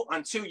you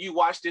until you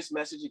watch this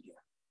message again.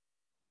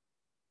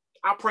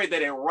 I pray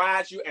that it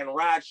rides you and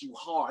rides you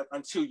hard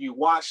until you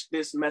watch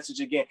this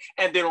message again.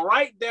 And then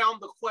write down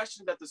the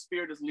question that the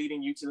Spirit is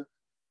leading you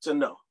to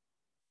know.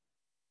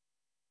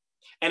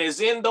 And it's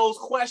in those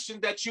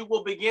questions that you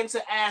will begin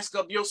to ask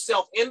of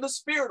yourself in the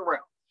spirit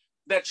realm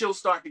that you'll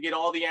start to get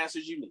all the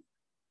answers you need.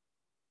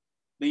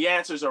 The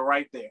answers are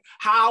right there.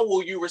 How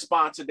will you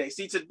respond today?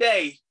 See,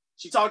 today,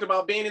 she talked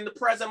about being in the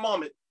present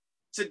moment.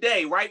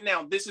 Today, right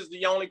now, this is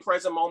the only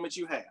present moment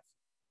you have.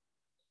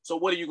 So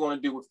what are you going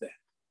to do with that?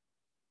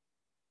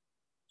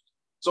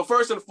 So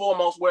first and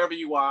foremost, wherever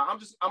you are, I'm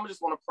just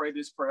going to pray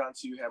this prayer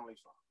unto you, Heavenly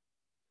Father.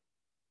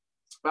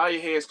 Bow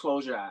your heads,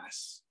 close your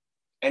eyes.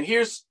 And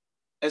here's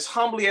as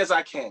humbly as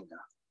I can, God.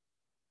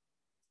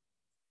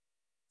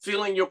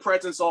 Feeling your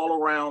presence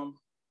all around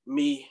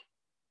me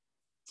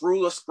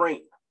through a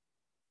screen,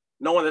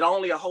 knowing that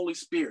only a Holy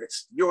Spirit,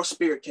 your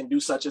spirit, can do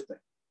such a thing.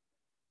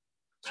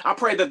 I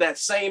pray that that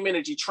same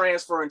energy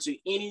transfer into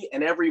any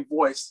and every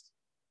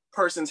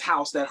person's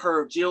house that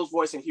heard Jill's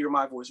voice and hear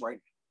my voice right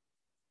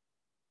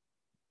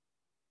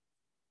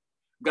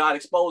now. God,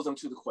 expose them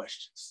to the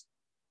questions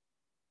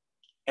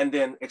and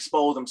then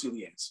expose them to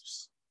the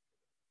answers.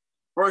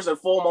 First and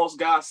foremost,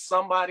 God,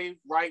 somebody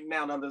right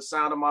now under the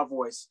sound of my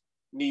voice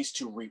needs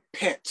to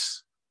repent.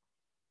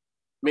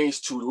 Means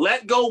to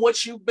let go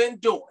what you've been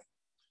doing,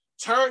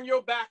 turn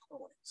your back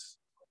on it,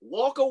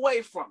 walk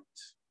away from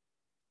it,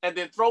 and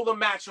then throw the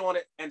match on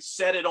it and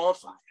set it on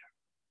fire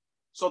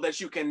so that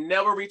you can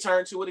never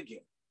return to it again.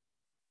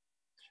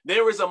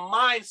 There is a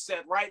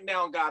mindset right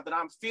now, God, that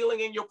I'm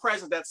feeling in your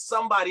presence that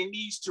somebody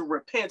needs to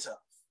repent of.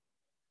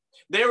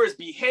 There is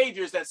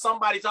behaviors that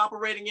somebody's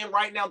operating in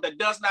right now that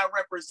does not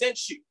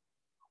represent you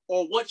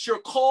or what your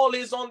call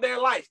is on their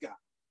life, God.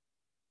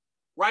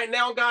 Right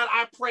now, God,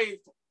 I pray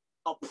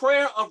a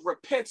prayer of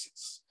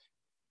repentance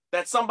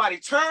that somebody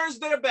turns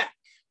their back,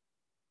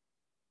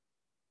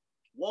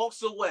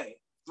 walks away,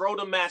 throw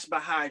the match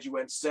behind you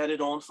and set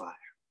it on fire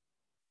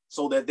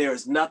so that there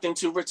is nothing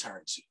to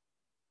return to.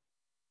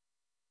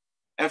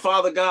 And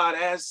Father God,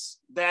 as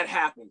that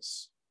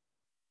happens,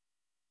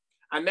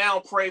 I now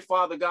pray,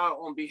 Father God,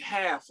 on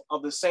behalf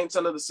of the saints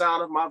under the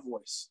sound of my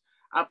voice,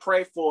 I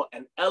pray for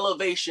an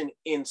elevation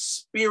in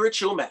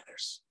spiritual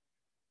matters.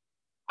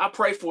 I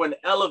pray for an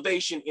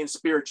elevation in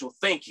spiritual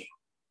thinking.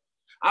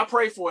 I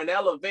pray for an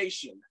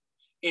elevation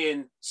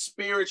in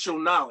spiritual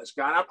knowledge,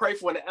 God. I pray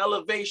for an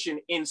elevation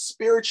in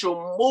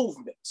spiritual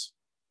movement,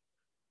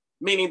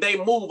 meaning they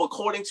move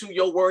according to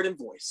your word and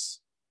voice.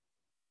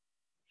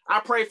 I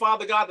pray,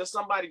 Father God, that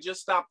somebody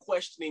just stop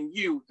questioning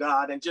you,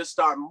 God, and just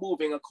start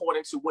moving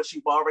according to what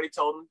you've already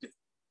told them to do.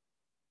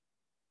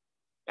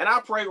 And I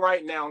pray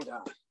right now,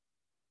 God.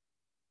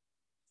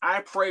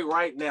 I pray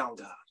right now,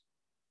 God,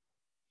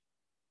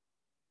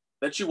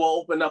 that you will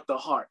open up the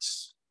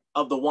hearts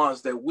of the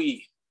ones that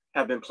we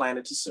have been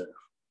planted to serve.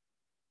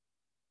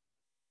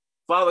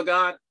 Father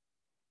God,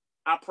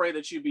 I pray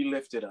that you be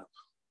lifted up.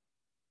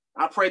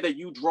 I pray that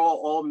you draw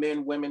all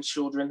men, women,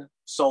 children,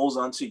 souls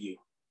unto you.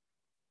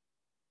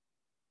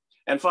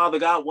 And Father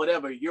God,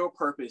 whatever your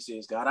purpose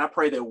is, God, I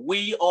pray that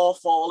we all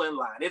fall in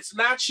line. It's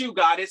not you,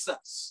 God, it's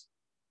us.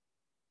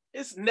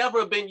 It's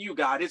never been you,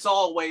 God. It's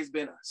always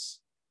been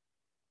us.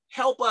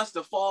 Help us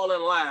to fall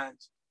in line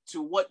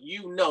to what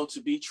you know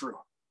to be true.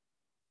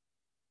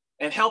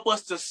 And help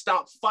us to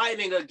stop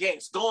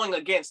going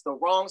against the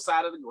wrong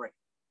side of the grain.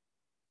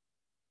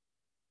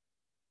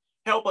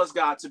 Help us,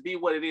 God, to be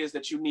what it is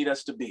that you need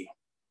us to be.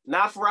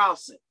 Not for our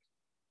sake,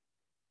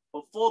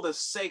 but for the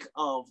sake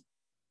of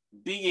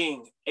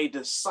being a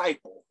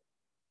disciple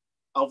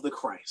of the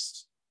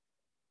Christ,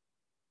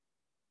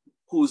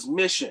 whose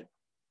mission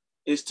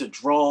is to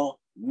draw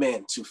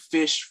men to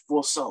fish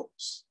for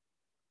souls.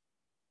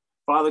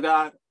 Father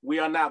God, we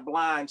are not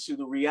blind to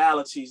the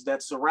realities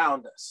that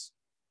surround us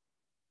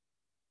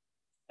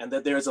and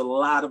that there's a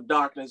lot of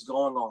darkness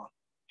going on.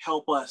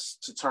 Help us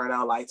to turn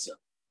our lights up.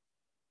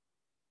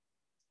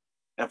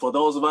 And for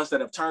those of us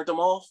that have turned them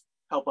off,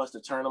 help us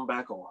to turn them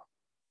back on.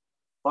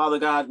 Father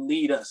God,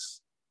 lead us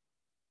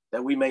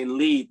that we may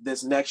lead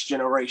this next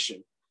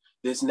generation,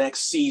 this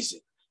next season,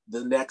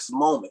 the next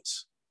moment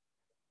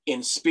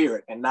in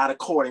spirit and not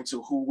according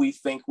to who we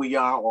think we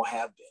are or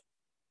have been.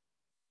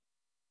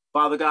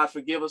 Father God,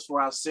 forgive us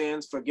for our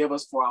sins. Forgive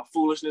us for our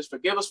foolishness.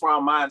 Forgive us for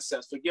our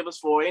mindsets. Forgive us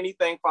for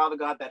anything, Father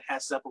God, that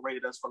has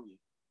separated us from you.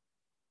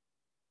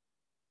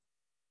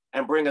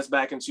 And bring us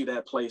back into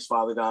that place,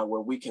 Father God,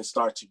 where we can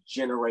start to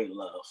generate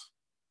love,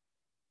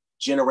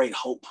 generate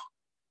hope,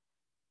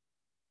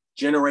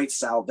 generate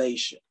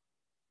salvation.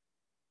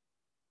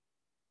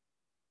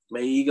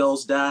 May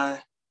egos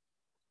die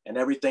and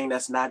everything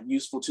that's not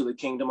useful to the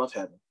kingdom of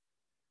heaven.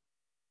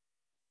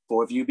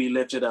 For if you be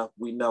lifted up,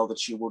 we know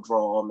that you will draw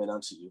all men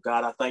unto you.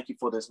 God, I thank you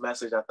for this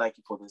message. I thank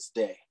you for this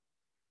day.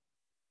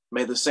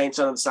 May the saints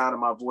under the sound of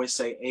my voice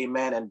say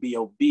amen and be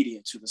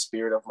obedient to the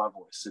spirit of my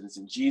voice. It is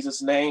in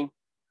Jesus' name,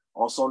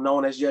 also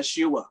known as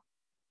Yeshua,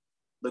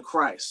 the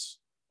Christ,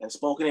 and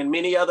spoken in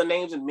many other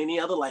names and many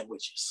other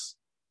languages,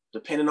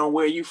 depending on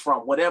where you're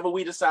from. Whatever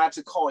we decide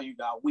to call you,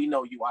 God, we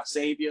know you are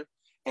Savior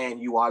and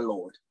you are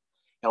Lord.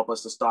 Help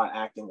us to start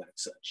acting like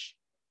such.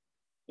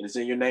 It is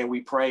in your name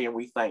we pray and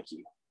we thank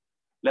you.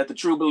 Let the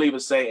true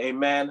believers say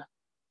amen,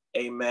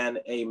 amen,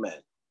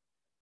 amen.